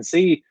footage, you can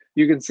see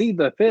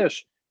the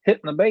fish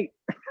hitting the bait,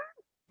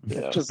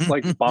 just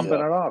like bumping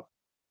it off.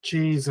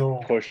 Jeez,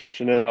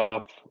 pushing it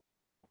off.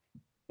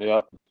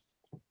 Yeah.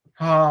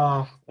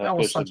 Oh, that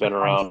was fish has been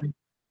around.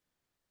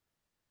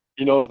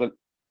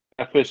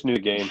 That fish knew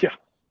the game. Yeah.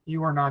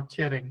 You are not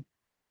kidding.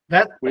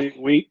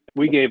 We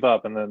gave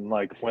up and then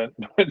went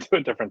to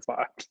a different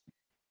spot.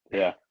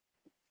 Yeah.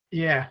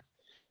 Yeah.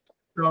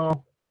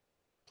 So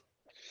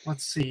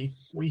let's see.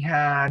 We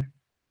had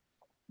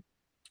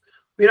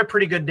a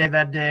pretty good day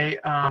that day.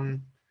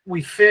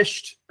 We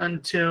fished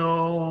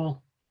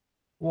until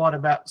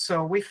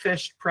we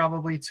fished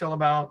probably till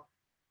about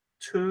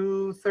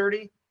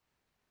 2:30.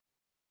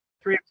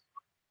 3.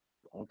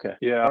 Okay.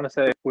 Yeah, I want to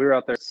say we were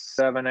out there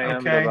 7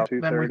 a.m. to about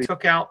 2:30. Then we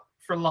took out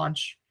for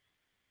lunch.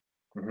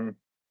 Mm-hmm.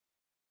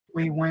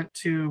 We went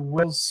to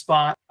Will's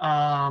spot,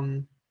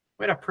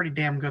 We had a pretty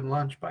damn good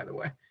lunch, by the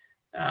way.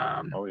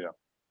 Oh yeah.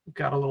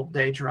 Got a little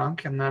day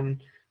drunk and then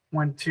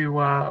went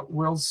to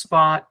Will's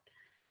spot.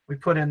 We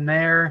put in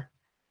there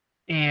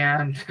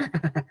and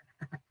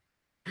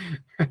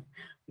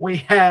we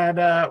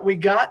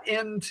got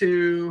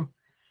into,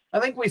 I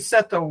think we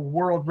set the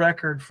world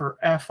record for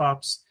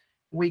F-ups.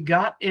 We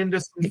got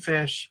into some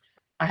fish.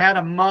 I had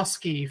a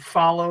muskie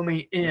follow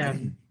me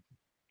in,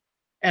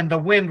 and the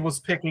wind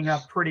was picking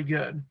up pretty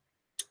good.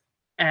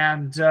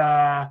 And,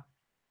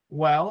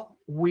 well,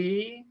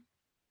 we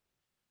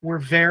were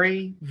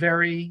very,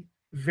 very,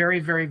 very,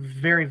 very,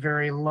 very,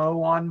 very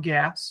low on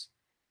gas.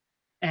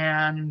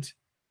 And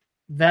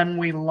then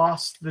we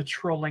lost the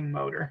trolling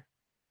motor.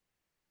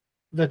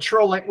 We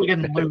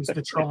didn't lose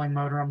the trolling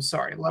motor. I'm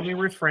sorry. Let me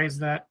rephrase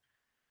that.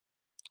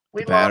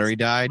 We The battery lost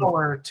died?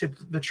 power to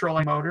the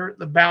trolling motor.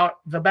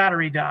 The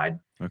battery died.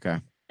 Okay.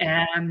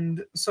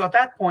 And so at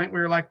that point, we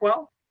were like,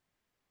 well,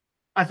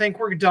 I think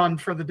we're done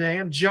for the day.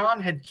 And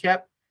John had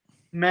kept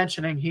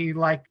mentioning he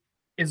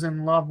is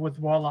in love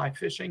with walleye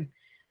fishing.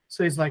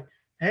 So he's like,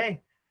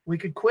 hey, we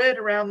could quit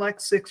around like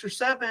 6 or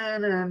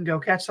 7 and go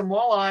catch some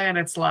walleye. And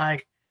it's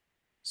like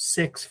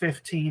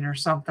 6:15 or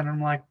something.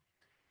 I'm like,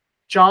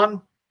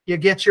 John, you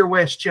get your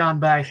wish, John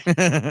Bay.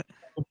 I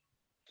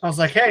was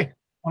like, hey,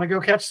 want to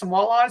go catch some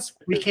walleyes?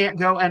 We can't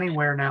go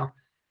anywhere now.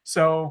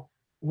 So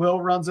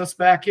Will runs us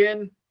back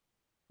in.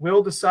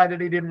 Will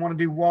decided he didn't want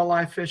to do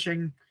walleye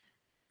fishing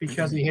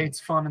because he hates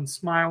fun and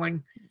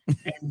smiling.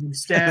 And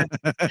instead,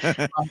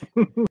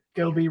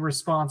 go be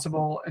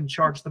responsible and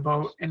charge the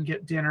boat and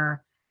get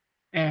dinner.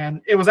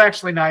 And it was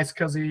actually nice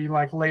because he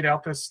laid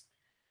out this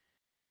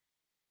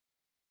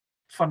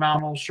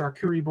phenomenal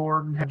charcuterie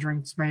board and had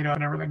drinks made up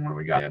and everything when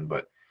we got in.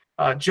 But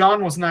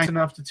John was nice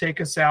enough to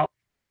take us out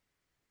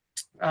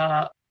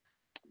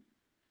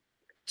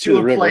to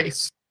a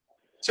place,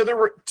 to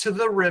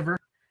the river.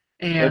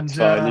 And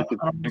that's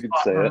fine. You could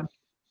say it.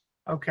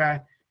 Okay.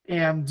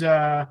 And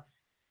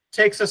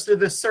takes us to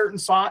this certain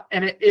spot,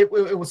 and it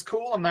was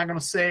cool. I'm not going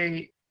to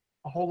say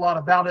a whole lot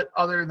about it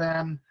other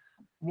than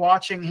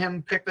watching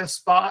him pick this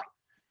spot.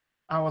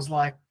 I was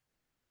like,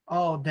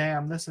 oh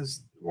damn,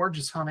 we're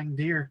just hunting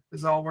deer. This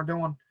is all we're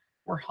doing.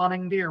 We're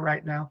hunting deer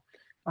right now.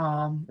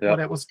 But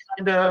it was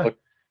kind of,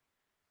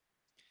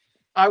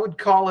 I would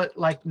call it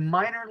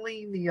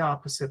minorly the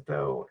opposite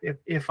though,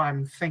 if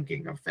I'm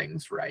thinking of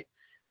things right.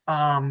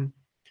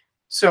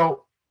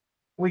 So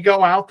we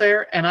go out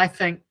there, and I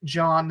think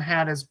John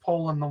had his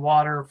pole in the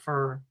water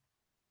for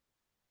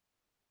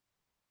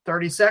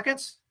 30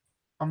 seconds,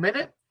 a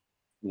minute.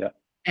 Yeah.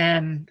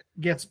 And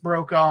gets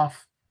broke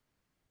off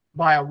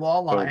by a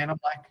walleye. And I'm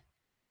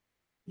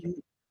like,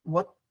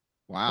 what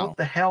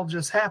the hell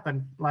just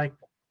happened?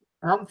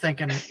 I'm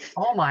thinking,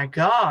 oh my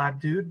God,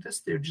 dude,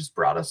 this dude just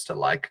brought us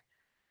to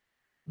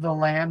the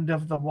land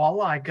of the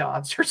walleye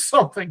gods or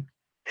something.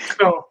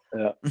 So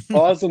yeah.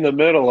 Well, I was in the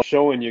middle of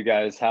showing you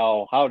guys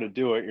how to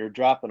do it. You're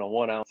dropping a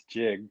 1-ounce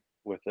jig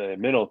with a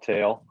minnow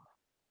tail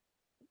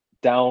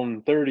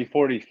down 30,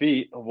 40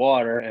 feet of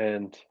water,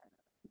 and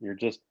you're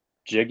just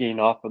jigging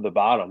off of the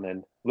bottom.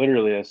 And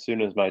literally, as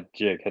soon as my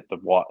jig hit the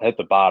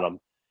bottom,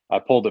 I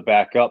pulled it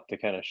back up to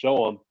kind of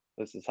show them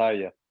this is how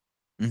you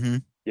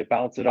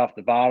bounce it off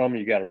the bottom.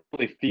 You got to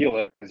really feel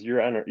it because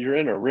you're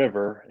in a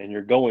river and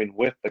you're going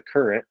with the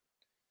current,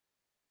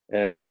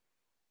 and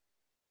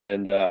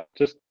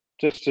just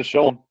to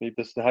show them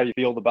this is how you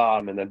feel the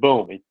bottom, and then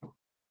boom,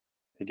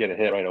 you get a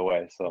hit right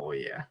away. So oh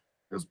yeah,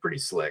 it was pretty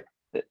slick.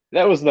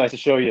 That was nice to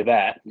show you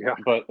that, yeah.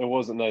 But it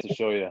wasn't nice to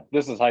show you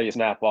this is how you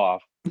snap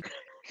off.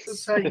 This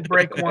is how you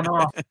break one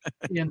off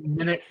in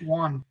minute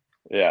 1.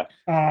 Yeah.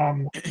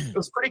 It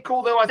was pretty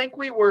cool though. I think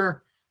we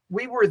were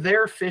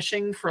there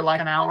fishing for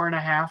an hour and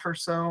a half or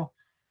so.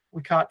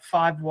 We caught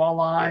 5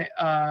 walleye.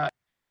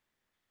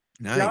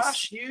 Nice.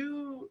 Josh,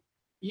 you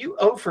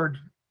offered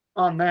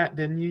on that,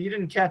 didn't you? You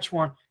didn't catch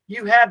one.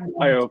 You had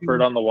one. I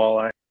offered on the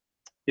walleye.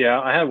 Yeah,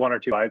 I had 1 or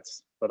 2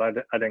 bites, but I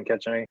didn't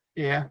catch any.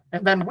 Yeah,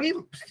 and then we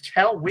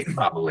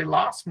probably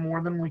lost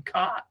more than we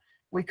caught.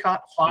 We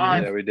caught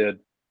 5. Yeah, we did.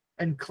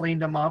 And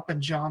cleaned them up, and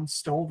John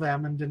stole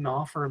them and didn't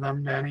offer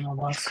them to any of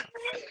us.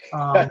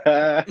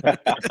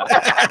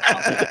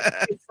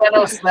 He sent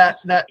us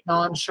that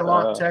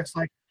nonchalant text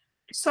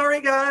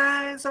sorry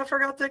guys, I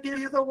forgot to give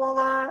you the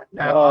walleye.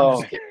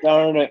 No,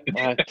 darn it.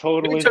 I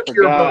totally we took forgot.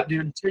 your boat,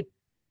 dude. Take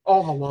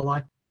all the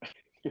walleye.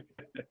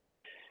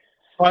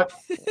 But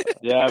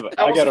yeah, but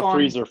I got a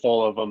freezer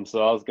full of them,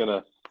 so I was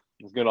gonna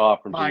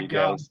offer them to you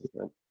guys.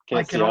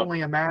 I can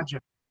only imagine.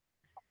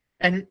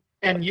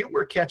 And you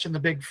were catching the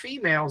big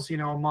females, a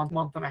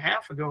month and a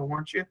half ago,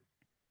 weren't you?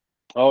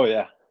 Oh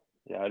yeah,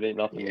 I didn't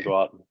nothing to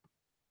go out and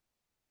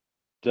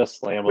just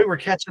slam them. We were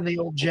catching the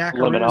old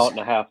jackaroos. Limit out in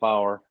a half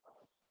hour.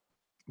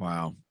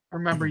 Wow. I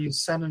remember you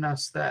sending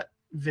us that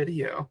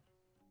video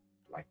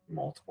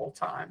multiple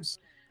times.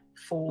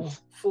 Full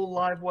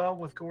live well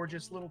with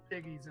gorgeous little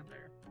piggies in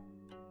there.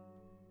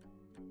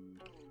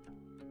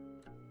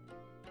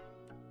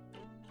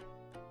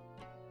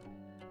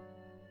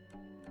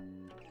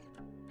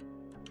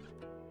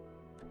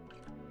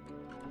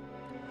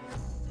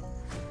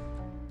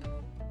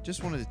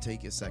 Just wanted to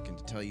take a second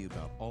to tell you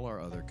about all our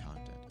other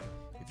content.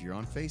 If you're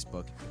on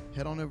Facebook,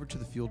 head on over to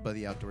the Fueled by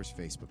the Outdoors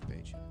Facebook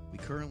page. We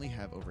currently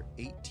have over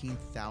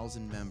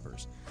 18,000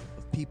 members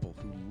of people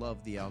who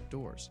love the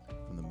outdoors,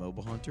 from the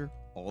mobile hunter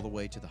all the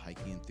way to the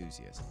hiking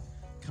enthusiast.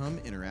 Come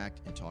interact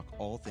and talk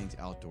all things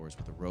outdoors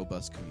with a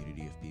robust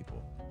community of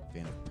people.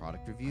 Fan of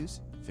product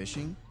reviews,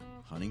 fishing,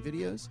 hunting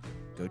videos?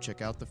 Go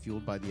check out the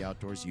Fueled by the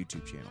Outdoors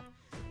YouTube channel.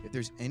 If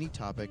there's any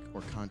topic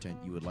or content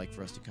you would like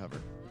for us to cover,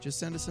 just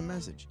send us a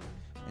message.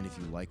 And if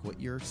you like what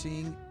you're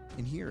seeing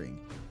and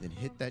hearing, then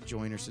hit that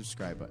join or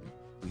subscribe button.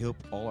 We hope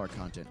all our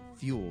content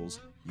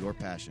fuels your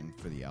passion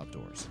for the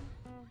outdoors.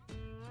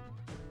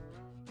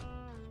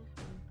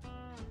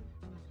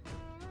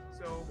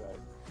 So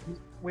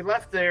we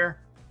left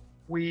there.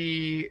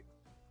 We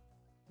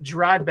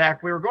drive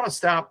back. We were going to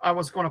stop. I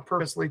was going to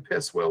purposely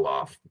piss Will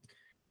off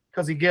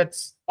because he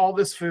gets all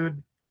this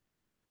food.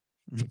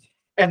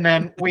 And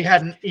then we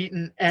hadn't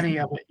eaten any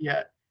of it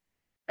yet.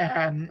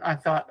 And I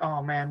thought,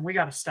 oh, man, we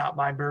got to stop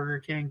by Burger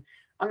King.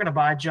 I'm going to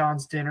buy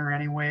John's dinner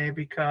anyway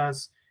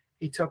because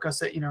he took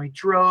us he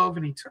drove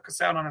and he took us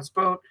out on his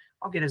boat.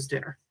 I'll get his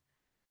dinner.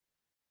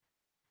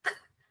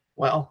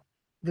 Well,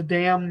 the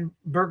damn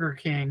Burger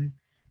King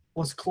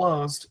was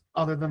closed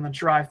other than the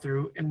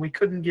drive-thru, and we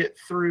couldn't get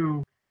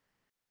through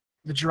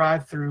the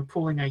drive-thru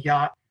pulling a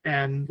yacht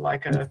and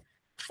like a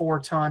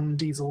 4-ton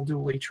diesel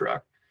dually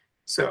truck.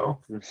 So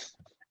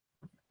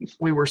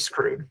we were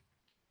screwed.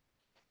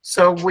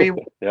 So we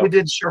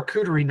did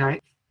charcuterie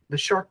night, the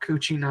shark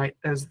coochie night,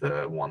 as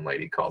the one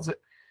lady calls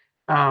it.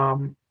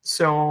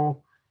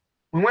 So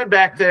we went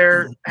back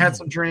there, had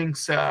some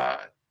drinks,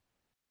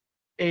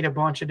 ate a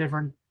bunch of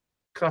different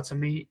cuts of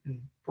meat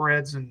and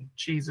breads and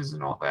cheeses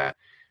and all that.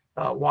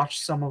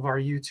 Watched some of our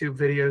YouTube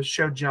videos.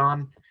 Showed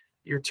John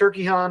your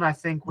turkey hunt. I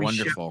think we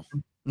Wonderful.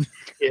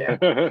 Yeah.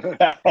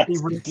 He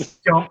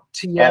dumped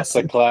TS. That's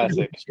a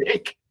classic.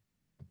 Jake.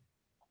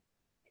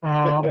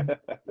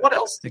 What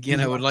else? Again,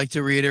 I would like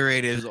to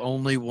reiterate, it is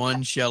only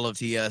one shell of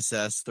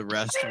TSS. The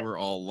rest were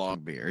all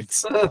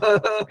longbeards.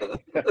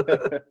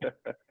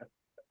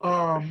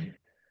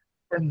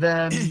 And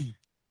then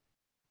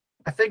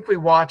I think we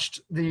watched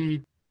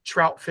the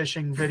trout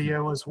fishing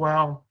video as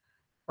well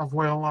of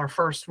Will, our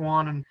first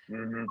one,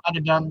 and I'd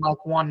have done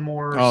like one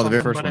more. The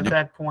very first but one. at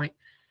that point,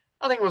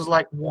 I think it was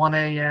like 1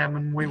 a.m.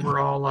 and we were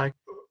all like,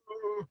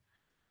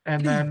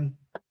 and then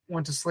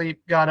went to sleep,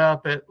 got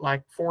up at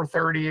like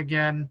 4:30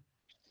 again.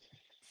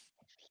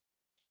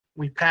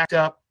 We packed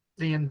up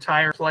the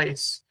entire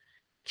place.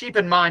 Keep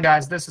in mind,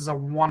 guys, this is a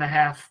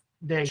 1.5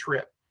 day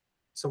trip.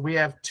 So we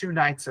have 2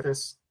 nights at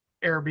this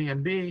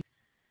Airbnb.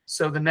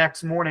 So the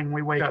next morning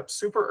we wake up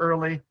super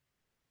early.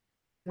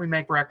 We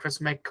make breakfast,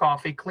 make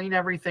coffee, clean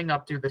everything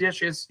up, do the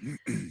dishes,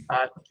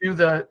 do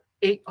the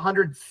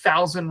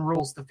 800,000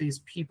 rules that these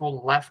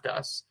people left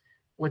us,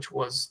 which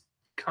was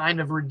kind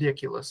of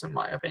ridiculous in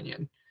my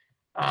opinion.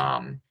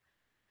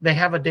 They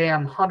have a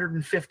damn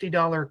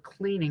 $150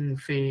 cleaning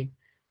fee,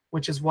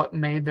 which is what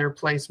made their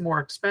place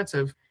more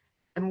expensive.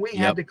 And we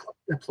had to clean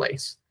the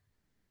place.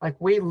 Like,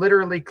 we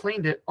literally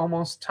cleaned it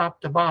almost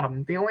top to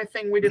bottom. The only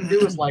thing we didn't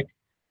do is like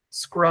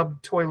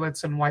scrub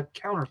toilets and wipe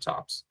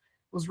countertops.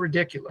 It was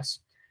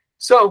ridiculous.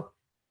 So,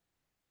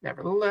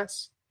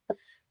 nevertheless,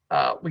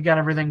 we got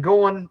everything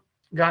going,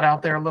 got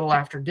out there a little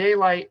after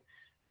daylight,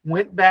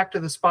 went back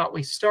to the spot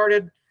we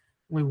started.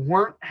 We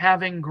weren't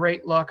having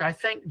great luck. I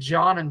think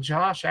John and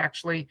Josh,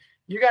 actually,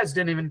 you guys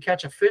didn't even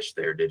catch a fish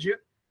there, did you?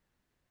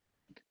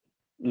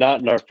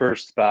 Not in our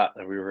first spot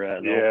that we were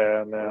at. No.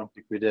 Yeah, I no. don't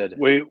think we did.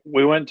 We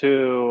went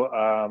to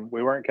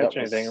we weren't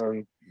catching anything,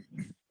 and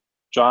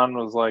John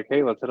was like,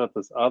 "Hey, let's hit up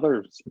this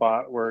other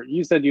spot where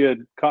you said you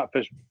had caught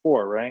fish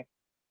before, right?"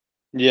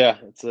 Yeah,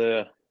 it's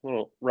a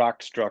little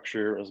rock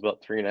structure. It was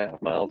about 3.5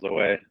 miles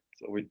away,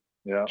 so we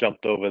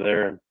jumped over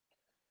there and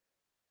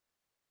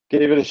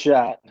gave it a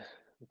shot.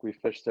 I think we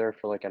fished there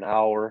for like an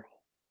hour.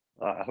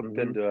 I hooked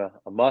into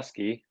a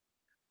muskie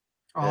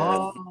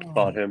and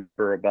caught him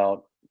for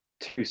about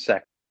 2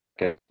 seconds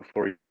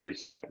before he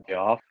set me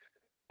off.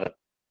 But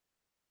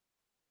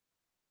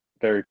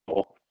very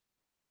cool.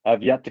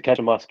 I've yet to catch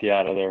a muskie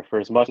out of there. For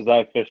as much as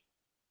I've fished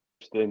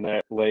in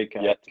that lake,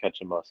 I've yet to catch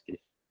a muskie.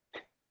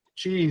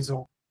 Jeez.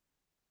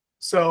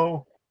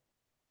 So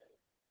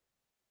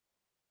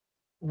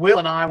Will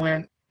and I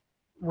went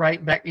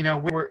right back.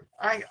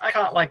 I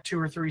caught like 2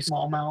 or 3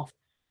 smallmouth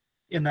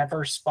in that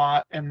first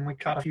spot, and we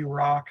caught a few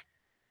rock.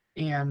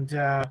 And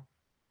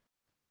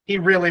he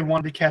really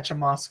wanted to catch a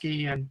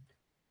muskie, and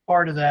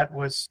part of that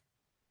was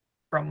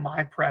from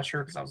my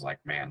pressure, because I was like,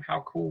 man,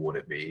 how cool would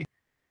it be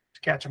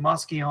to catch a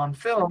muskie on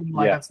film?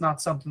 Like, that's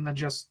not something that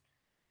just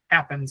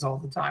happens all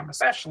the time,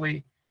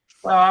 especially,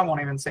 well, I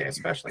won't even say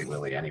especially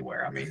really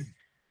anywhere. I mean,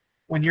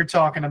 when you're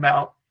talking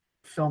about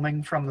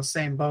filming from the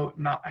same boat,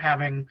 not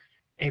having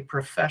a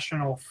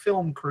professional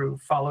film crew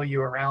follow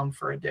you around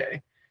for a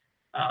day.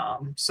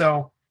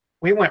 So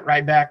we went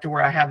right back to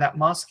where I had that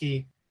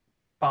muskie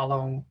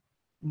follow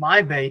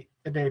my bait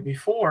the day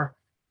before,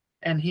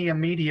 and he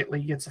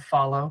immediately gets a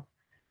follow.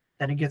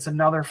 Then he gets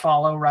another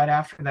follow right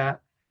after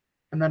that.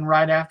 And then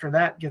right after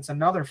that gets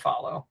another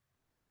follow.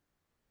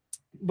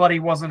 But he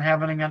wasn't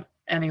having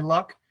any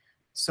luck.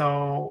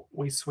 So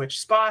we switch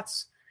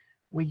spots.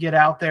 We get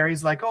out there.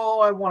 He's like,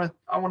 oh, I want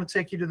to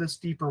take you to this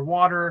deeper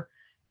water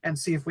and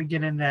see if we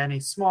get into any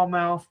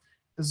smallmouth.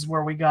 This is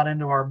where we got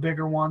into our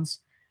bigger ones.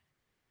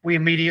 We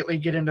immediately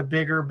get into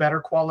bigger, better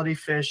quality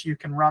fish. You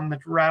can run the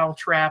rattle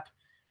trap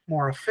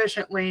more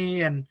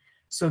efficiently. And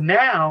so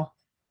now,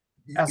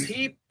 as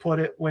he put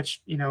it,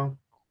 which,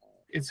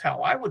 is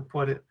how I would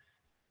put it,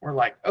 we're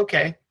like,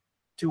 okay,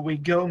 do we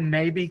go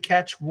maybe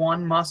catch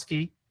one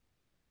muskie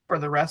for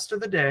the rest of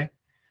the day?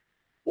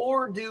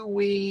 Or do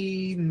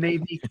we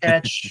maybe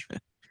catch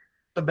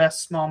the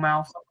best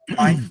smallmouth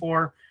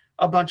for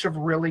a bunch of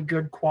really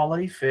good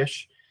quality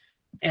fish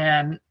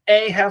and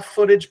A, have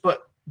footage,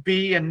 but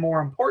B, and more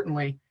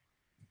importantly,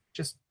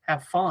 just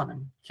have fun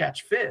and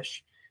catch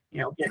fish,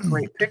 get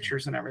great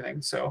pictures and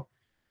everything. So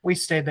we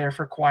stayed there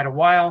for quite a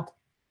while.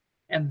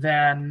 And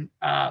then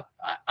I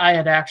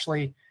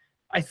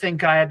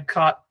think I had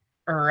caught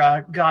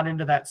or got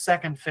into that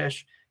second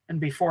fish. And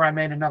before I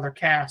made another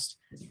cast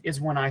is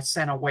when I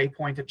sent a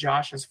waypoint to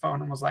Josh's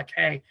phone and was like,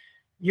 hey,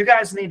 you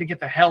guys need to get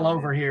the hell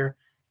over here.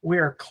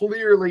 We're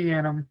clearly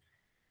in them,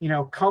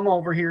 come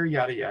over here,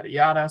 yada, yada,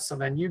 yada. So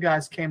then you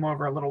guys came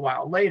over a little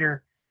while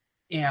later.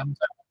 And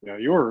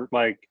you were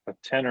like a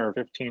 10 or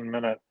 15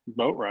 minute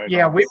boat ride.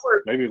 Yeah, we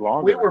were maybe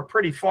longer. We were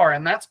pretty far.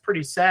 And that's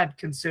pretty sad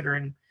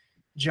considering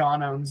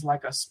John owns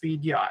like a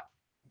speed yacht,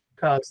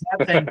 because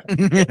that thing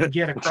can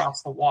get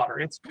across the water.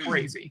 It's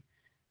crazy.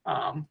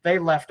 They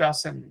left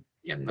us in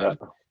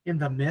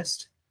the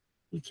mist.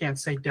 You can't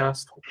say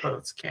dust with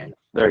boats, can you?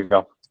 There you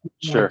go.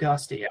 Sure.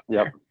 Dusty out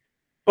Yep. there.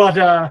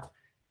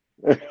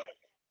 But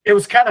it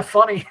was kind of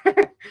funny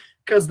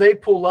because they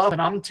pull up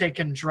and I'm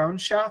taking drone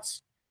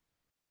shots,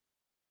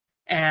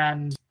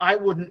 and I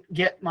wouldn't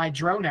get my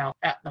drone out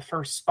at the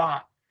first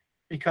spot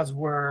because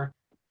we're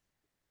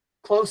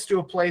close to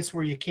a place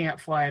where you can't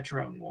fly a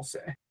drone, we'll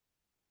say.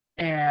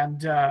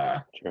 And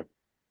Sure.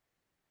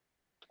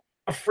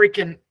 a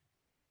freaking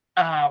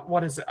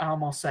what is it? I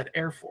almost said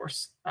Air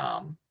Force.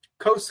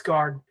 Coast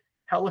Guard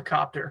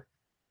helicopter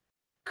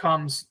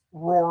comes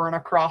roaring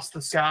across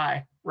the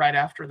sky right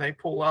after they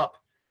pull up,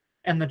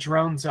 and the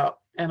drone's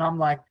up. And I'm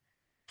like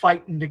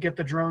fighting to get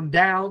the drone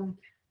down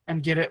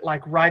and get it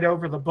like right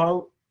over the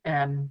boat.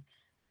 And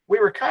we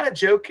were kind of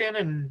joking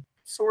and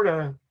sort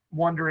of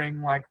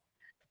wondering, like,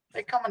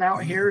 they coming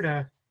out here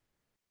to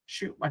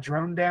shoot my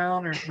drone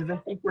down, or do they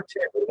think we're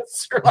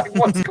terrorists, or like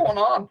what's going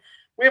on?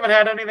 We haven't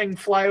had anything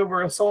fly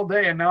over us all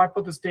day, and now I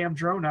put this damn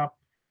drone up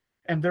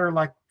and they're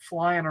like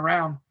flying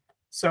around.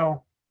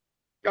 So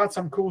got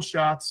some cool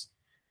shots.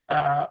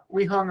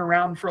 We hung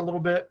around for a little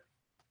bit.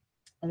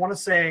 I want to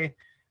say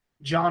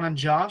John and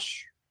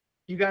Josh,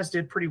 you guys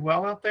did pretty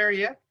well out there,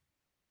 yeah?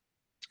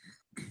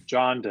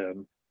 John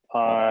did.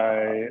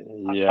 I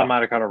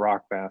might have caught a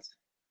rock bass.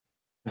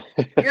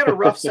 You had a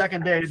rough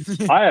second day.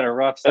 I had a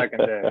rough second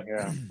day,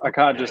 yeah. I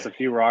caught just a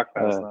few rock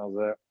bass and that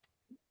was it.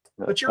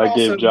 But you're I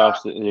gave also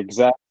Josh the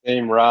exact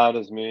same rod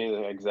as me,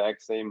 the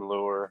exact same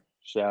lure,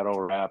 shadow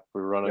wrap.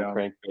 We were running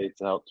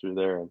crankbaits out through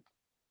there, and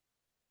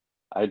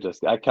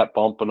I kept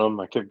bumping them.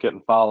 I kept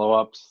getting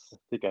follow-ups. I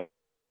think I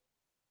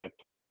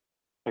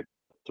picked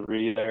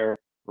 3 there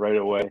right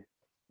away.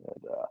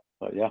 And,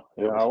 but yeah,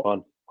 it was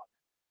fun.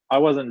 I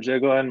wasn't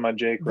jiggling my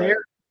Jake right.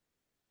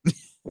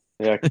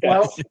 Yeah.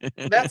 Well,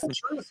 that's the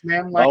truth,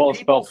 man. Like, almost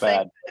people felt think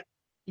bad. that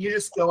you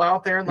just go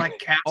out there and like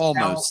cast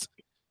Almost.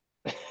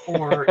 out,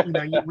 or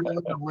you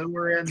reel the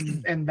lure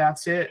in and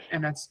that's it.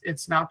 And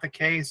it's not the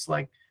case.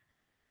 Like,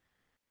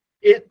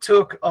 it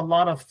took a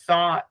lot of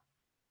thought.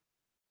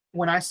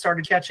 When I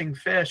started catching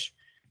fish,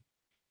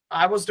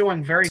 I was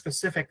doing very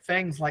specific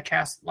things, like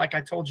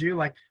I told you,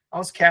 like I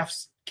was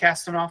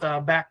casting off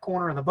the back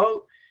corner of the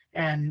boat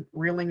and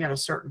reeling at a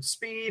certain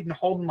speed and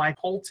holding my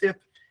pole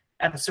tip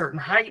at a certain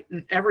height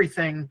and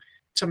everything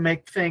to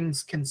make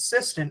things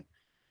consistent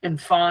and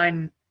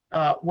find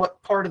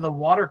what part of the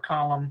water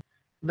column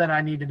that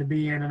I needed to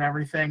be in and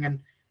everything. And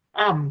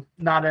I'm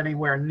not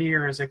anywhere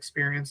near as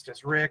experienced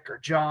as Rick or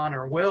John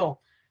or Will,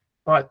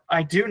 but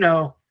I do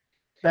know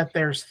that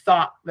there's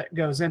thought that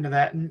goes into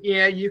that. And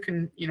yeah, you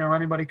can,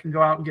 anybody can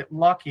go out and get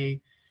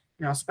lucky,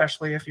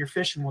 especially if you're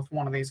fishing with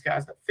one of these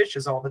guys that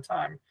fishes all the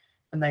time,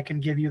 and they can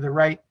give you the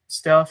right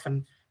stuff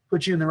and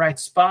put you in the right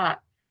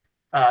spot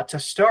to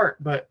start.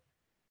 But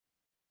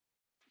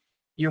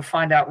you'll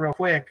find out real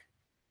quick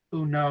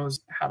who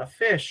knows how to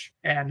fish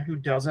and who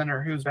doesn't,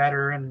 or who's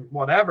better and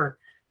whatever,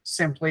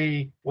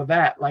 simply with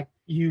that. Like,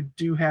 you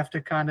do have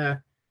to kind of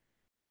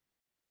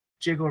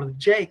jiggle to the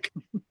Jake,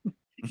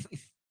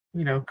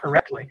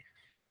 correctly.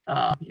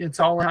 It's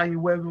all how you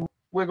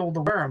wiggle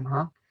the worm,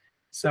 huh?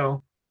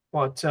 So,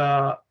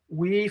 but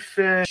we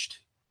fished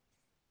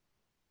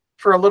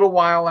for a little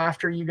while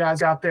after you guys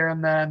got there,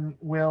 and then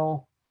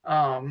Will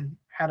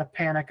had a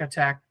panic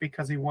attack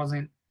because he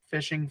wasn't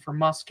fishing for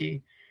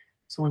muskie.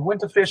 So we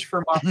went to fish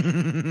for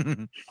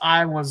muskie.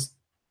 I was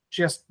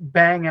just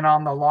banging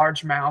on the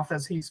largemouth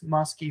as he's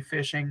muskie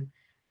fishing.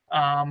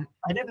 I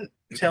didn't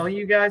tell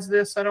you guys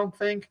this, I don't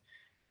think,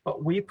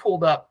 but we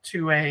pulled up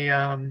to a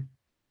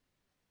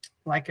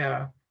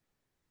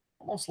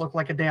almost looked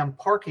like a damn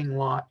parking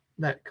lot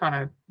that kind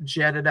of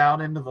jetted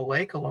out into the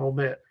lake a little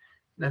bit,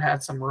 that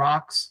had some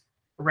rocks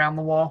around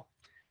the wall.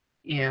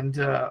 And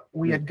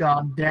we had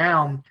gone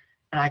down,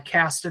 and I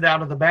cast it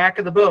out of the back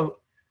of the boat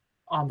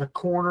on the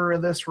corner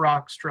of this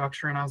rock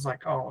structure, and I was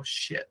like, oh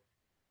shit.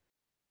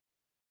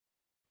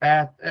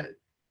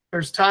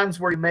 There's times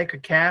where you make a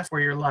cast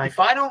where you're like, if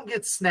I don't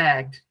get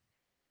snagged,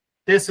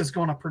 this is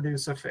going to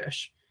produce a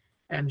fish.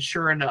 And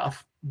sure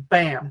enough,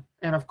 bam.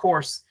 And of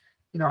course,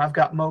 I've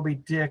got Moby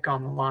Dick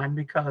on the line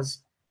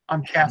because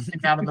I'm casting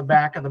out of the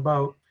back of the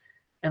boat.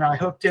 And I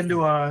hooked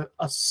into a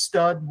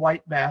stud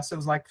white bass. It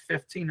was like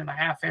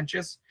 15.5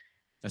 inches.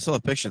 I saw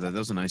a picture of that. That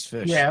was a nice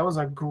fish. Yeah, it was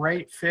a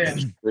great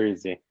fish.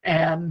 Crazy.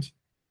 And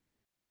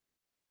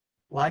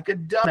like a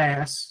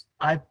dumbass,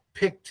 I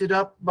picked it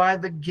up by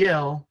the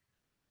gill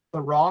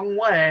the wrong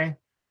way,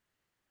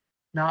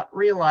 not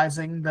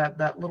realizing that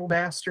that little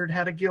bastard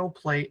had a gill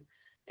plate.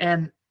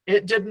 And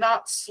it did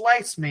not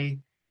slice me.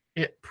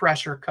 It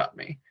pressure cut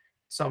me.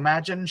 So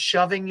imagine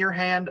shoving your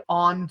hand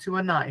onto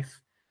a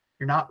knife.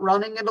 You're not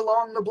running it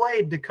along the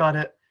blade to cut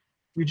it.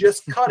 You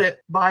just cut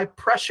it by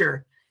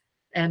pressure.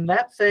 And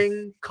that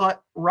thing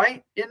cut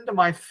right into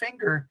my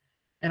finger.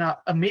 And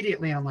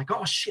I'm like,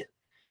 oh, shit.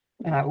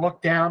 And I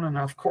look down, and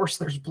of course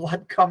there's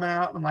blood coming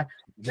out. And I'm like,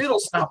 it'll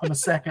stop in a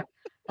second.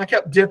 I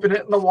kept dipping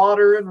it in the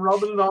water and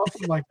rubbing it off.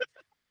 I'm like,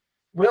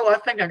 Will, I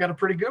think I got a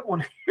pretty good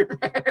one here.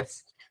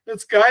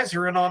 This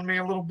geyser on me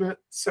a little bit.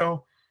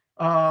 So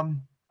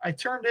I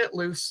turned it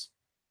loose.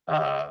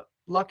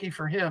 Lucky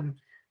for him,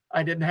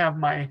 I didn't have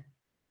my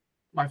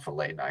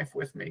fillet knife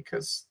with me,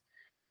 because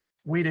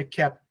we'd have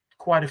kept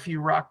quite a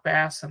few rock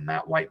bass, and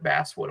that white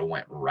bass would have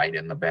went right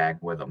in the bag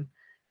with them.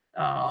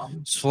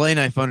 Fillet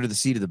knife under the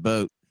seat of the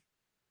boat.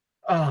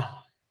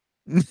 Oh,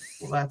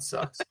 well, that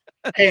sucks.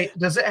 Hey,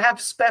 does it have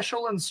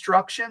special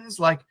instructions?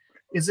 Like,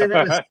 is it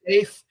in a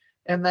safe,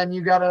 and then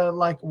you gotta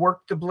like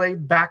work the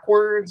blade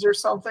backwards or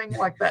something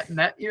like that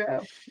net you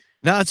have?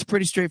 No, it's a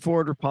pretty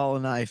straightforward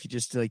Rapala knife. You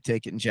just like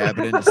take it and jab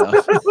it into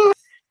stuff.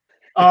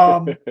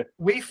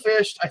 We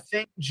fished. I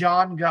think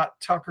John got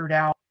tuckered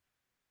out,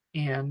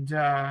 and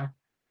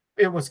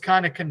it was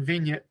kind of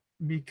convenient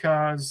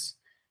because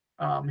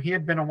he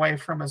had been away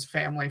from his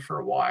family for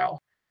a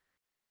while,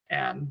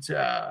 and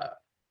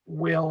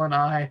Will and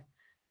I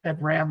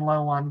had ran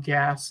low on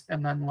gas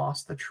and then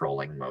lost the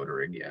trolling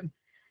motor again.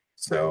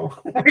 So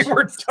we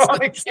were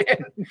done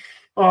again.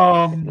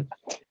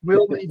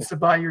 Will needs to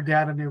buy your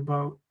dad a new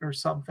boat or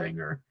something,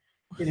 or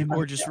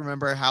just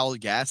remember how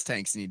gas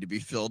tanks need to be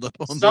filled up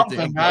on something.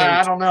 the damn boat.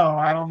 I don't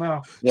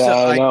know. Yeah,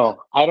 So I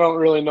know. I don't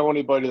really know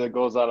anybody that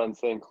goes out on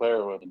St.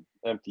 Clair with an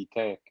empty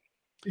tank.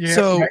 Yeah,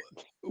 So, right.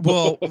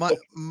 well,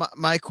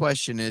 my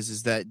question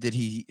is that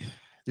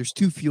there's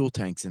 2 fuel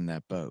tanks in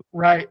that boat.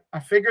 Right. I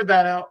figured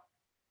that out.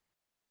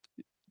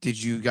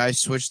 Did you guys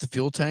switch the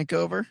fuel tank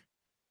over?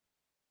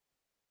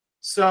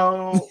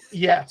 So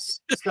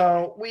yes.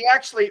 So we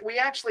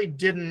actually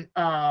didn't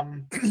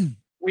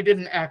we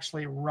didn't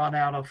actually run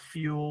out of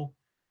fuel.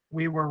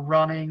 We were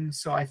running,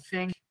 so I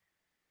think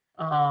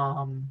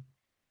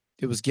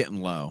It was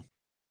getting low.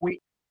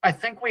 I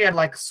think we had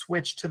like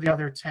switched to the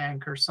other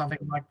tank or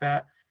something like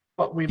that,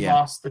 but we Yeah.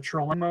 lost the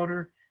trolling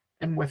motor,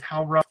 and with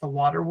how rough the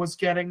water was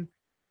getting,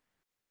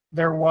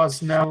 there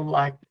was no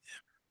like, I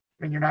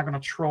mean, you're not going to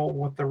troll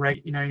with the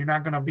rate, you're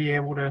not going to be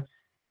able to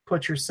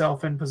put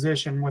yourself in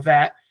position with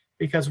that,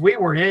 because we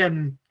were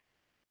in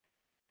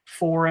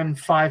 4 and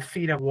 5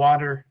 feet of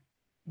water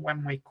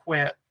when we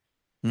quit.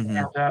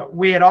 Mhm. And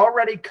we had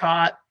already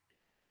caught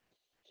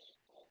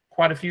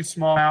quite a few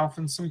smallmouth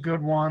and some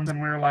good ones, and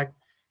we were like,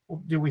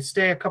 well, do we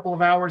stay a couple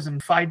of hours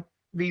and fight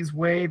these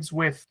waves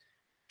with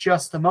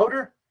just the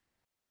motor,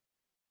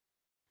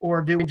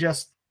 or do we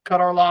just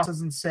cut our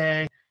losses and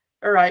say,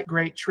 all right,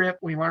 great trip,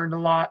 we learned a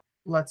lot,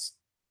 let's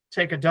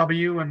take a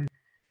W and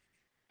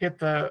hit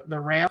the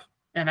ramp?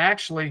 And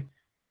actually,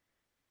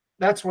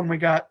 that's when we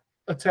got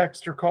a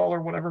text or call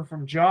or whatever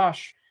from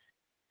Josh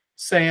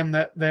saying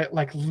that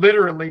like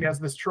literally as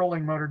this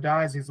trolling motor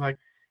dies, he's like,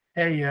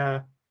 hey,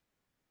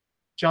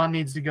 John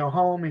needs to go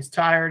home. He's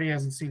tired. He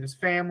hasn't seen his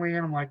family.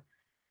 And I'm like,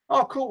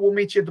 oh, cool. We'll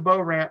meet you at the bow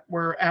ramp.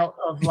 We're out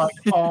of like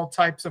all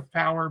types of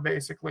power,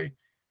 basically,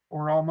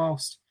 or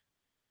almost.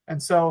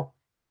 And so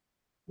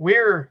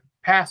we're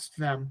past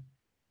them.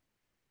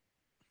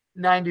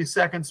 90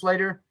 seconds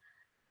later,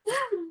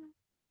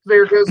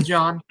 there goes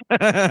John.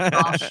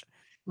 Gosh.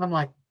 And I'm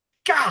like,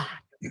 God,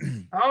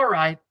 all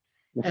right.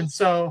 And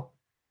so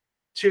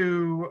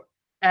to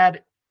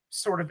add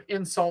sort of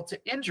insult to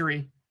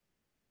injury,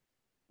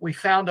 we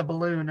found a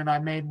balloon, and I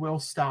made Will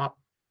stop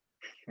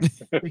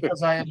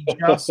because I had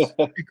just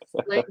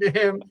explained to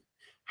him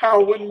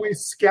how when we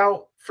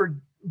scout for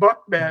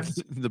buck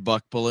beds, The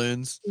buck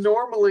balloons.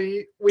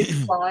 normally we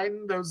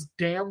find those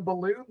damn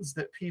balloons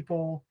that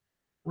people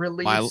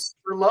release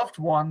for loved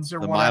ones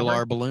or The whatever.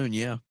 Mylar balloon,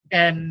 yeah.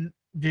 And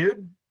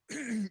dude,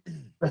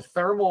 the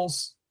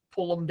thermals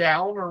pull them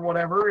down or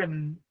whatever,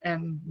 and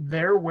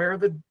they're where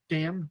the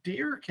damn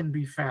deer can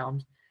be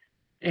found.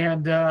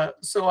 And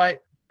so I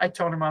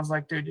told him, I was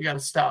like, dude, you got to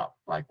stop.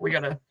 Like, we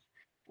got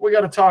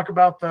to talk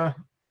about the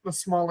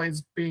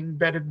smallies being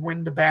bedded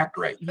wind to back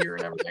right here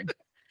and everything.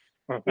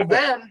 Well,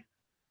 then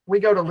we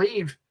go to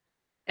leave,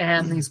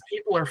 and these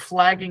people are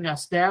flagging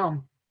us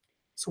down.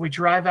 So we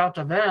drive out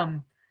to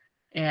them,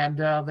 and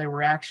they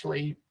were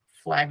actually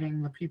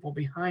flagging the people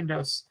behind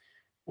us,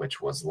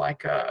 which was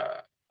like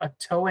a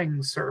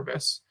towing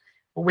service.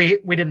 We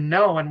didn't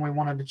know, and we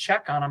wanted to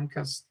check on them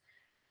because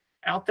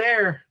out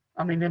there,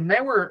 I mean, and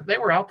they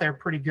were out there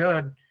pretty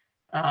good.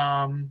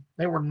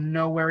 They were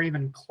nowhere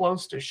even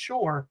close to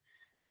shore,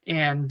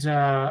 and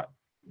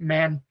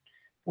man,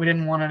 we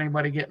didn't want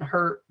anybody getting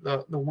hurt.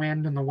 The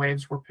wind and the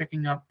waves were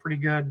picking up pretty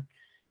good,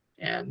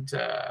 and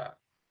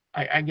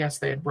I guess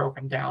they had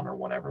broken down or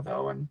whatever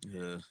though, and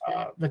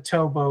the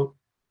towboat,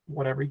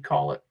 whatever you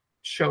call it,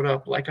 showed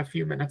up like a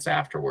few minutes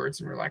afterwards,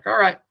 and we're like, all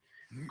right,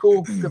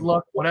 cool, good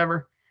luck,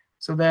 whatever.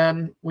 So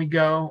then we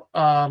go.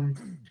 A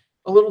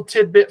little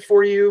tidbit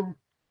for you: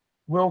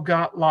 Will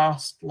got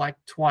lost like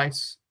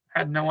twice.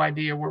 Had no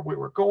idea where we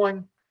were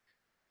going.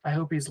 I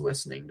hope he's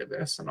listening to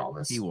this and all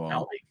this. He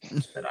won't.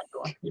 That I'm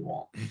going. He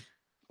won't.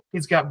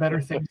 He's got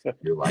better things to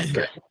do, like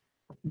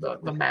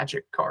the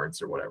magic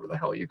cards or whatever the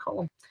hell you call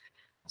them.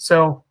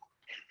 So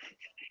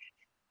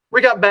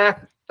we got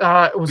back.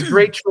 It was a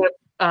great trip.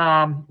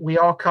 We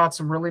all caught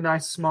some really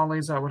nice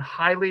smallies. I would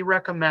highly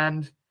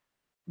recommend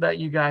that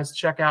you guys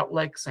check out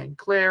Lake St.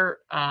 Clair.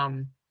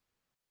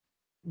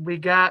 We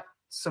got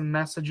some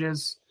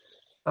messages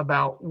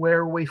about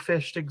where we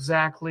fished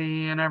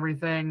exactly and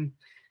everything.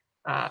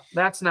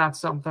 That's not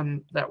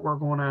something that we're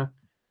going to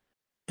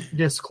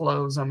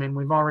disclose. I mean,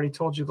 we've already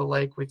told you the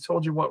lake. We've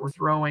told you what we're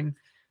throwing.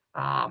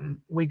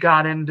 We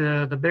got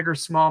into the bigger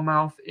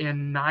smallmouth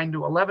in 9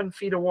 to 11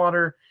 feet of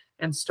water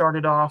and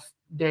started off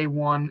day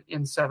one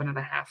in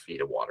 7.5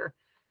 feet of water.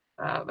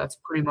 That's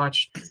pretty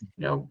much,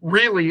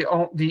 really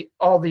all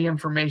the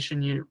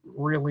information you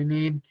really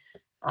need.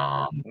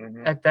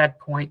 At that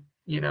point,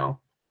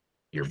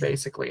 you're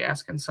basically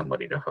asking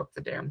somebody to hook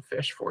the damn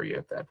fish for you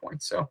at that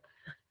point. So,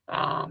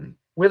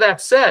 with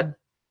that said,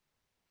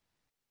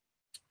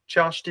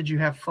 Josh, did you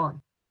have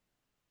fun?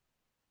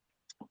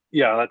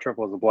 Yeah, that trip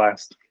was a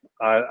blast.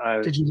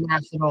 Did you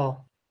laugh at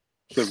all?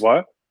 Did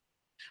what?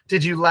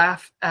 Did you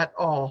laugh at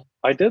all?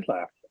 I did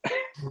laugh.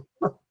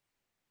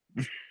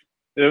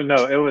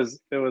 No, it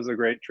was a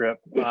great trip.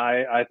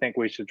 I think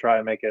we should try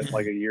and make it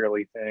like a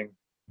yearly thing.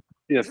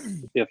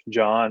 If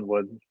John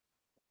would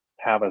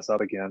have us up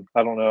again.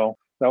 I don't know.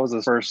 That was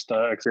his first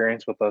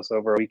experience with us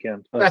over a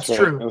weekend. That's right.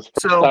 true. It was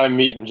the first time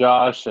meeting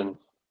Josh and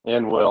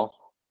Will.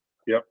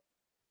 Yep.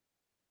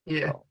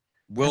 Yeah.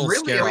 Will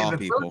really, scare off the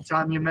people. first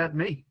time you met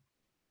me.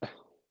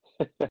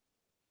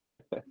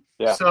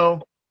 Yeah.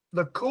 So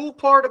the cool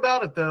part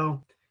about it,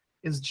 though,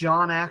 is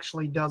John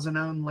actually doesn't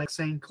own Lake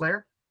St.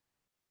 Clair.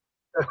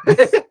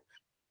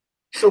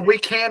 So we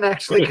can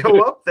actually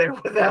go up there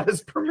without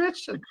his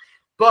permission.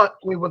 But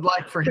we would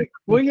like for him.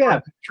 Well, yeah.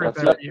 Trip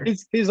That's every year.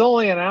 He's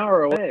only an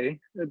hour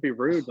away. It'd be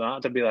rude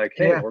not to be like,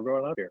 hey, Yeah. we're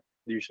going up here.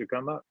 You should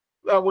come up.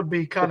 That would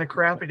be kind of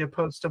crappy to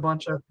post a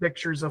bunch of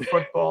pictures of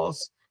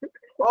footballs.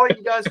 Oh,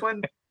 you guys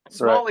went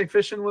smallie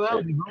fishing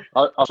without me,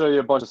 huh? I'll show you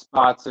a bunch of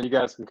spots and you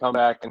guys can come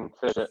back and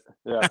fish it.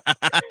 Yeah.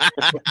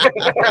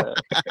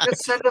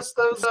 Just send us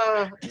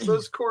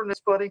those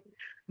coordinates, buddy.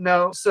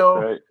 No,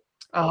 so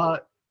Right.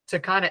 to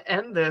kind of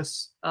end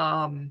this,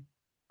 I'm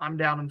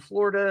down in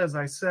Florida, as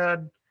I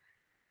said.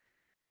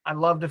 I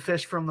love to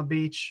fish from the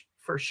beach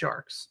for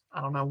sharks.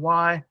 I don't know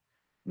why.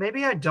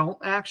 Maybe I don't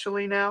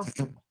actually now,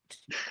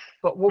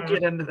 but we'll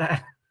get into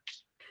that.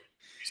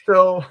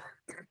 So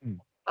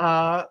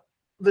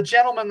the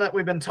gentleman that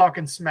we've been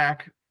talking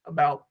smack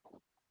about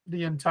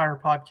the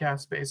entire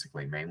podcast,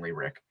 basically, mainly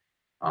Rick,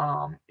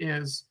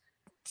 is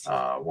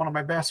one of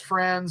my best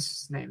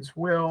friends. His name's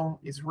Will.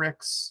 He's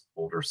Rick's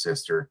older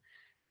sister.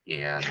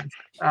 And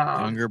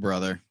Younger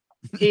brother.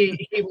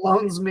 he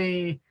loans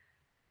me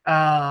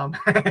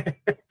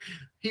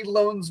he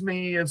loans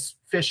me his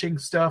fishing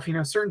stuff,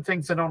 certain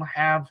things I don't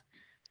have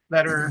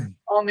that are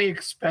on the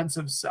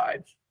expensive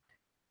side.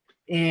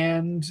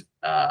 And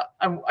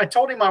I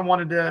told him I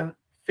wanted to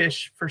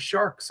fish for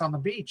sharks on the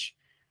beach.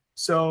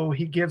 So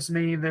he gives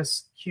me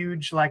this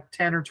huge, like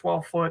 10 or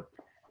 12 foot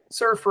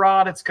surf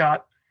rod. It's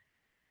got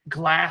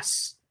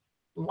glass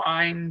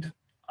lined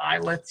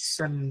eyelets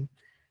and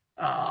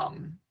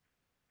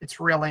it's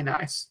really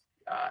nice.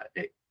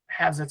 It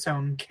has its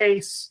own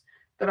case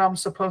that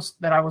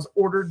I was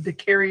ordered to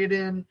carry it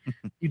in.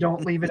 You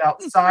don't leave it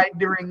outside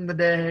during the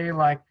day.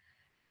 Like,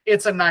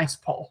 it's a nice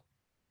pole.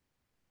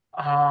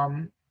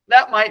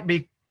 That might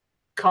be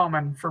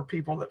common for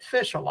people that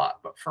fish a lot,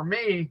 but for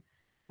me,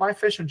 my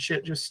fishing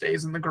shit just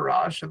stays in the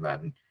garage, and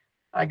then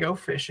I go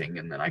fishing,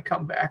 and then I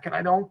come back, and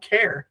I don't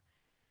care.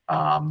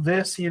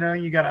 This, you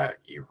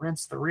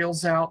rinse the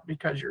reels out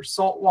because you're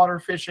saltwater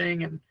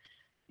fishing, and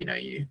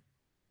you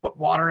put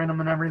water in them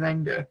and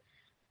everything to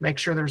make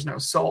sure there's no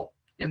salt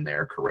in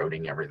there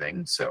corroding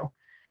everything. So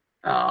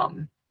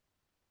I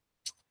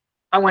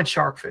went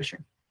shark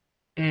fishing,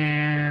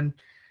 and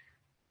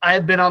I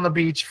had been on the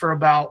beach for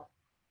about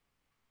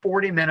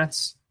 40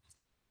 minutes.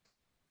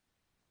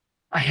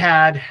 I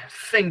had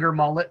finger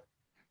mullet,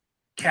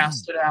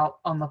 cast it out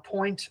on the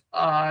point,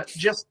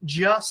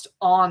 just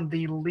on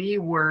the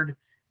leeward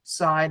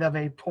side of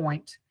a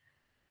point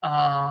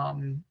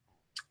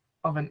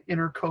of an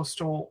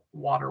intercoastal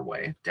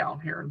waterway down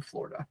here in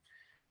Florida.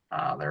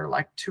 There are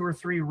like 2 or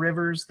 3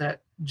 rivers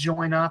that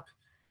join up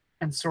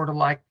and sort of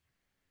like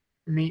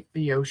meet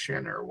the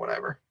ocean or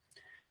whatever.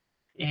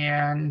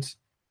 And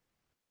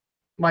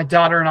my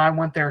daughter and I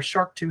went there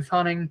shark tooth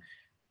hunting.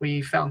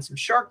 We found some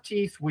shark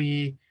teeth.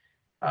 We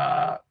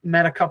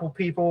met a couple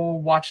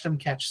people, watched them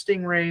catch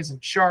stingrays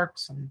and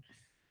sharks and,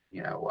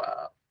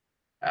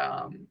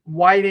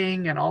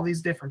 whiting and all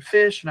these different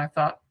fish. And I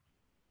thought,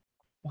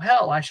 well,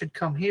 hell, I should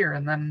come here.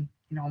 And then,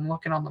 I'm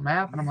looking on the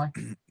map and I'm like,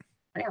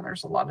 man,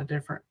 there's a lot of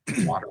different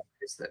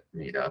waterways that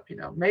meet up.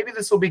 Maybe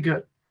this will be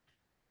good.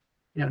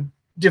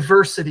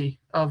 Diversity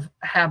of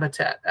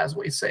habitat, as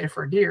we say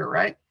for deer,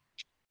 right?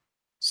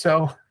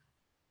 So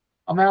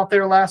I'm out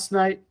there last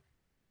night.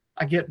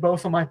 I get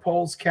both of my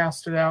poles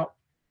casted out.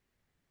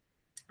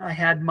 I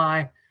had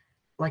my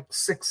like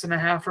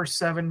 6.5 or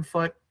 7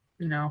 foot,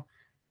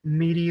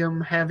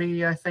 medium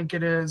heavy, I think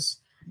it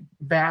is,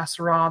 bass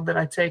rod that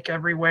I take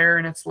everywhere.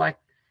 And it's like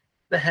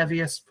the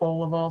heaviest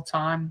pole of all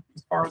time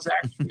as far as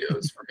action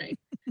goes for me.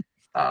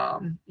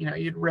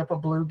 You'd rip a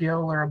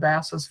bluegill or a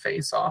bass's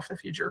face off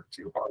if you jerk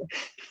too hard.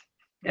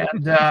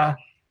 And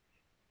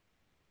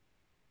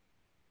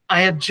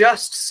I had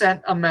just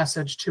sent a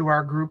message to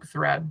our group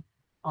thread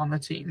on the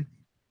team,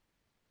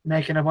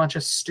 making a bunch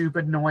of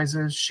stupid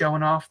noises,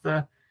 showing off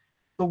the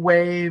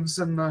waves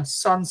and the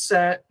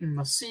sunset and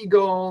the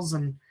seagulls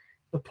and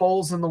the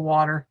poles in the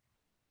water.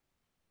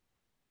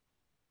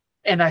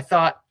 And I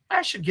thought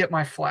I should get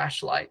my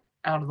flashlight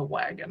out of the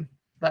wagon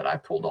that I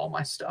pulled all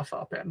my stuff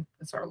up in.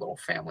 It's our little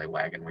family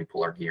wagon we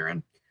pull our gear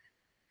in.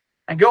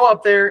 I go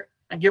up there,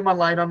 I get my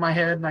light on my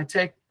head, and I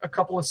take a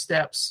couple of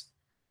steps.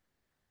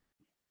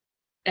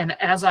 And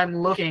as I'm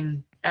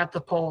looking at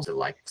the poles to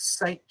like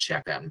sight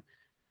check them,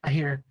 I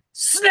hear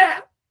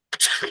snap,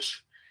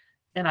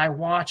 and I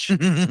watch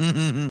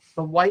the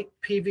white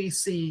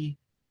PVC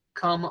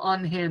come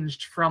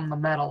unhinged from the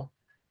metal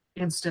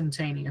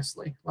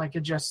instantaneously. Like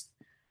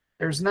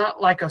there's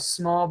not like a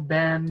small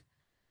bend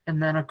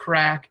and then a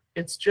crack.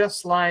 It's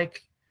just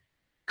like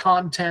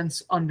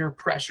contents under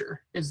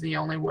pressure is the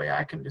only way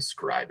I can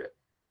describe it.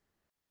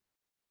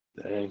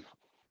 Dang.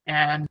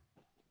 And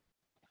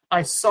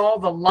I saw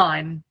the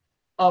line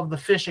of the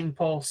fishing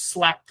pole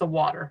slap the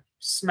water,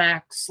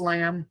 smack,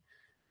 slam,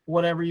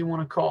 whatever you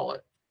want to call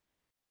it.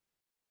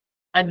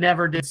 I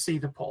never did see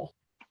the pole.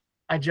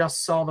 I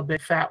just saw the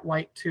big fat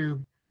white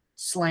tube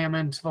slam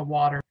into the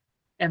water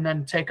and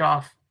then take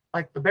off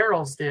like the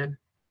barrels did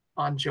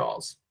on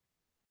Jaws.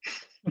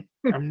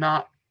 I'm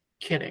not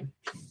kidding.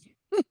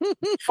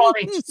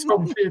 Funny to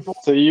some people.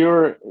 So you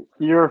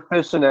were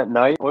fishing at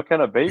night. What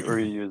kind of bait were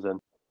you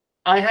using?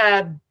 I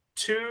had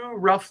 2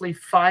 roughly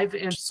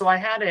 5-inch. So I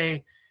had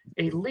a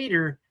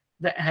leader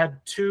that had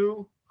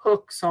 2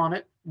 hooks on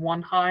it,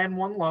 one high and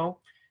one low.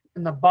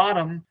 And the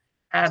bottom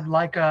had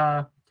like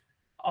I'll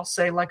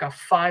say like a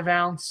 5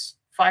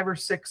 or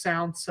 6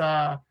 ounce,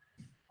 I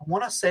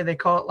want to say they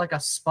call it like a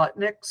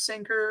Sputnik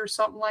sinker or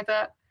something like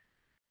that.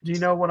 Do you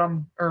know what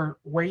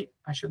weight?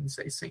 I shouldn't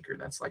say sinker.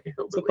 That's like a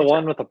hillbilly. Is it the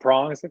one with the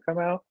prongs that come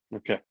out?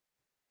 Okay.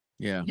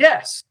 Yeah.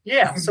 Yes.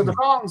 Yeah. So the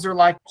prongs are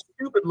like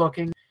stupid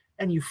looking,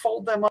 and you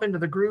fold them up into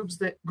the grooves.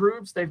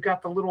 They've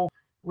got the little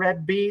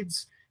red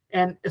beads.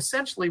 And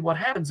essentially what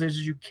happens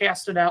is you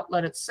cast it out,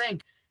 let it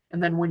sink.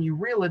 And then when you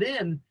reel it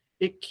in,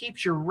 it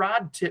keeps your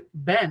rod tip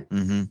bent.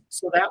 Mm-hmm.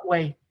 So that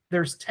way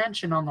there's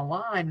tension on the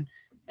line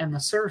and the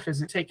surf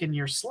isn't taking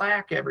your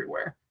slack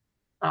everywhere.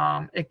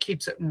 It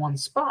keeps it in one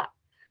spot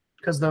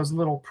because those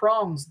little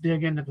prongs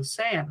dig into the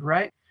sand,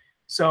 right?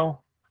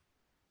 So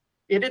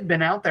it had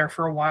been out there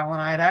for a while,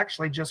 and I had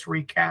actually just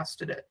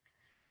recasted it.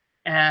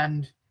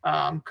 And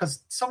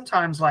because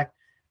sometimes like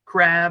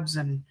crabs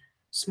and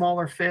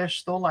smaller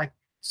fish, they'll like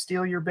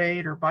steal your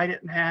bait or bite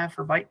it in half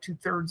or bite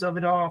 2/3 of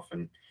it off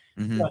and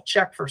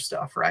check for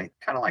stuff, right?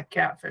 Kind of like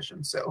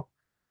catfishing. So,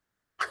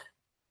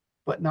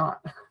 but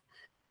not.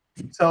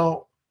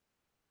 So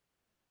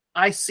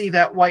I see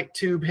that white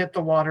tube hit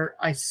the water.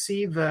 I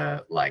see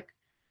the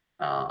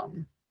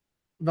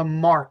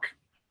mark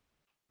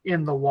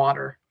in the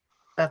water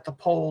that the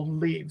pole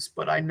leaves,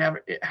 but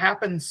it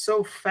happened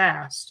so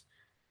fast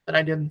that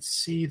I didn't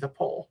see the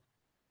pole.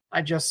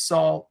 I just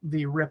saw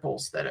the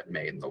ripples that it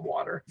made in the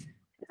water.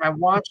 I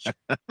watched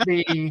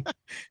the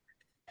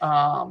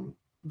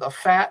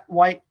fat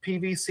white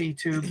PVC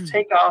tube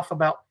take off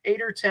about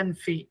 8 or 10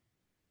 feet,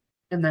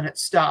 and then it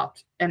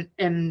stopped.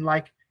 And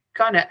like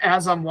kind of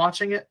as I'm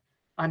watching it,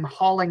 I'm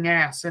hauling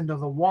ass into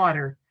the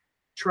water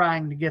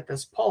trying to get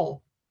this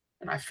pole.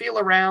 And I feel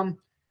around,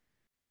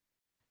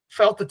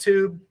 felt the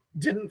tube,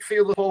 didn't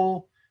feel the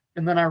pole,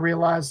 and then I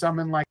realized I'm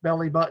in like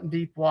belly button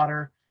deep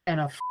water,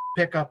 and a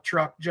pickup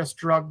truck just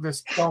drug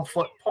this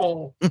 12-foot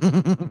pole,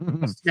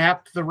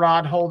 snapped the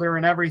rod holder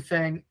and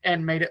everything,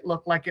 and made it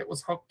look like it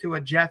was hooked to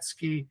a jet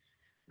ski.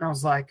 And I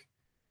was like,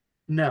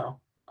 no,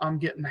 I'm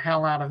getting the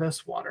hell out of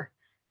this water.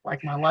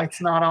 Like, my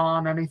light's not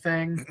on,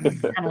 anything.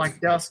 Kind of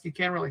like dusk. You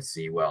can't really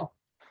see well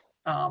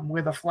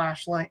with a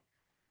flashlight.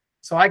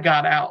 So I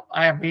got out.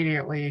 I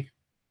immediately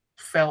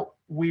felt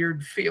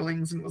weird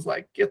feelings and was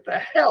like, get the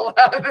hell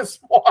out of this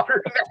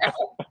water now.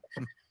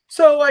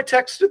 So I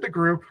texted the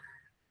group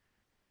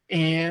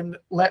and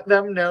let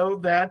them know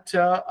that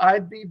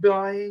I'd be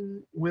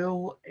buying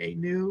Will a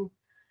new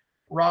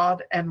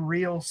rod and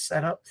reel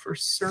setup for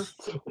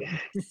surfing.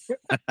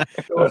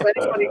 So if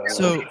anybody has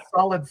any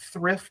solid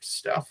thrift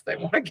stuff they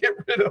want to get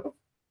rid of.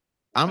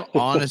 I'm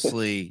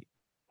honestly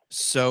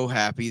so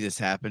happy this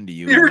happened to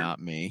you and not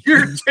me.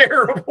 You're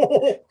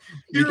terrible.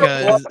 You're a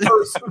bad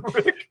person,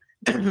 Rick.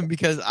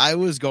 Because I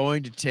was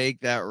going to take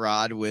that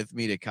rod with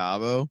me to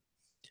Cabo,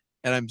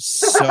 and I'm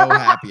so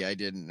happy I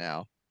didn't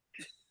now.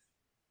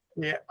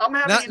 Yeah, I'm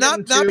happy.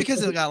 Not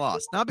because it got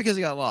lost. Not because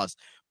it got lost,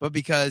 but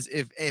because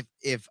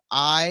if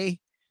I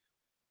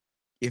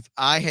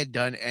had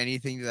done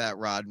anything to that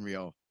rod and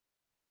reel,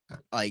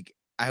 like,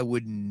 I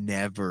would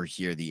never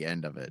hear the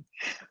end of it.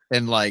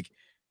 And like,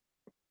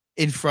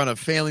 in front of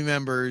family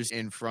members,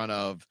 in front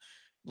of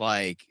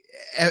like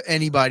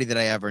anybody that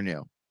I ever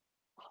knew,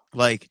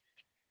 like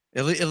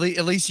at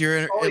least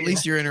your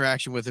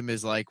interaction with him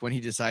is like when he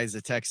decides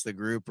to text the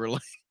group or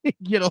like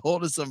get a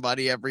hold of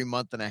somebody every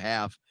month and a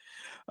half.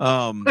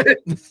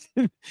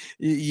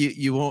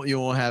 You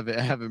won't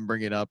have him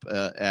bring it up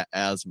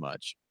as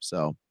much.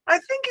 So I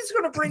think he's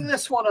going to bring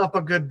this one up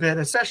a good bit,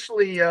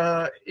 especially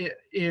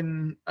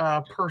in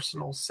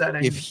personal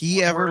settings. If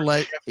he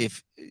ever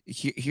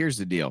here's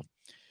the deal.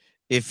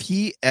 If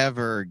he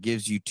ever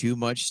gives you too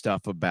much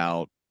stuff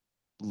about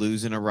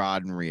losing a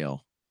rod and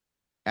reel,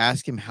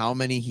 ask him how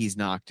many he's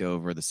knocked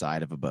over the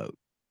side of a boat.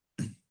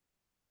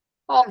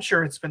 Oh, I'm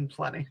sure it's been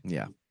plenty.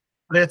 Yeah.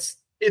 But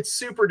it's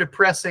super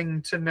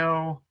depressing to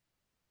know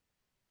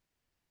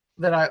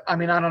that I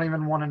mean, I don't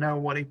even want to know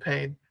what he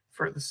paid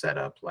for the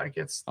setup. Like,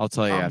 I'll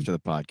tell you after the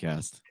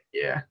podcast.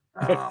 Yeah.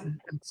 I'm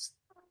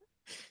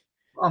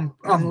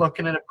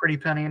looking at a pretty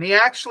penny. And he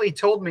actually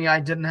told me I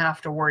didn't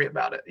have to worry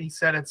about it. He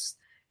said it's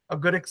a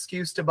good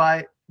excuse to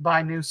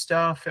buy new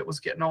stuff. It was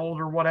getting old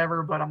or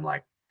whatever, but I'm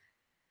like,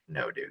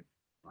 no, dude,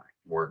 like,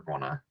 we're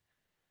gonna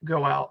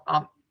go out.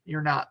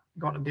 You're not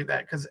gonna do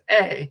that because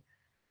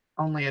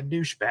only a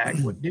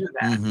douchebag would do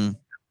that. Mm-hmm.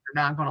 You're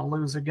not gonna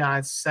lose a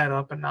guy's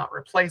setup and not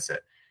replace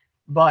it.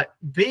 But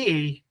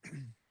B,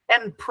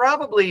 and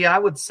probably I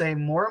would say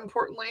more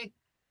importantly,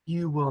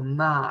 you will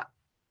not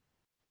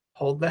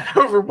hold that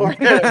over my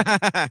head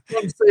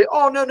and say,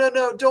 oh, no,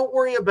 don't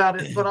worry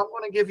about it, but I'm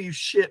going to give you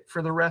shit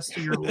for the rest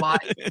of your life.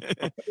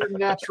 Your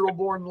natural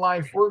born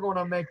life. We're going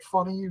to make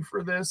fun of you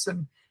for this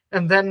and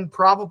then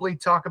probably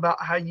talk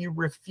about how you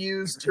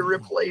refuse to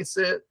replace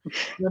it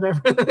and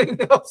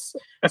everything else.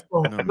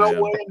 So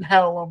no way in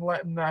hell I'm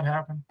letting that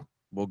happen.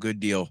 Well, good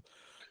deal.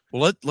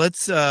 Well,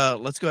 let's go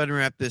ahead and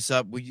wrap this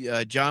up.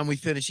 John, we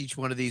finish each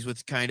one of these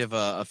with kind of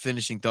a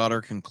finishing thought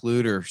or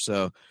concluder.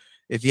 So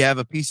if you have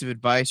a piece of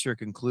advice or a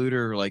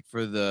concluder, like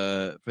for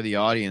the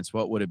audience,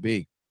 what would it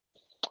be?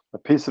 A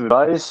piece of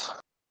advice?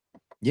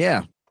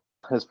 Yeah.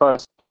 As far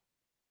as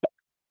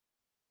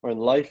or in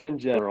life in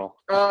general.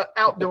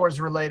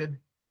 Outdoors related.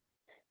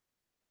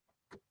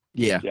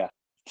 Yeah. Yeah.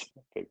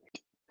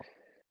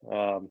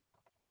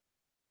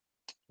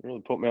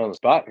 Really put me on the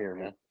spot here,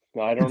 man.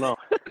 No, I don't know.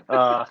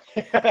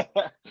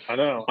 I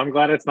know. I'm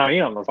glad it's not me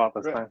on the spot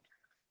this time.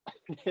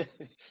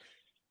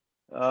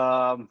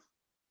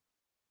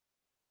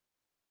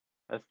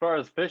 As far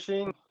as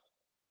fishing,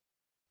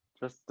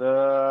 just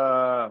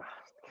God,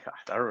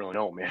 I don't really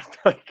know, man.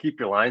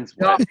 Keep your lines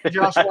wet.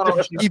 Josh, why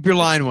don't you keep your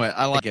line wet?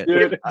 I like it.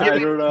 Dude, I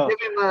don't know.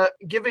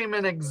 Give him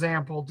an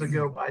example to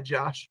go by,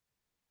 Josh.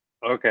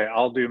 Okay,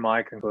 I'll do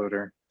my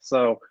concluder.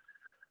 So,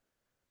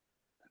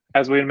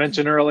 as we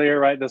mentioned earlier,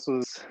 right, this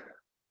was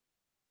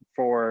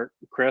for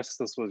Chris.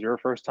 This was your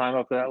first time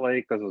up that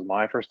lake. This was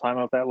my first time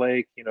up that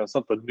lake. You know,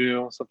 something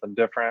new, something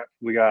different.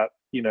 We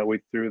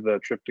threw the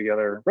trip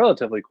together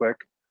relatively quick.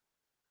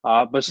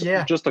 But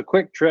just a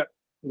quick trip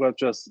with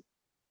just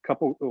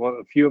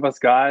a few of us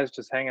guys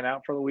just hanging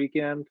out for the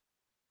weekend.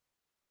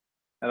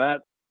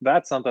 And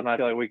that's something I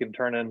feel like we can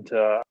turn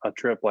into a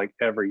trip like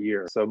every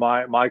year. So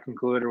my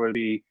concluder would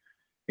be,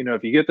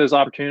 if you get those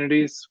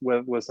opportunities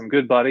with some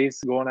good buddies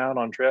going out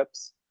on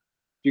trips,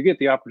 if you get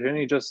the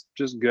opportunity, just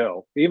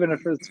go. Even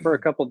if it's for a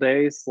couple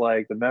days,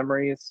 like the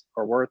memories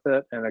are worth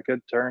it, and it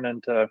could turn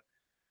into,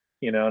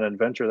 an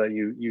adventure that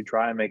you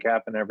try and make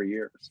happen every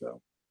year.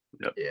 So,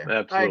 yep, yeah,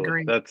 absolutely. I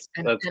agree. That's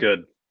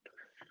good.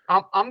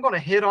 I'm going to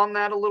hit on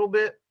that a little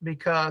bit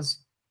because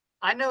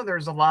I know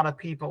there's a lot of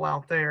people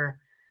out there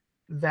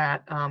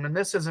that, and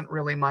this isn't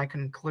really my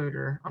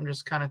concluder. I'm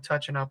just kind of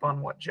touching up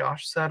on what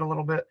Josh said a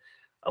little bit.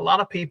 A lot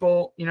of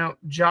people,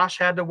 Josh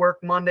had to work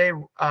Monday,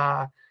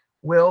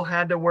 Will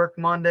had to work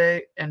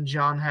Monday, and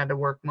John had to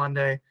work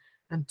Monday.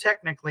 And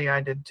technically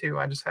I did too.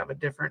 I just have a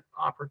different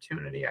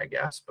opportunity, I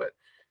guess. But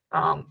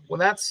with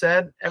that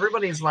said,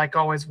 everybody's like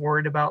always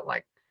worried about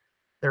like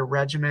their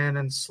regimen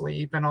and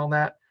sleep and all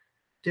that.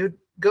 Dude,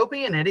 go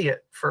be an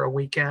idiot for a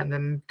weekend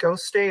and go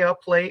stay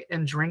up late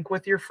and drink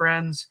with your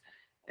friends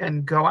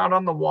and go out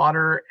on the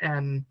water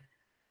and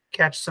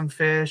catch some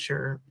fish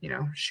or,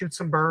 shoot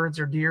some birds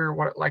or deer or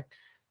what. Like,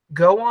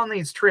 go on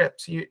these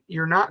trips.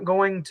 You're not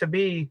going to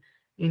be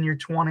in your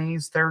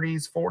 20s,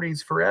 30s,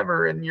 40s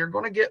forever, and you're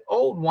going to get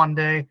old one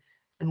day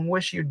and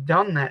wish you'd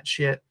done that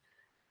shit.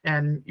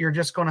 And you're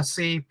just going to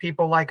see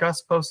people like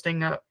us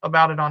posting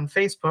about it on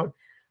Facebook.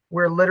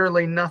 We're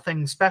literally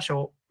nothing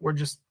special. We're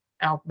just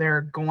out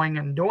there going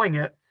and doing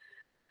it.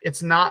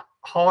 It's not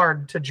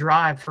hard to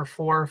drive for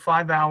 4 or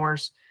 5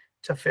 hours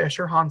to fish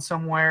or hunt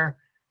somewhere.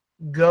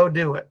 Go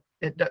do it.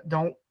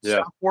 Don't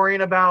stop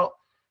worrying about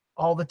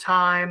all the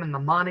time and the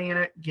money in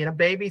it. Get a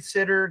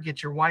babysitter,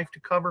 get your wife to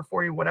cover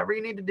for you, whatever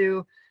you need to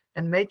do,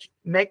 and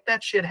make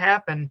that shit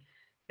happen,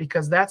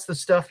 because that's the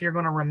stuff you're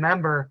going to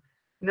remember.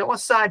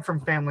 Aside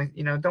from family,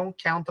 don't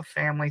count the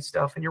family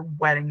stuff and your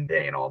wedding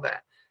day and all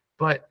that.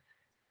 But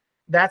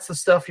that's the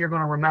stuff you're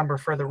going to remember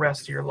for the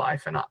rest of your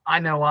life. And I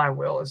know I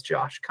will, as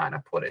Josh kind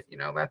of put it.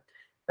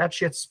 That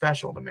shit's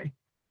special to me.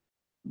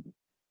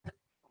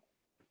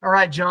 All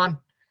right, John,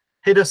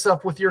 hit us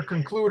up with your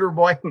concluder,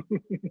 boy.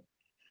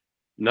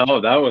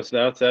 No, that's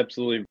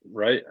absolutely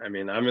right. I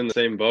mean, I'm in the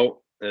same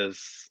boat as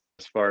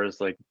far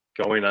as like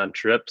going on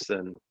trips,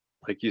 and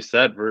like you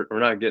said, we're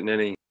not getting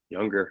any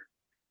younger.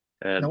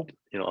 And Nope.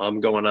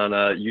 I'm going on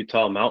a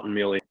Utah mountain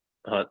muley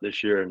hunt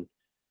this year, and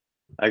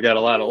I got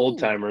a lot of old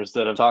timers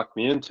that have talked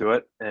me into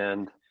it,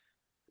 and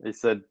they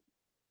said,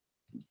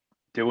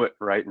 do it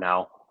right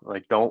now.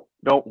 Like, don't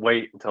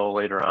wait until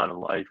later on in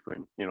life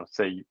when,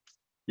 say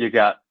you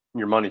got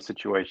your money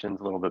situation's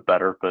a little bit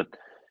better, but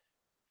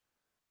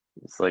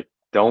it's like,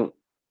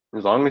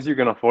 as long as you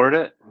can afford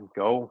it,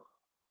 go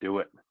do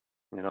it,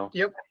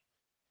 Yep.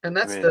 And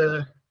that's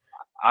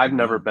I've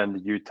never been to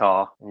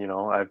Utah,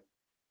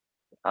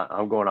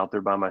 I'm going out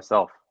there by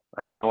myself.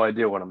 I have no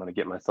idea what I'm going to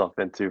get myself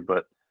into,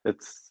 but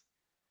it's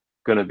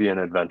going to be an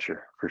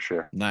adventure for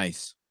sure.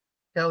 Nice.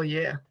 Hell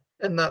yeah.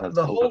 And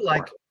the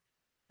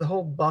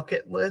whole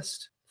bucket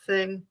list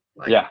thing.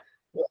 Like, yeah.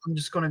 Well, I'm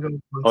just going to go.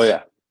 Oh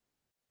yeah.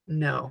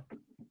 No,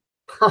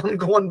 I'm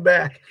going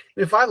back.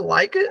 If I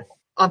like it,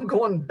 I'm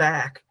going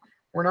back.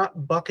 We're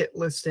not bucket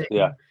listing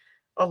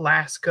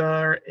Alaska.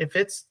 Or if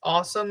it's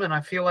awesome and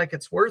I feel like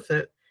it's worth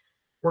it,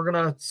 we're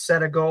going to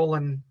set a goal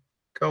and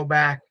go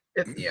back.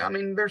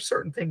 There's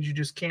certain things you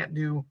just can't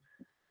do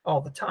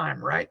all the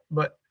time, right?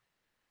 But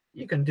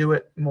you can do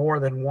it more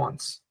than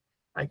once,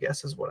 I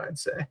guess is what I'd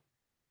say.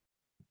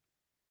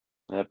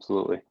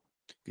 Absolutely.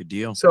 Good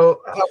deal.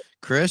 So,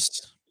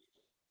 Chris?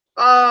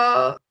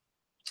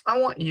 I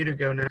want you to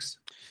go next.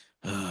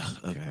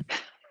 Okay.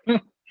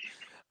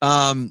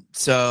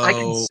 So I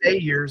can say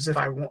yours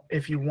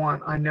if you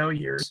want. I know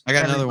yours. I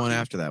got another one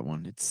after that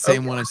one. It's the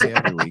same one I say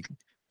every week.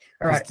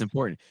 All right. It's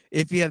important.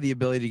 If you have the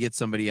ability to get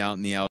somebody out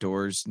in the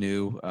outdoors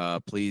new,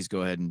 please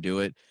go ahead and do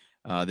it.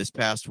 This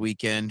past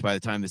weekend, by the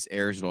time this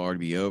airs, it'll already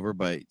be over.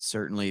 But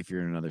certainly, if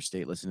you're in another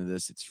state listening to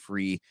this, it's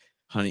free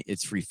hunting.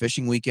 It's free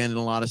fishing weekend in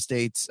a lot of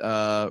states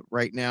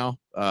right now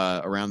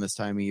around this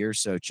time of year.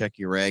 So check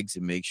your regs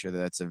and make sure that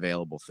that's an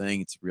available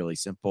thing. It's really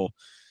simple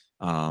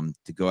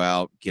to go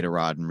out, get a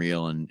rod and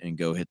reel, and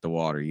go hit the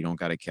water. You don't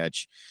got to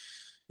catch,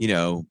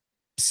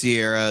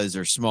 Sierras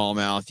or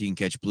smallmouth. You can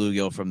catch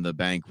bluegill from the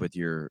bank with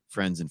your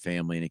friends and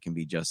family, and it can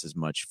be just as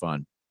much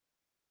fun.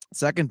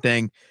 Second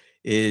thing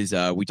is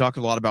we talked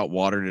a lot about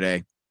water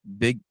today.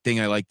 Big thing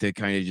I like to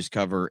kind of just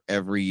cover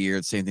every year,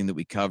 the same thing that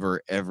we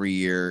cover every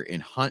year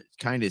in hunt,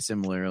 kind of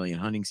similarly in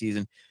hunting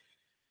season.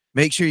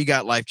 Make sure you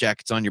got life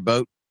jackets on your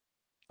boat.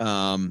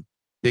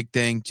 Big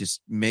thing,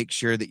 just make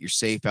sure that you're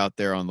safe out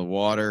there on the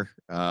water.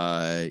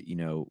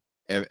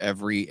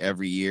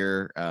 Every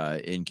year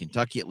in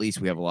Kentucky, at least,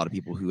 we have a lot of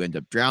people who end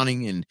up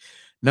drowning, and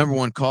number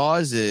one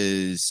cause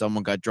is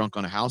someone got drunk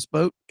on a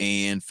houseboat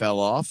and fell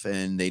off,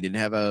 and they didn't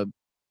have a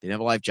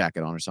life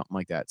jacket on or something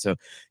like that. So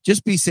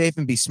just be safe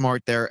and be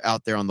smart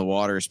out there on the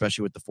water,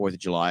 especially with the 4th of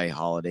July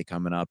holiday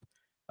coming up.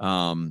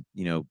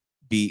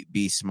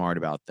 Be smart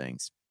about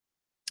things.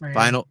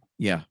 Man.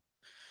 Yeah.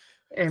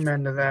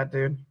 Amen to that,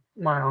 dude.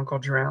 My uncle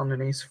drowned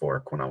in East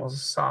Fork when I was a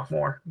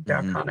sophomore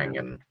duck hunting,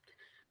 and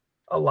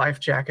a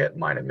life jacket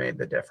might have made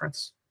the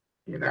difference,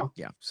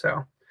 Yeah.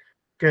 So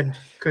good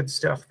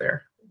stuff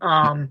there.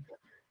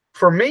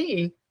 For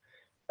me,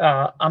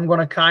 I'm going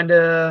to kind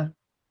of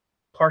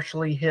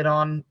partially hit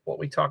on what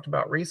we talked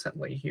about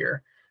recently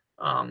here.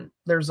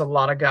 There's a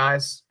lot of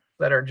guys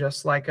that are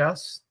just like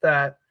us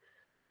that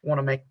want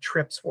to make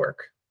trips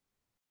work.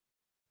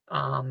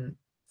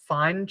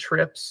 Find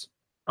trips.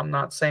 I'm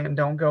not saying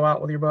don't go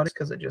out with your buddies,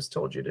 because I just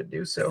told you to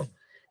do so.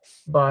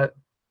 But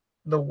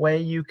the way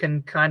you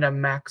can kind of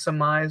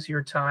maximize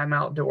your time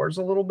outdoors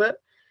a little bit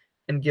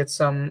and get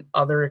some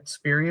other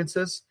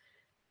experiences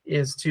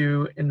is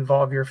to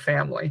involve your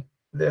family.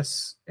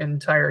 This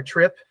entire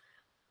trip,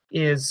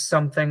 is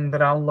something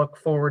that I'll look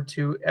forward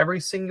to every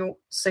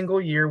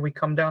single year. We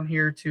come down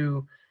here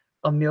to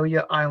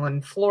Amelia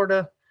Island,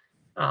 Florida.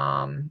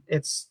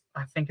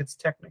 I think it's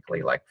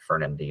technically like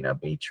Fernandina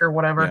Beach or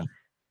whatever.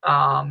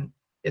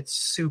 It's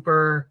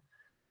super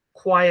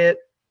quiet.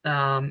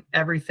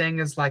 Everything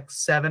is like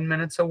 7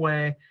 minutes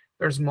away.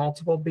 There's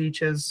multiple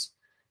beaches,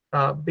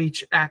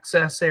 beach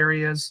access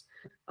areas.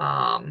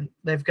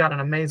 They've got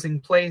an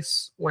amazing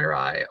place where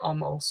I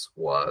almost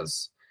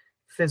was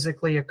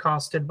physically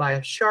accosted by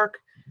a shark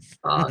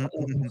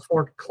in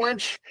Fort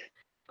Clinch.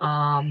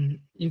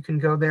 You can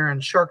go there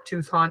and shark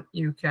tooth hunt.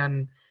 You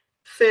can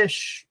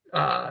fish,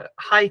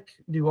 hike,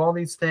 do all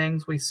these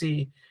things. We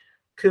see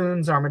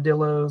coons,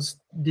 armadillos,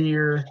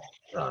 deer,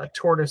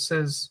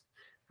 tortoises,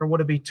 or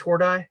would it be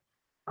tortoise?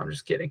 I'm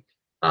just kidding.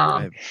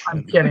 I'm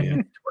kidding.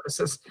 It's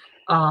tortoises.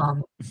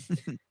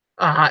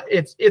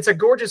 It's a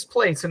gorgeous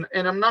place, and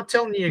I'm not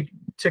telling you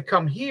to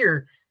come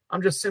here.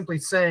 I'm just simply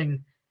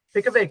saying,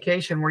 pick a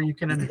vacation where you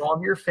can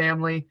involve your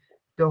family,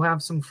 go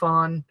have some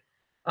fun,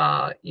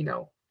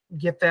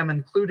 get them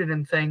included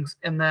in things,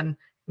 and then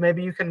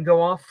maybe you can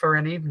go off for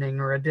an evening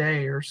or a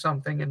day or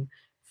something and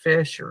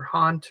fish or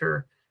hunt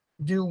or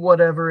do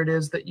whatever it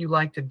is that you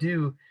like to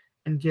do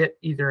and get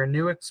either a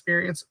new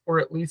experience or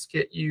at least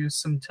get you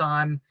some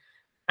time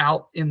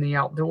out in the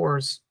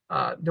outdoors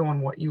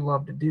doing what you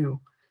love to do.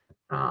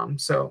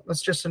 So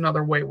that's just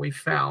another way we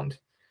found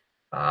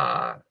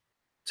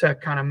to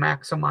kind of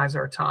maximize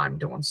our time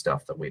doing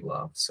stuff that we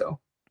love. So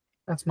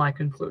that's my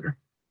concluder.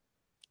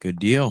 Good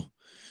deal.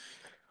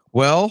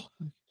 Well,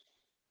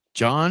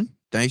 John,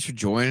 thanks for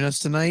joining us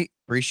tonight.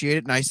 Appreciate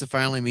it. Nice to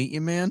finally meet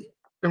you, man.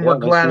 And we're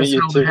nice glad to meet as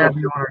you hell too. to have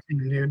you on our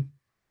team, dude.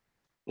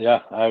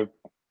 Yeah,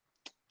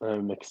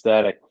 I'm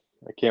ecstatic.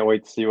 I can't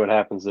wait to see what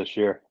happens this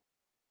year.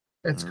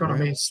 It's going All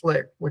to be right.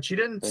 slick, which you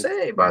didn't Thanks.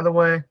 say, by the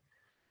way.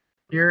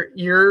 You're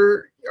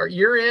in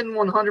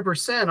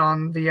 100%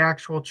 on the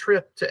actual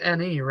trip to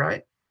NE,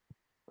 right?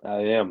 I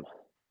am.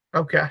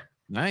 Okay.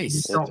 You Nice.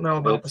 just don't know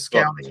about the It's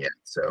scouting booked. yet.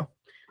 So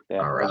Yeah,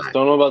 All I just right.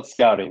 don't know about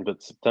scouting,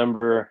 but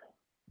September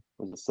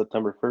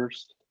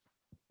 1st?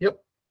 yep,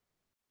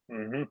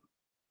 Mm-hmm.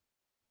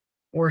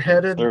 we're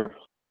headed Sir.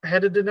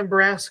 to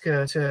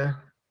Nebraska to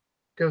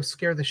go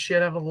scare the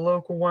shit out of the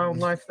local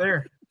wildlife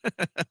there.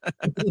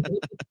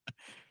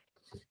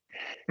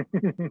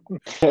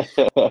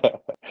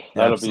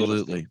 That'll be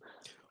Absolutely.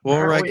 Well,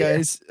 all Oh, right, yeah.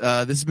 guys.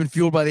 This has been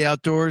Fueled by the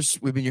Outdoors.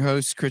 We've been your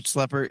hosts, Chris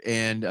Slepper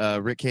and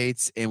Rick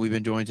Hates, and we've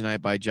been joined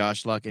tonight by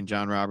Josh Luck and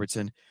John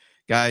Robertson.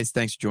 Guys,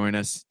 thanks for joining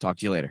us. Talk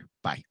to you later.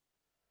 Bye.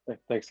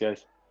 Thanks,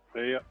 guys.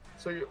 See ya.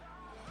 So you.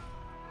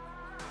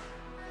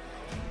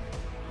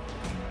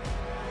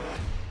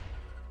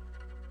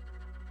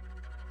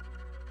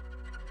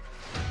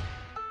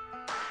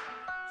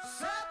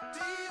 Set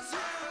these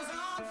hills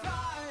on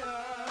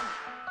fire.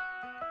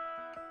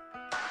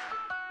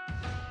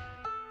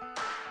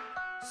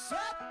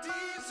 Set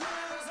these hills